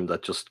game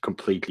that just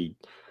completely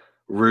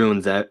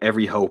ruins out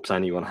every hopes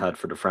anyone had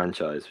for the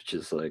franchise, which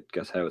is, I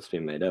guess, how it's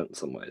been made out in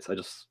some ways.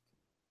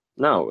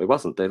 No, it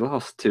wasn't. They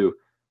lost to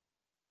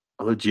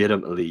a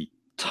legitimately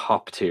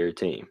top-tier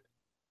team.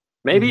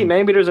 Maybe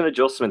there's an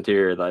adjustment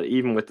here that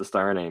even with the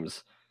star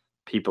names,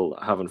 people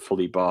haven't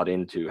fully bought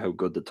into how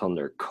good the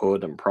Thunder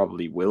could and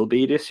probably will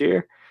be this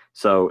year.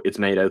 So it's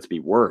made out to be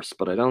worse.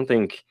 But I don't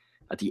think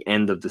at the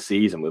end of the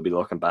season we'll be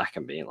looking back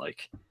and being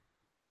like,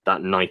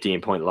 that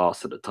 19-point loss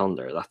to the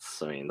Thunder,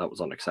 that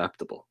was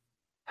unacceptable.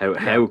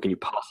 How can you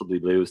possibly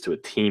lose to a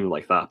team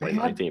like that by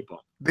 19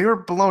 points? They were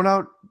blown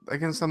out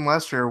against them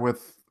last year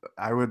with,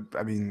 by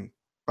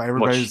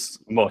everybody's...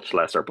 Much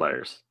lesser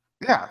players.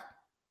 Yeah.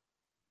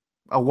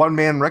 a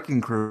one-man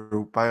wrecking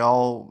crew by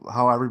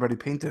how everybody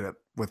painted it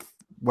with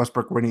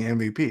Westbrook winning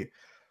MVP.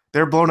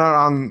 They're blown out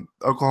on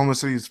Oklahoma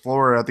City's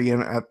floor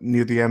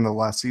near the end of the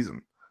last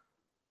season,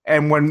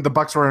 and when the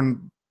Bucks were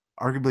in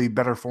arguably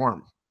better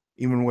form,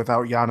 even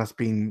without Giannis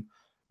being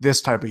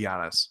this type of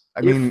Giannis.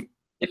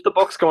 If the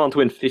Bucks go on to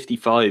win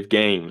 55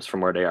 games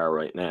from where they are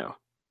right now,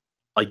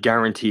 I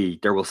guarantee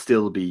there will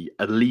still be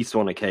at least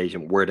one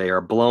occasion where they are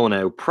blown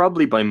out,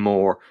 probably by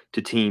more,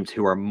 to teams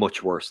who are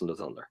much worse than the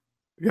Thunder.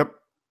 Yep.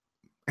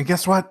 And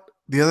guess what?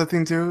 The other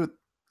thing too,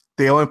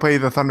 they only play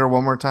the Thunder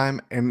one more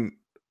time, and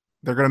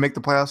they're going to make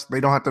the playoffs.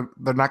 They don't have to.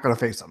 They're not going to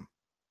face them.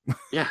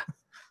 Yeah.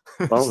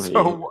 Well,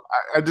 so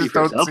I just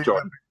don't see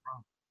Jordan.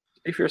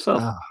 Speak for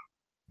yourself.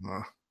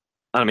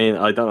 I mean,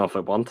 I don't know if I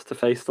wanted to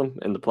face them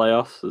in the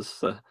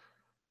playoffs.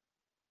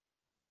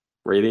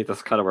 Really,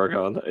 that's kind of where we're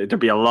going. There'd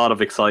be a lot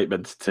of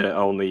excitement to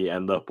only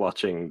end up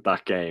watching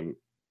that game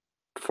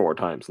 4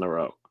 times in a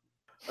row.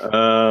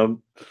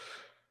 From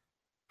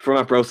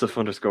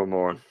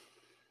 @Broseph_more.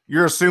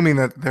 You're assuming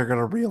that they're going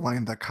to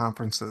realign the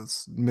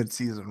conferences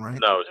mid-season, right?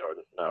 No,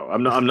 Jordan. No,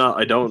 I'm not.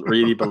 I don't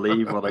really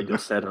believe what I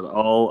just said at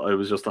all. It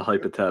was just a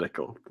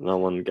hypothetical. No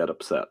one get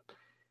upset.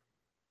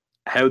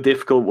 How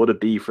difficult would it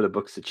be for the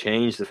Bucks to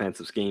change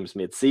defensive schemes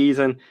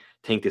mid-season?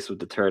 Think this would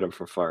deter them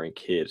from firing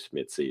Kidd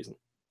mid-season.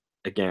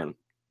 Again,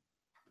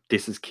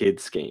 this is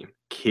Kidd's scheme.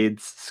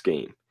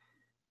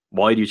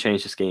 Why do you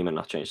change the scheme and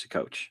not change the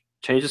coach?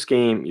 Change the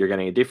scheme, you're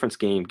getting a different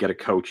scheme, get a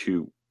coach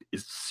who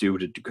is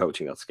suited to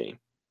coaching that scheme.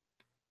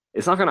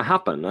 It's not going to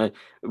happen.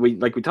 We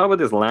talked about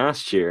this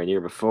last year and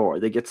year before.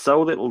 They get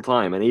so little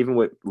time, and even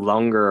with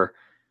longer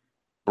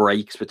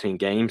breaks between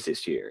games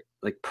this year,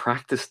 like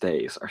practice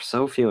days are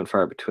so few and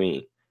far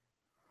between.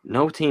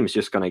 No team's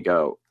just going to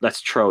go,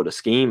 let's throw the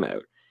scheme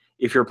out.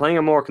 If you're playing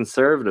a more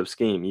conservative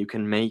scheme, you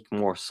can make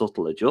more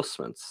subtle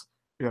adjustments.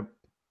 Yep.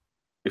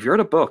 If you're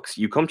the Bucks,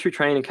 you come through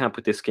training camp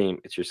with this scheme,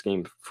 it's your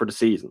scheme for the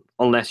season,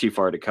 unless you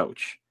fire the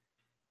coach.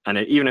 And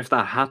even if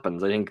that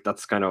happens, I think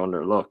that's kind of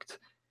underlooked.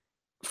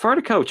 Fire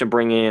the coach and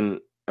bring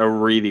in a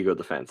really good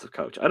defensive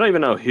coach. I don't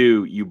even know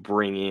who you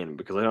bring in,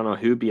 because I don't know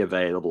who'd be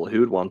available,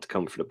 who'd want to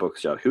come for the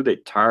Bucks job, who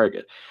they'd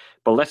target.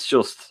 But let's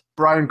just...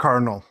 Brian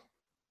Cardinal.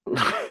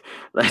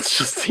 Let's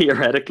just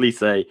theoretically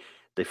say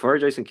they fire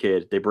Jason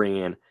Kidd, they bring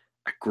in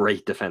a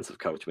great defensive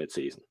coach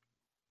mid-season.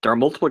 There are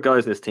multiple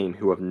guys in this team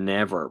who have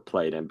never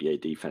played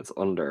NBA defense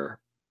under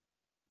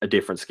a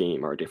different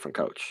scheme or a different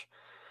coach.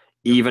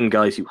 Even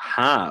guys who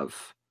have,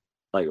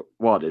 like,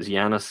 what is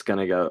Giannis going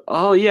to go,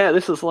 oh yeah,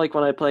 this is like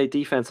when I played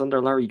defense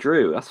under Larry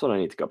Drew. That's what I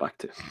need to go back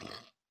to.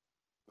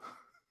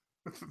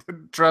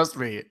 Trust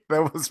me,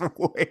 that was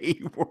way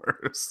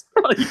worse.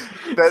 Right.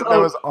 That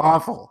was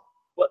awful.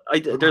 I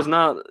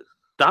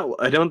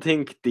don't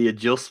think the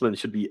adjustment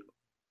should be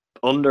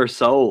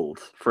undersold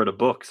for the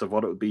Bucks of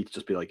what it would be to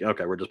just be like,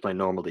 okay, we're just playing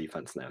normal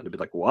defense now. And they'd be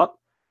like, what?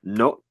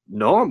 No,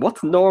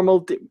 what's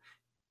normal?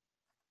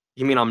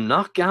 You mean I'm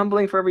not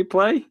gambling for every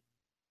play?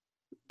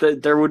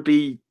 There would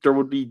be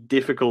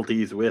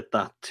difficulties with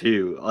that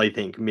too, I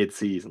think,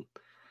 mid-season.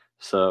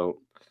 So,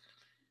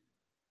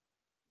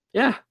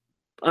 yeah.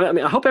 I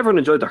mean, I hope everyone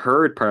enjoyed the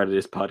Herd part of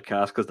this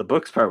podcast, because the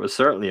Bucks part was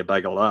certainly a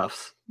bag of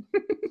laughs.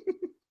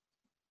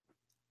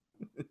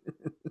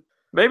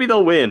 Maybe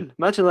they'll win.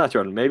 Imagine that,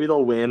 Jordan. Maybe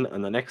they'll win,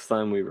 and the next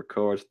time we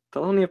record,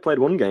 they'll only have played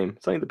one game.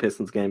 It's only the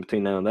Pistons game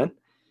between now and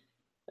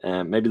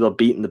then. Maybe they'll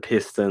beat the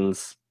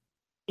Pistons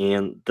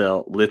in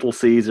the Little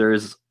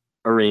Caesars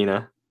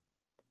Arena.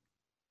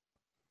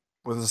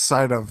 With a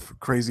side of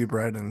crazy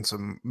bread and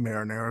some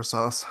marinara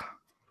sauce.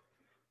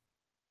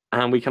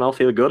 And we can all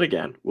feel good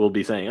again. We'll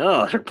be saying,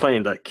 oh, they're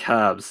playing the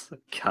Cavs.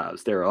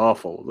 Cavs, they're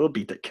awful. They'll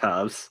beat the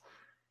Cavs.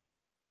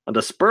 And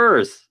the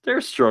Spurs, they're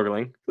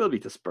struggling. They'll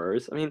beat the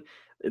Spurs. I mean,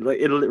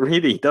 it'll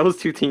really, those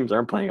two teams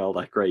aren't playing all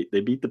that great.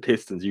 They beat the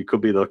Pistons. You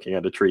could be looking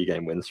at a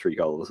 3-game win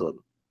streak all of a sudden.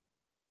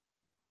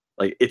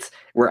 Like,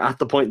 we're at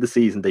the point in the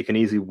season they can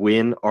easily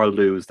win or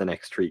lose the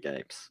next 3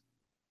 games.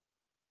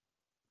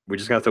 We're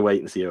just going to have to wait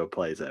and see how it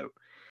plays out.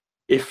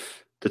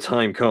 If the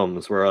time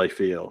comes where I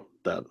feel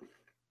that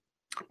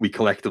we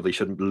collectively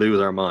should lose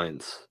our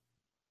minds,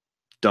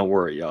 don't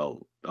worry,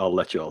 I'll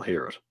let you all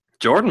hear it.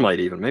 Jordan might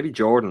even. Maybe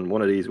Jordan,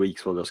 one of these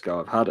weeks, will just go,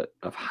 I've had it.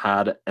 I've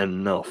had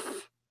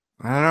enough.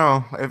 I don't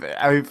know.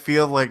 I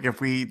feel like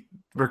if we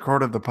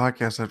recorded the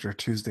podcast after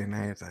Tuesday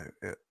night,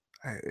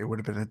 it would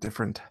have been a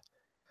different,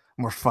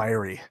 more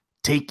fiery,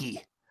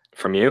 takey.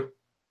 From you?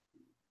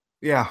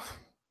 Yeah.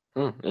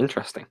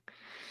 Interesting.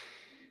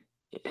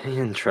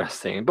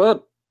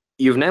 But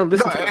you've now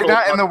listened to it.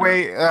 Not in the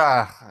way...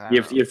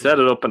 You've set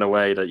it up in a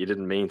way that you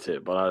didn't mean to,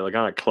 but I'm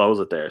going to close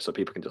it there so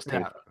people can just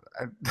think.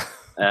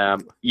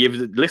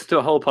 You've listened to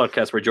a whole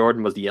podcast where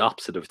Jordan was the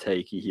opposite of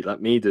takey. He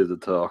let me do the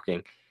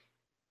talking.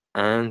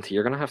 And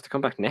you're going to have to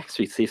come back next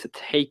week to see if the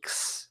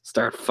takes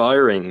start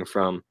firing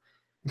from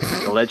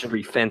the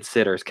legendary fence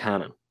sitter's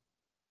cannon.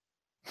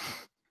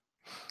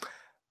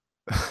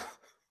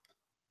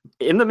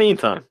 In the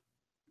meantime,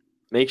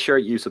 Make sure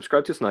you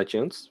subscribe to us on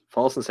iTunes,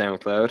 follow us on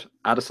SoundCloud,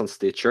 add us on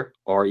Stitcher,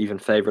 or even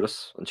favourite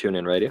us on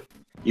TuneIn Radio.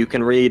 You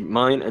can read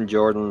mine and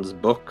Jordan's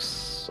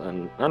books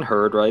and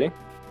Herd writing,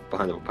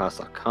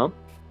 behindthebookpass.com.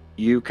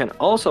 You can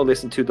also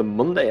listen to the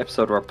Monday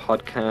episode of our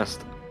podcast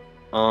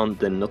on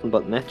the Nothing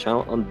But Net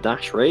channel on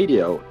Dash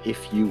Radio,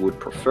 if you would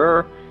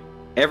prefer.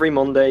 Every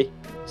Monday,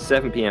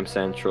 7 p.m.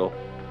 Central,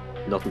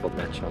 Nothing But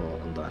Net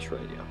channel on Dash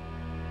Radio.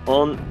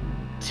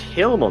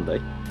 Until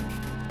Monday,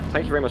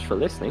 thank you very much for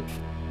listening.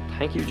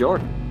 Thank you,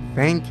 Jordan.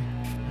 Thank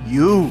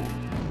you.